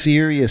very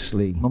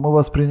seriously. Но мы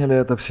восприняли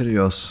это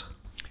всерьез.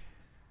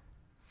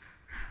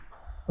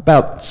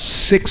 About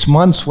 6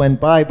 months went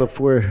by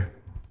before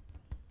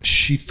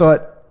she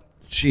thought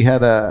she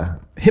had a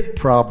hip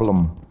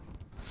problem.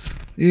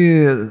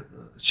 И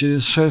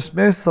через 6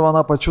 месяцев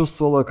она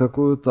почувствовала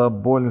какую-то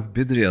боль в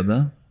бедре,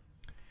 да?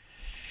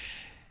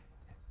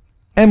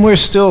 And we're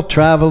still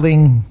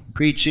traveling,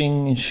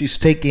 preaching, and she's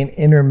taking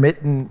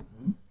intermittent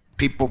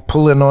people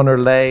pulling on her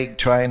leg,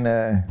 trying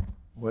to,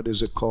 what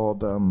is it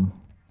called? A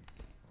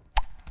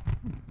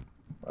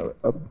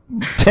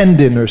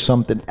tendon or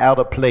something out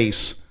of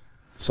place.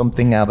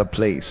 Something out of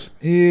place.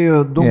 И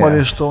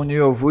думали, что у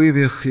нее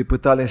вывих, и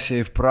пытались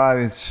ей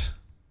вправить.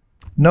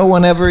 No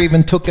one ever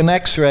even took an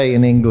X-ray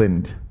in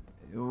England.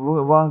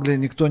 В Англии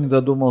никто не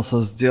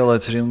додумался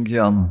сделать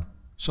рентген.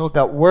 So it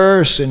got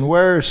worse and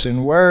worse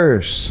and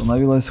worse.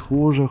 Становилось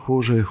хуже,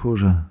 хуже и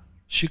хуже.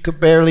 She could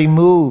barely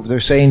move. They're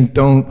saying,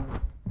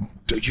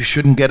 you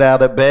shouldn't get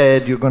out of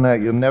bed.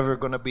 You're never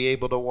gonna be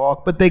able to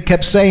walk. But they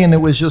kept saying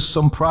it was just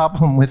some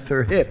problem with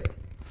her hip.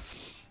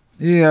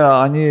 И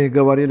они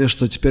говорили,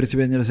 что теперь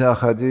тебе нельзя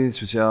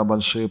ходить, у тебя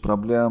большие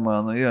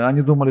проблемы. И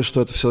они думали,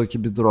 что это все-таки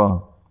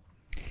бедро.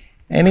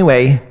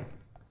 Anyway,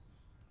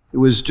 it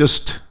was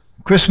just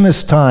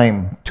Christmas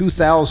time,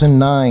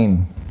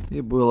 2009.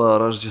 И было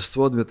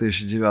Рождество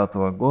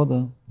 2009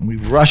 года. We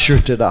rushed her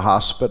to the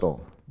hospital.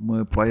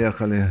 Мы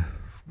поехали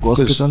в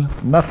госпиталь.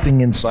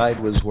 Nothing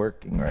inside was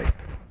working right.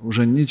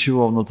 Уже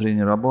ничего внутри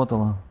не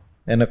работало.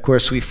 And of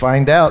course we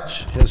find out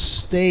she has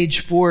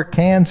stage 4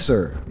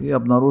 cancer. И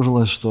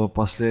обнаружилось, что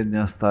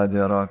последняя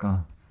стадия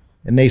рака.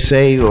 And they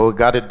say, oh,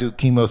 got to do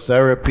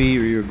chemotherapy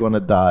or you're going to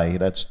die.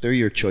 They're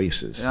your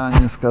choices. И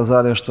они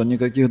сказали, что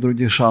никаких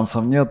других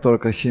шансов нет,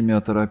 только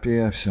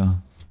химиотерапия, все.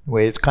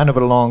 Wait, it's kind of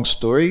a long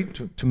story.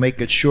 To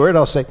make it short,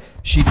 I'll say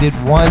she did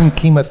one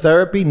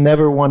chemotherapy,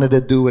 never wanted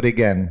to do it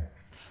again.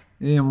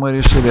 И мы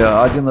решили,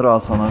 один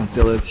раз она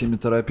сделает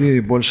химиотерапию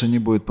и больше не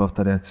будет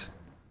повторять.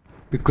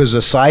 Because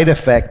the side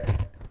effect,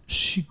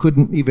 she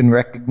couldn't even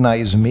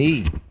recognize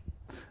me.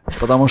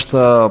 Потому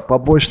что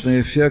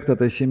побочный эффект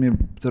этой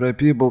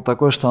химиотерапии был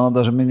такой, что она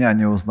даже меня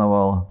не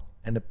узнавала.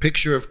 And the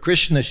picture of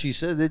Krishna, she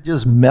said, it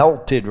just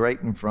melted right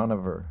in front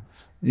of her.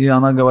 И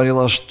она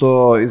говорила,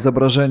 что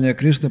изображение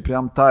Кришны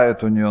прям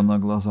тает у нее на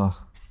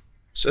глазах.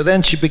 So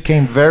then she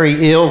became very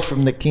ill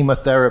from the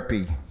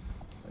chemotherapy.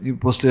 И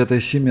после этой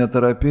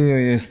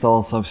химиотерапии ей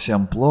стало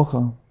совсем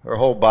плохо. Her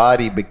whole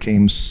body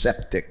became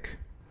septic.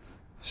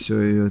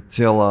 Все ее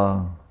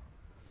тело...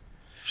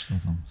 Что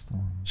там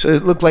стало? So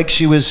it looked like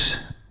she was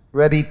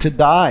ready to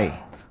die.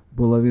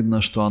 Было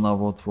видно, что она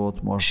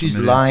вот-вот может She's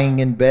умереть. lying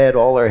in bed,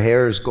 all her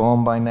hair is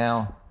gone by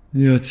now.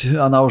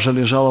 Она уже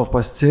лежала в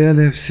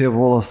постели, все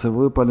волосы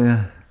выпали.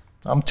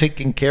 I'm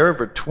taking care of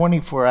her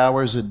 24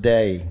 hours a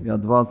day. Я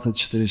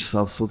 24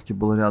 часа в сутки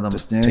был рядом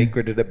с ней. Take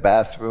her to the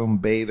bathroom,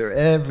 bathe her,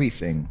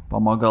 everything.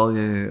 Помогал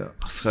ей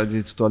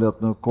сходить в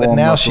туалетную But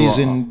now комнату, she's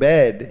in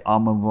bed.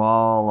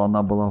 омывал,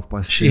 она была в She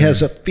постели.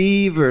 has a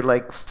fever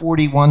like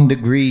 41 У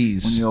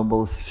degrees. нее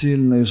был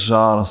сильный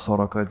жар,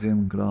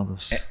 41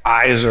 градус.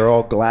 Eyes are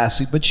all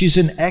glassy, but she's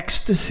in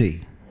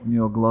ecstasy. У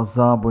нее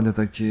глаза были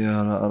такие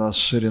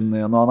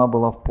расширенные, но она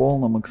была в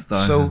полном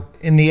экстазе. So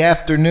in the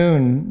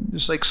afternoon,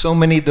 just like so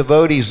many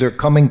devotees, they're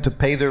coming to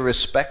pay their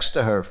respects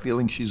to her,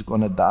 feeling she's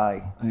going to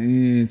die.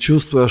 И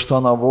чувствуя, что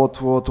она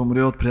вот-вот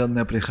умрет,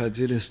 преданные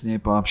приходили с ней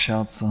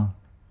пообщаться.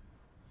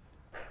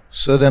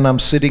 So then I'm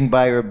sitting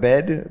by her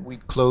bed. We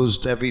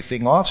closed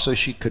everything off so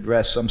she could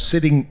rest. I'm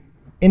sitting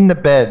in the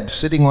bed,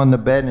 sitting on the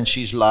bed, and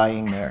she's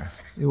lying there.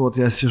 И вот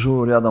я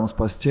сижу рядом с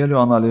постелью,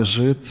 она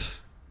лежит.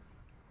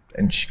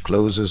 And she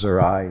closes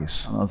her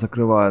eyes. Она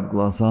закрывает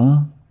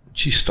глаза.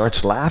 She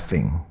starts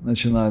laughing.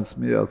 Начинает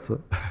смеяться.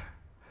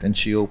 Then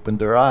she opened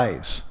her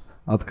eyes.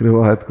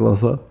 Открывает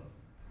глаза.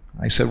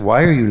 I said,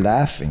 why are you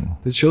laughing?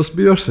 Ты чего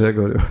смеешься, я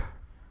говорю.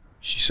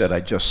 She said, I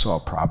just saw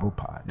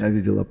Prabhupada. Я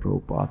видела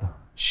Прабхупаду.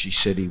 She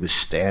said he was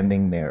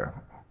standing there,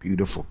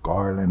 beautiful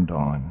garland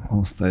on.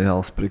 Он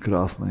стоял с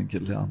прекрасной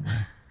гирляндой.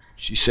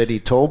 She said he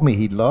told me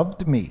he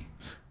loved me.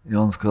 И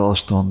он сказал,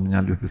 что он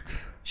меня любит.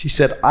 She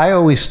said, I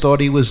always thought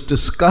he was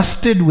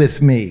disgusted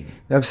with me.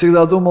 Я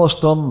всегда думал,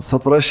 что он с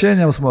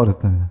отвращением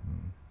смотрит на меня.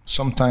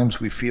 Sometimes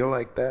we feel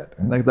like that.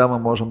 Иногда мы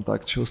можем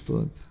так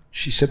чувствовать.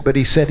 She said, but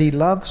he said he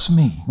loves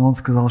me. Но он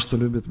сказал, что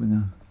любит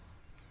меня.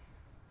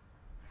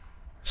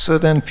 So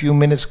then a few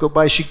minutes go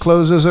by, she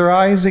closes her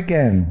eyes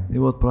again. И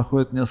вот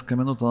проходит несколько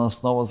минут, она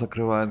снова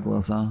закрывает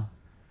глаза.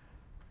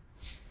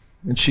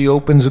 And she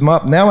opens them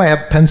up. Now I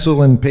have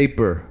pencil and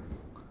paper.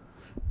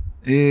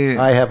 И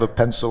I have a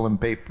pencil and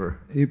paper.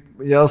 И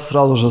я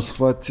сразу же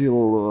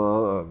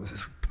схватил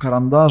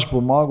карандаш,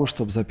 бумагу,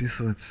 чтобы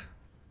записывать.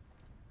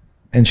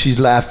 And she's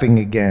laughing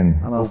again,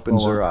 Она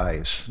opens her снова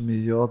eyes.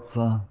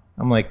 смеется.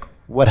 I'm like,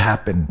 what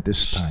happened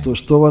this time?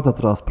 Что в этот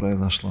раз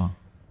произошло?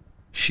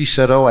 She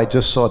said, oh, I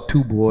just saw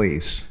 2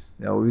 boys.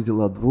 Я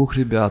увидела 2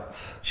 ребят.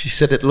 She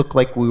said it looked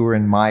like we were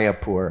in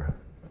Mayapur.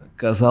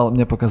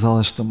 Мне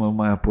показалось, что мы в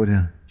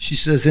Майяпуре. She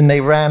says, and they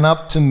ran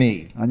up to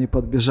me. Они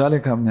подбежали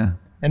ко мне.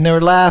 And they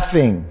were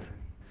laughing.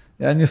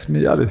 И они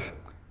смеялись.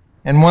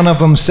 And one of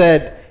them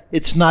said,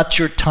 it's not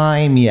your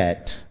time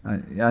yet.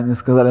 И они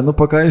сказали, ну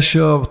пока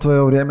еще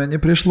твое время не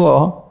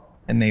пришло.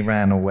 And they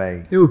ran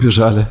away. И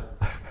убежали.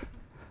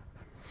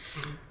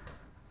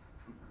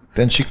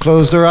 Then she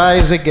closed her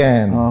eyes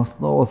again. Она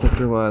снова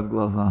закрывает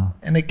глаза.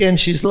 And again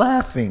she's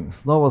laughing.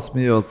 Снова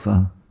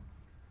смеется.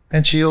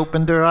 Then she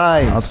opened her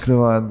eyes.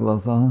 Открывает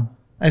глаза.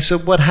 I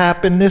said, what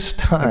happened this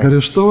Я time?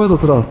 говорю, что в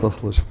этот раз-то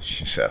случилось?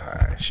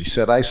 She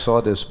said, I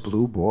saw this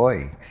blue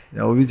boy.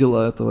 Я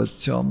увидела этого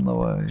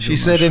темного She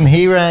said, юношу. and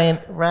he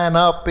ran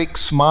up, big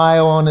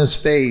smile on his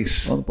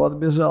face. Он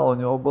подбежал, у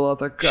него была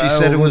такая She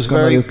said it was улыбка на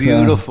very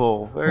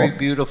лице. very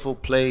beautiful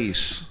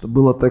place. Это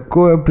было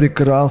такое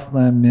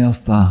прекрасное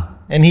место.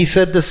 And he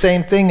said the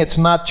same thing, it's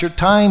not your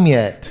time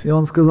yet. И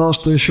он сказал,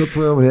 что еще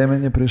твое время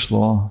не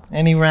пришло.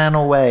 And he ran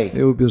away.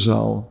 И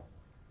убежал.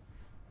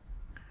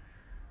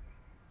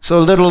 So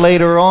a little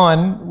later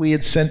on, we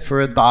had sent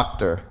for a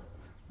doctor.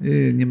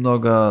 И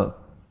немного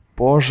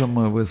позже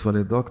мы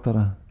вызвали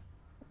доктора.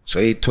 So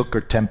he took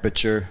her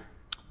temperature.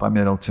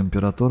 Померил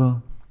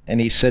температуру. And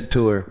he said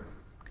to her,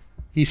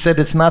 he said,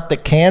 it's not the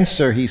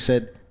cancer. He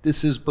said,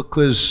 this is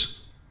because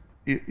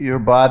your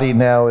body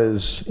now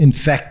is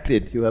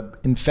infected. You have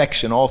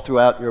infection all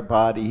throughout your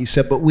body. He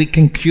said, but we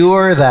can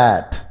cure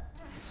that.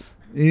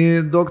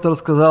 И доктор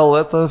сказал,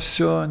 это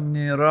все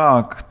не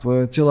рак,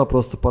 твое тело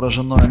просто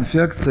поражено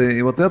инфекцией,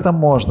 и вот это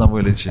можно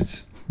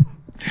вылечить.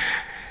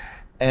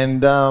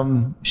 And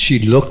she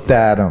looked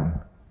at him.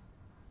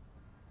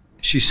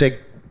 She said,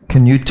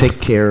 "Can you take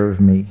care of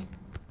me?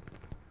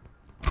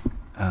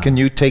 Can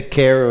you take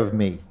care of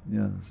me?"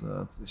 Yes.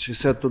 She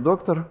said to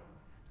doctor.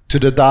 To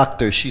the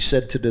doctor. She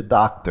said to the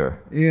doctor.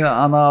 И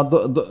она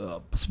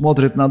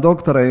смотрит на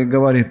доктора и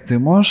говорит: ты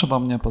можешь обо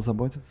мне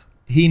позаботиться?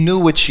 He knew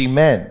what she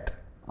meant.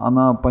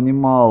 Она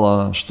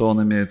понимала, что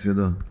он имеет в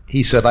виду.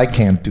 He said, "I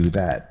can't do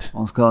that."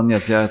 Он сказал: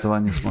 нет, я этого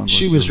не смогу.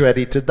 She was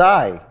ready to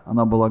die.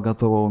 Она была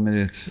готова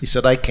умереть. He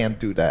said, "I can't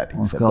do that." He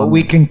Он said, сказал: "But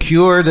we can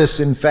cure this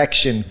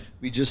infection.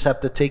 We just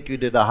have to take you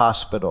to the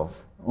hospital."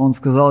 Он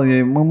сказал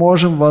ей: мы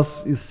можем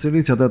вас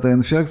исцелить от этой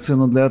инфекции,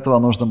 но для этого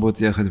нужно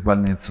будет ехать в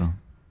больницу.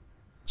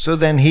 So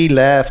then he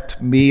left.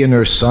 Me and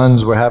her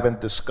sons were having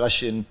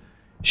discussion.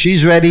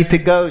 She's ready to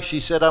go. She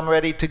said, "I'm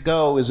ready to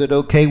go. Is it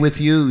okay with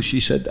you?" She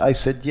said, I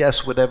said,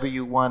 "Yes, whatever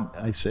you want."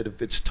 I said,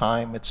 "If it's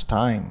time, it's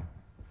time."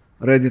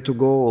 Ready to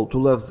go, to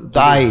leave.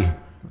 Die.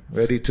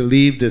 Ready to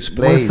leave this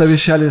place. Мы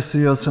совещались с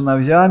ее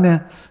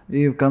сыновьями,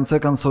 и в конце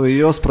концов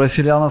ее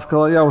спросили, она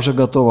сказала: я уже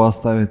готова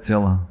оставить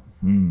тело,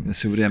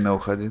 если время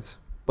уходить.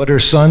 But her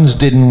sons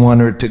didn't want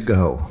her to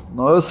go.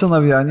 Но ее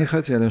сыновья не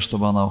хотели,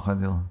 чтобы она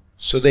уходила.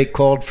 So they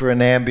called for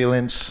an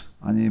ambulance.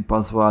 Они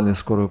позвали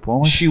скорую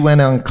помощь. She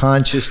went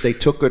unconscious. They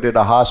took her to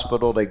the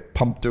hospital. They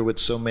pumped her with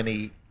so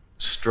many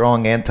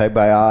strong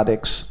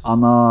antibiotics.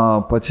 Она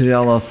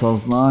потеряла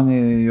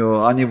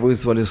сознание, они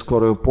вызвали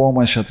скорую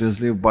помощь,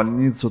 отвезли в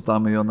больницу,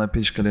 там ее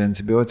напичкали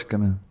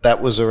антибиотиками.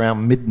 That was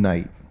around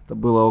midnight. Это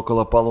было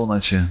около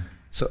полуночи.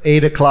 So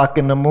 8 o'clock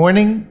in the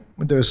morning,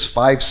 there's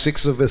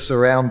 5-6 of us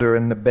around her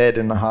in the bed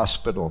in the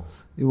hospital.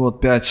 И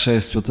вот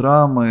 5-6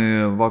 утра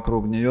мы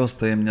вокруг нее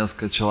стоим,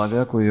 несколько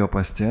человек у ее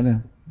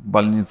постели в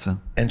больнице.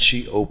 And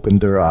she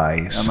opened her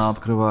eyes. Она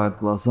открывает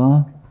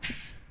глаза.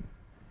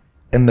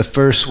 And the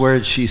first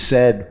word she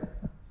said,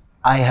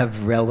 "I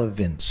have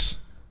relevance."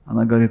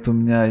 Она говорит: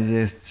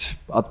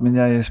 от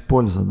меня есть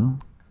польза, да?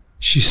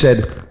 She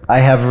said, "I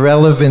have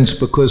relevance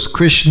because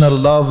Krishna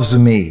loves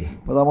me."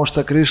 Потому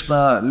что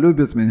Кришна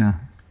любит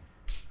меня.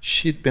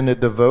 She'd been a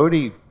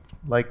devotee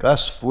like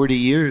us 40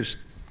 years.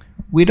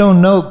 We don't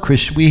know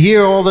Krishna. We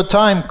hear all the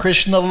time,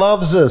 Krishna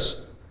loves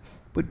us.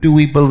 But do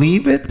we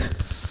believe it?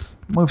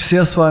 Мы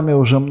все с вами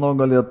уже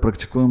много лет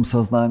практикуем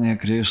сознание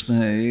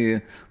Кришны,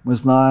 и мы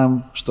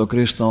знаем, что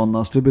Кришна, Он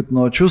нас любит,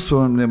 но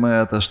чувствуем ли мы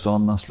это, что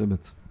Он нас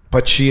любит?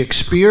 But she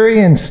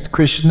experienced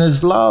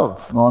Krishna's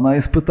love. Но она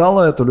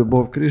испытала эту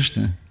любовь к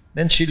Кришне.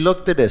 Then she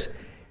looked at us.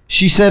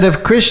 She said,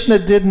 "If Krishna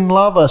didn't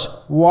love us,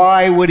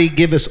 why would he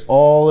give us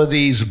all of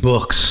these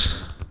books?"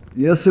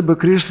 Если бы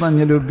Кришна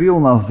не любил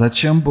нас,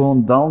 зачем бы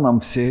Он дал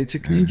нам все эти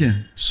книги?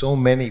 So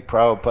many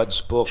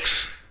Prabhupada's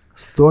books.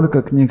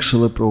 Столько книг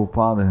Шрилы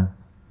Прабхупады.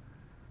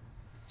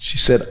 She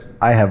said,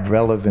 "I have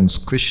relevance.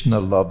 Krishna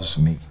loves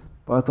me."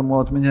 Поэтому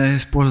от меня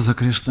есть польза,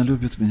 Кришна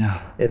любит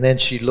меня. And then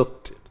she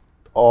looked at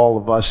all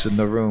of us in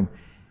the room.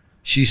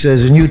 She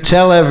says, "And you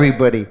tell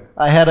everybody,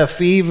 I had a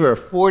fever,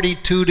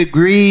 42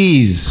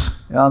 degrees."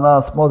 И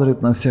она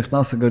смотрит на всех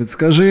нас и говорит: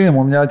 скажи им,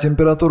 у меня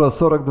температура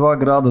 42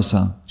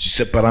 градуса. She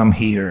said, "But I'm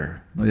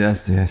here." Но я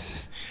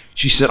здесь.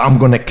 She said, "I'm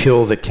going to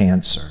kill the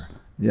cancer."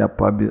 Я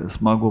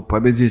смогу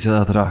победить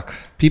этот рак.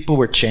 People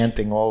were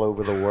chanting all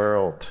over the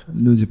world.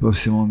 Люди по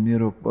всему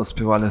миру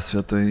воспевали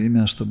святое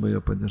имя, чтобы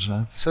ее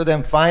поддержать. So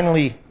then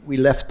finally we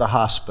left the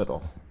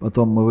hospital.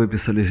 Потом мы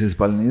выписались из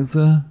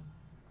больницы.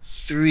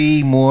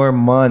 3 more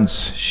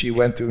months she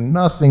went through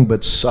nothing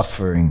but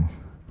suffering.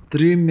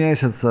 3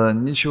 месяца,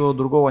 ничего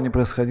другого не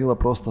происходило,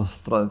 просто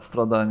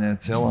страдания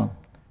тела.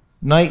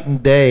 Night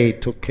and day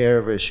took care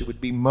of her. She would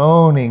be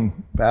moaning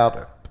about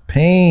her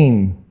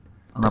pain,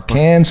 the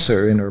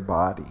cancer in her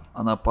body.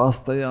 Она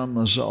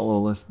постоянно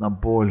жаловалась на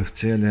боль в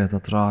теле,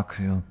 этот рак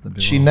ее добивал.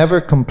 She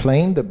never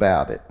complained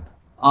about it.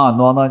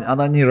 Но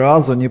она ни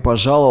разу не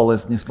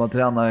пожаловалась,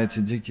 несмотря на эти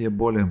дикие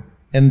боли.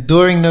 And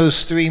during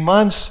those 3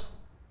 months,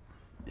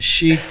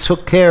 she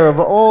took care of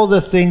all the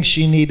things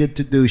she needed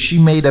to do. She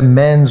made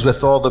amends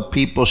with all the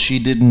people she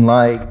didn't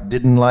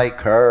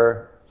like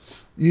her.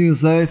 И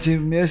за эти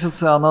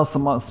месяцы она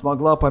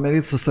смогла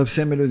помириться со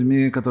всеми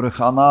людьми, которых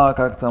она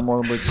как-то,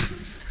 может быть,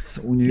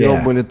 у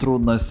нее были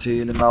трудности,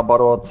 или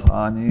наоборот,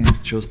 они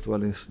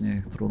чувствовали с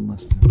ней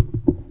трудности.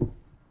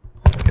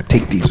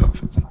 Take these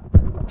off.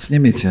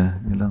 Снимите,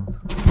 Елена.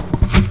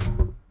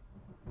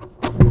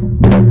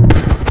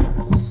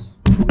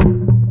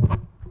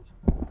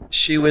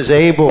 She was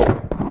able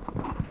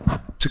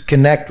to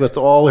connect with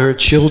all her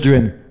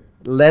children,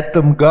 let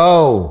them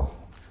go,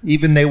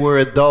 even they were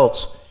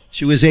adults.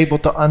 She was able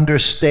to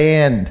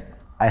understand,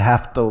 I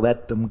have to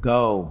let them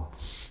go.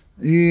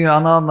 И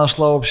она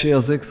нашла общий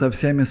язык со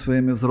всеми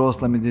своими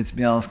взрослыми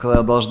детьми. Она сказала: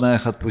 я должна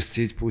их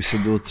отпустить, пусть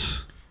идут.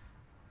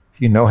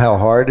 You know how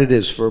hard it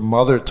is for a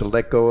mother to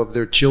let go of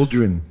their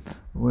children.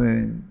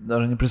 Вы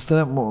даже не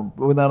представляете,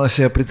 вы, наверное,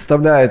 себе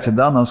представляете,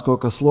 да,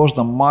 насколько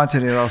сложно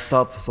матери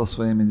расстаться со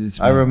своими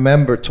детьми. I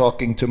remember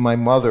talking to my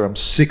mother. I'm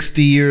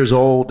 60 years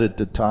old at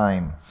the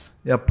time.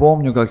 Я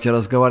помню, как я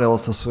разговаривал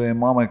со своей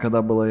мамой,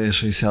 когда было ей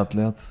 60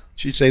 лет.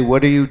 She'd say,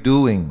 "What are you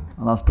doing?"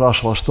 Она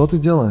спрашивала, что ты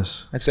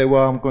делаешь? I'd say,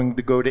 "Well, I'm going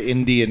to go to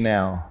India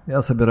now."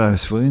 Я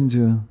собираюсь в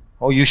Индию.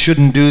 Oh, you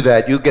shouldn't do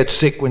that. You get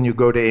sick when you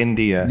go to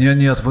India.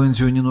 Нет, в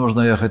Индию не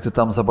нужно ехать, ты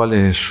там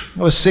заболеешь.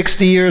 I was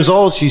 60 years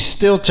old. She's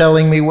still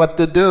telling me what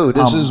to do.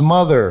 This is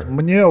mother.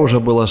 Мне уже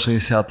было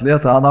 60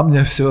 лет, а она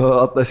мне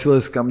все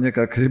относилась ко мне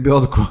как к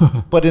ребенку.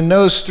 But in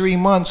those 3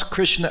 months,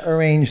 Krishna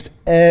arranged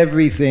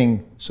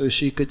everything so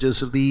she could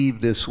just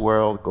leave this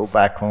world, go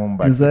back home,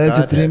 back И за to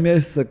эти 3 Godhead.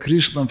 месяца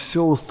Кришна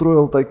все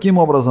устроил таким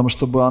образом,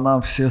 чтобы она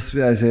все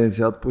связи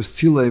эти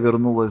отпустила и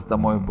вернулась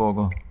домой к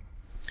Богу.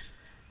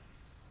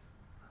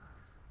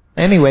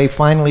 Anyway,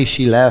 finally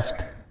she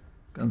left.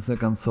 В конце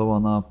концов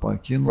она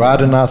покинула.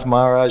 Radhanath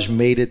Maharaj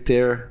made it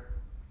there.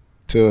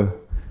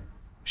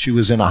 She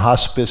was in a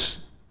hospice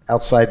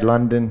outside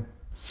London.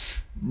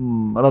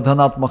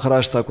 Радханат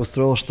Махарадж так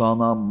устроил, что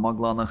она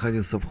могла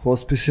находиться в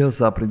хосписе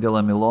за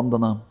пределами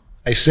Лондона.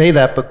 I say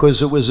that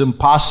because it was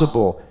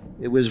impossible.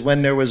 It was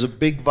when there was a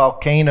big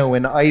volcano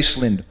in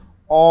Iceland.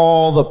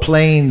 All the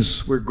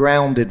planes were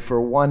grounded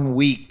for 1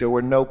 week. There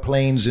were no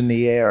planes in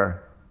the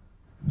air.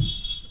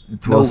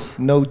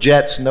 No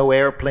jets, no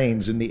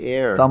airplanes in the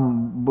air.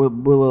 Там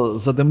было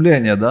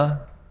задымление,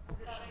 да?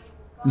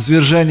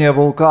 Извержение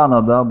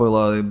вулкана, да,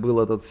 было. И был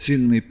этот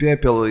сильный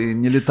пепел, и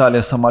не летали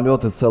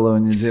самолеты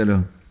целую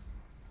неделю.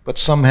 But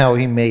somehow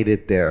he made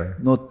it there.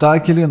 Но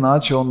так или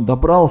иначе он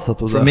добрался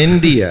туда. From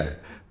India.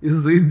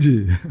 Из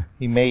Индии.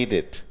 He made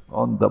it.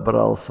 Он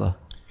добрался.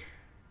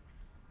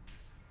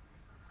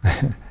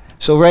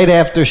 So right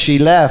after she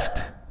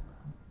left,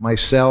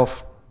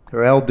 myself,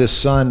 her eldest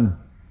son,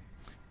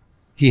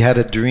 he had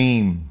a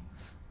dream.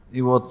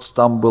 И вот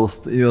там был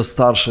ее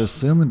старший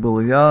сын,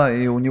 был я,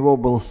 и у него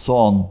был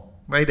сон.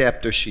 Right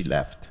after she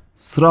left.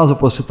 Сразу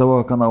после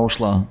того, как она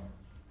ушла.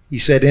 He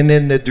said, and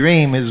in the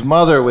dream, his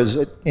mother was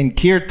in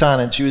kirtan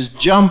and she was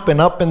jumping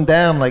up and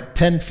down like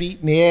 10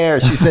 feet in the air.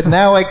 She said,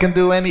 now I can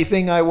do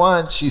anything I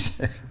want. She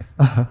said.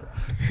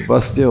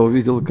 Во сне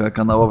увидел, как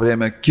она во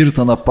время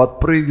киртана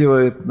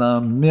подпрыгивает на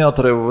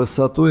метры в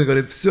высоту и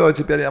говорит, все,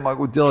 теперь я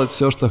могу делать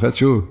все, что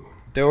хочу.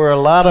 There were a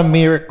lot of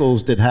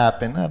miracles that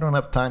happened. I don't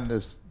have time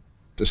to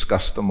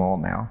discuss them all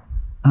now.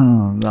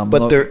 Да,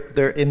 but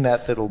they're in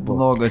that little book.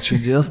 Много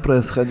чудес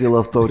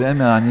происходило в то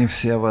время, они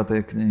все в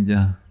этой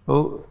книге.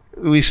 Oh,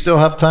 we still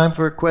have time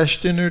for a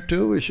question or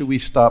two, or should we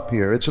stop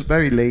here? It's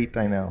very late,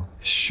 I know.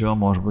 Еще,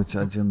 может быть,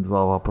 1-2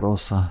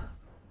 вопроса.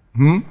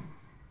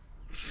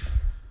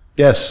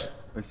 Yes.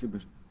 Спасибо.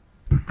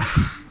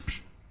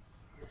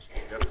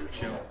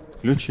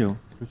 Включил.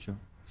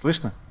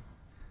 Слышно?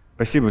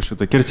 Спасибо,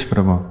 Шрутакирти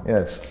Прабhu.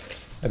 Yes.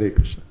 Hare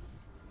Krishna.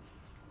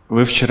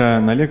 Вы вчера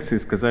на лекции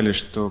сказали,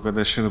 что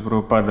когда Шрила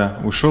Прабхупада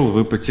ушел,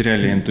 вы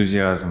потеряли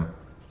энтузиазм.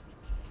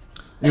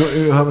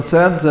 You have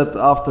said that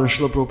after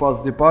Srila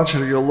Prabhupada's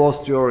departure, you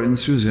lost your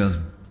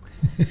enthusiasm.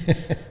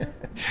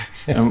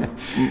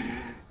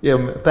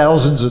 Yeah,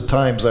 thousands of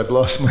times I've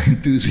lost my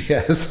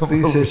enthusiasm.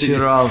 Тысячи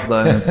раз,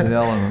 да, я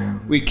терял.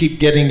 We keep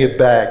getting it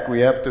back.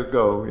 We have to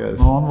go. Yes.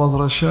 Но он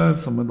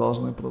возвращается, мы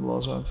должны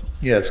продолжать.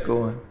 Yes,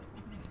 go on.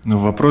 Ну,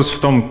 вопрос в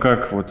том,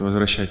 как вот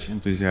возвращать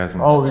энтузиазм.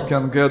 How we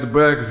can get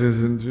back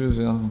this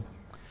enthusiasm.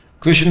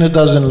 Krishna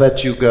doesn't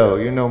let you go.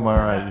 You know,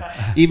 Maharaj.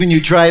 Even you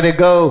try to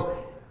go,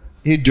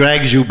 he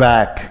drags you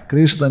back.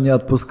 Кришна не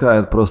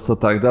отпускает просто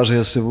так. Даже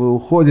если вы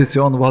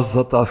уходите, он вас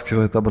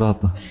затаскивает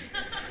обратно.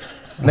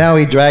 Now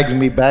he drags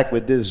me back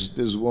with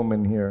this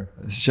woman here.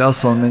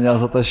 Сейчас он меня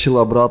затащил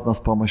обратно с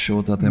помощью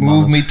вот этой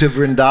Move me мамочки. to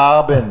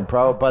Vrindavan,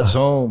 Prabhupada's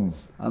home.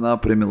 Она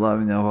привела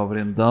меня во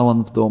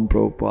Вриндаван, в дом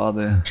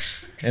Прабхупады.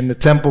 And the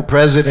temple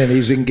president,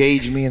 he's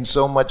engaged me in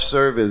so much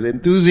service.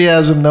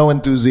 Enthusiasm, no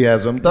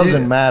enthusiasm,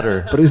 doesn't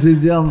matter.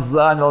 Президент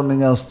занял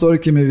меня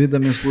столькими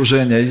видами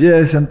служения.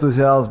 Есть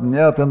энтузиазм,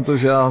 нет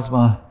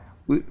энтузиазма.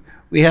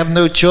 We have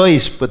no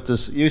choice but to,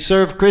 you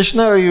serve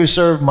Krishna or you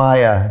serve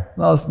Maya.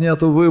 У нас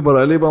нету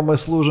выбора. Либо мы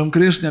служим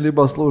Кришне,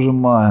 либо служим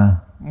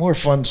Майя. More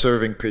fun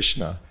serving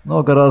Krishna.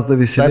 Но гораздо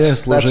веселее That's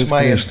служить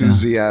my Кришне.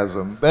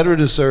 enthusiasm. Better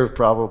to serve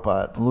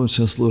Prabhupada.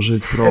 Лучше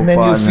служить And then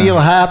you feel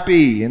Прабхупаде.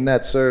 happy in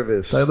that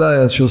service. Тогда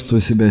я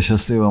чувствую себя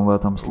счастливым в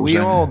этом We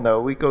all служении.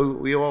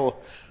 know.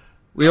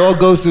 We all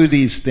go through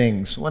these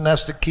things. One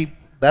has to keep.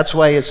 That's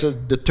why it's a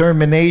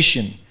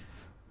determination,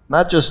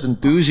 not just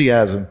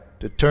enthusiasm.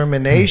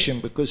 Determination,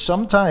 because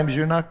sometimes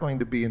you're not going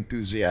to be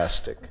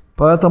enthusiastic.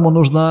 Поэтому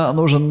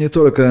нужен не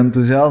только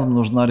энтузиазм,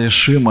 нужна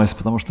решимость,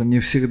 потому что не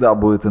всегда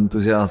будет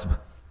энтузиазм.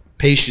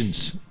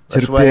 Patience.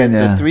 That's why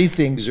the Терпение. 3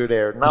 things are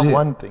there, not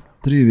one thing.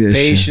 3 вещи.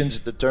 Patience,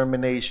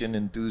 determination,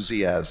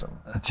 enthusiasm.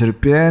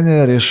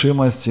 Терпение,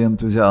 решимость и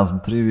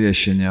энтузиазм. 3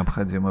 вещи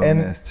необходимы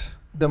And вместе.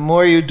 the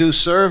more you do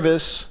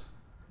service,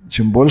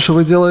 Чем больше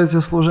вы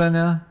делаете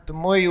служения, the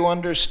more you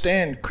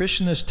understand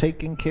Krishna's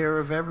taking care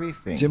of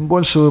everything. тем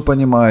больше вы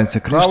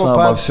понимаете, Кришна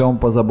обо всем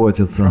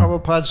позаботится.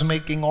 Prabhupada's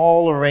making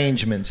all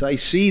arrangements. I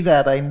see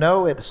that. I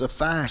know it. It's a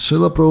fact.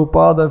 Шрила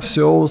Прабхупада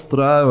все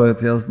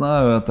устраивает, я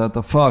знаю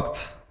это факт.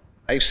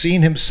 I've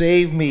seen him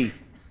save me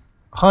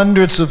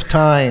hundreds of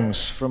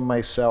times from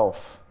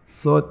myself.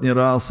 Сотни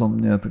раз он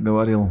мне это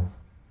говорил.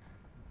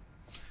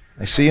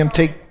 I see him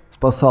take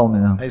Спасал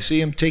меня. I see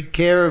him take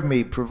care of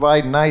me,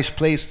 provide nice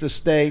place to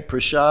stay,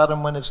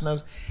 prasadam when it's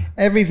not.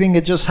 Everything,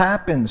 it just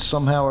happens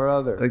somehow or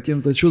other.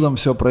 Каким-то чудом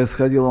все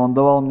происходило. Он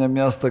давал мне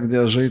место,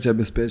 где жить,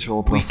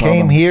 обеспечивал We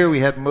came просадом. here, we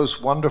had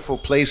most wonderful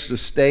place to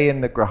stay in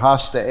the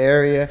Grahasta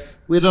area.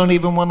 We don't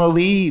even want to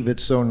leave,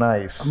 it's so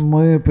nice.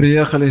 Мы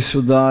приехали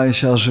сюда и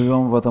сейчас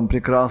живем в этом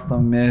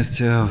прекрасном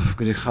месте, в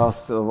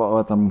Грехаст,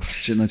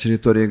 на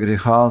территории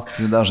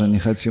Грехаст, и даже не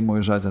хотим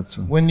уезжать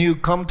отсюда. When you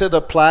come to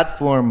the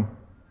platform,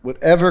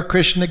 whatever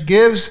Krishna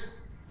gives,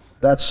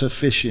 that's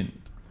sufficient.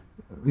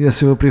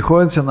 Если вы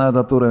приходите на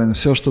этот уровень,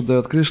 все, что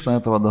дает Кришна,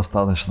 этого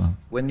достаточно.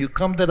 When you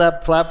come to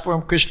that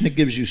platform, Krishna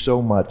gives you so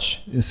much.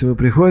 Если вы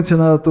приходите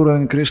на этот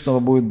уровень, Кришна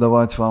будет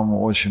давать вам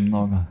очень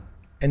много.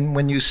 And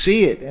when you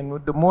see it, and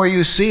the more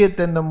you see it,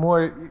 then the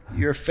more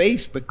your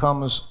faith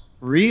becomes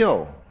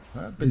real.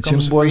 И чем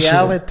Becomes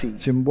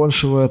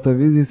больше вы это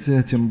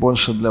видите, тем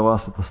больше для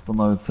вас это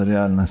становится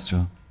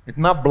реальностью. It's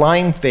not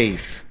blind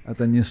faith.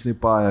 Это не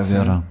слепая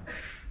вера,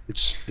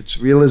 It's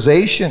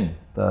realization.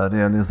 это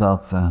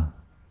реализация.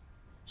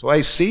 So I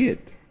see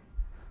it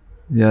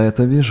Я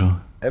это вижу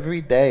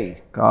every day.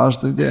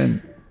 каждый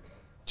день.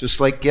 Just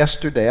like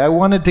yesterday. I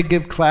wanted to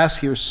give class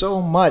here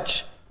so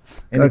much,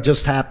 and it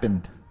just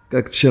happened.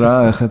 Как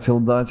вчера я хотел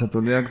дать эту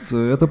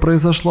лекцию. Это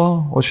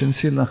произошло, очень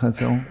сильно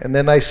хотел. And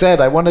then I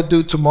said, I want to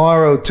do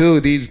tomorrow too.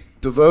 These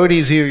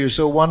devotees here, you're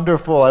so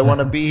wonderful. I want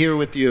to be here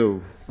with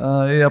you.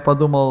 И я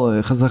подумал,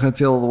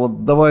 захотел,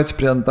 вот давайте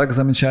прям так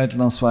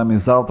замечательно с вами,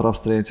 завтра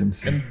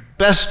встретимся. And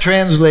best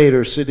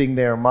translator sitting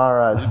there,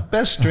 Maharaj.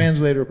 Best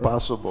translator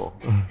possible.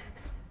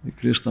 И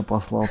Кришна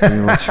послал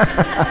переводчика.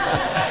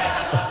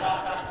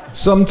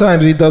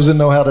 Sometimes he doesn't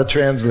know how to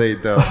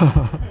translate though.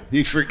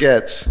 He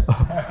forgets.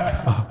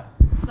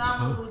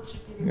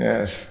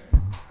 Yes.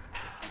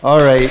 All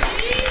right.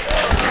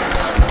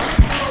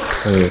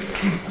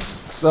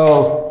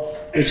 So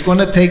it's going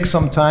to take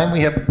some time.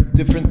 We have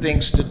different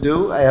things to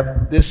do. I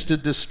have this to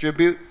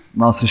distribute. У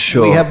нас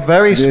еще We have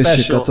very вещи,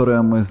 special-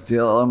 которые мы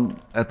сделаем.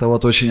 Это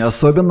вот очень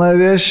особенная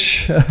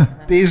вещь.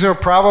 These are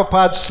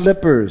Prabhupada's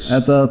slippers.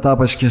 Это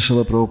тапочки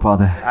Шрилы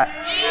Прабхупады.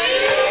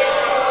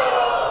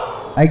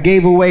 I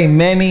gave away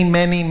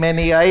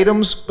many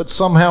items, but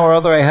somehow or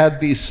other I had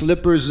these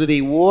slippers that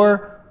he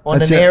wore on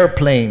an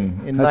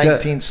airplane in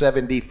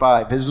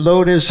 1975. His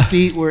lotus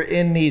feet were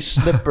in these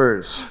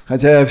slippers.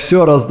 Хотя я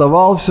все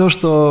раздавал, все,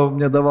 что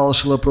мне давал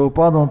Шрила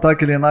Прабхупада, но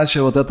так или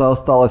иначе вот это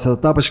осталось. Это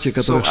тапочки, So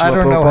которые I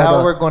Шрила don't know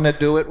how we're Прабхупада going to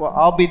do it. Well,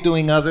 I'll be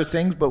doing other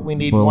things, but we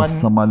need был one в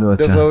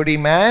самолете. devotee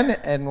man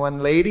and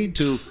one lady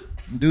to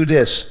do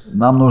this.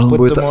 Нам нужен Put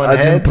будет them on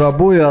один heads.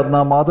 Прабху и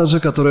одна Матаджи,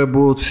 которые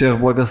будут всех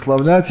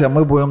благословлять, а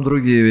мы будем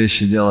другие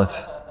вещи делать.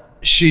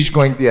 She's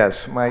going,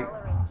 yes, my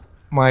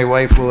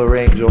wife will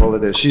arrange all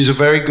of this. She's a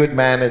very good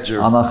manager.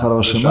 Она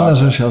хороший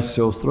менеджер, сейчас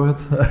все устроит.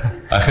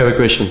 I have a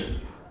question.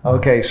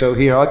 Okay, so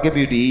here, I'll give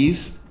you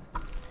these.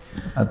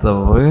 Это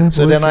вы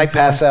So then I будете.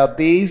 pass out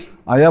these.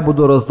 А я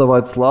буду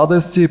раздавать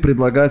сладости и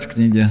предлагать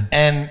книги.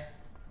 And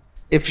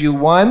if you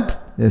want,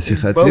 Если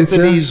both of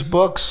хотите, these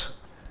books,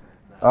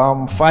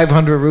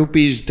 500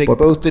 rupees, take But-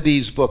 both of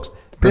these books.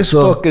 This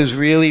 500 book is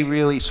really,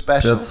 really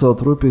special.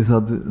 500 рупий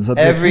за две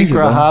Every книги,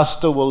 да?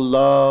 Grahasta will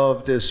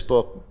love this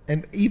book.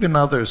 And even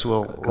others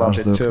will love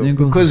it Каждую too.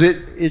 книгу. Because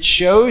it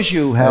shows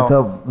you how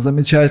Это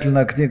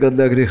замечательная книга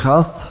для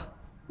грехаст.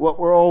 what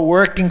we're all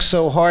working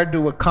so hard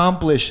to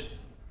accomplish,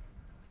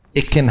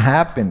 it can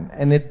happen.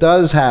 And it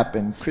does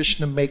happen.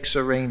 Krishna makes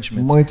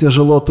arrangements. Мы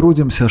тяжело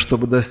трудимся,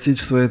 чтобы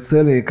достичь своей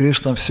цели, и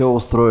Кришна все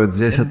устроит.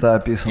 Здесь это In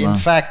описано.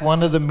 fact,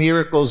 one of the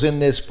miracles in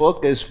this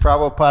book is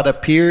Prabhupada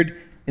appeared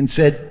and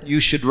said, you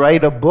should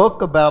write a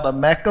book about a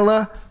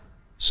Mekhala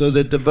so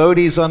that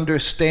devotees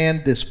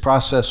understand this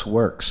process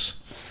works.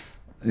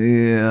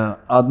 И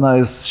одно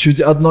из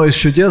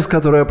чудес,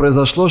 которое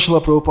произошло, Шрила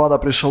Прабхупада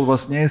пришел во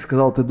сне и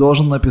сказал, ты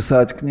должен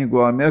написать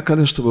книгу о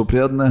Мекале, чтобы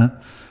преданные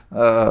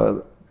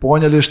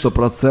поняли, что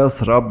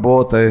процесс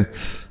работает.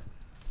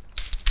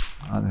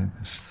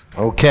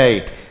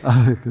 Okay.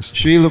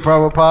 Srila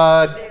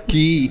Prabhupada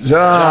ki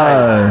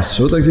Джай!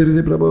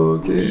 Шрутакирти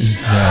Прабху ки.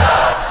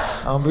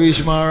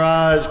 Ambrish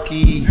Maharaj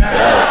ki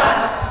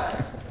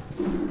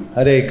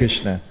Hare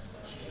Krishna.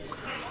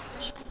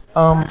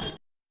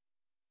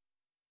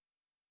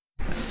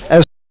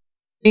 As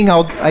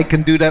I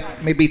can do that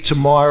maybe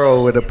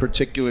tomorrow at a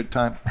particular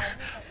time.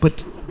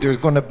 But there's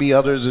going to be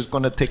others, it's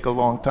going to take a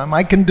long time.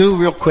 I can do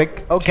real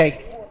quick.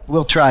 Okay,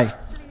 we'll try.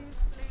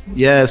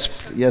 Yes.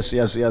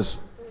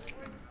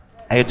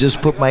 I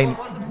just put my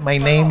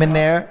name in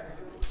there.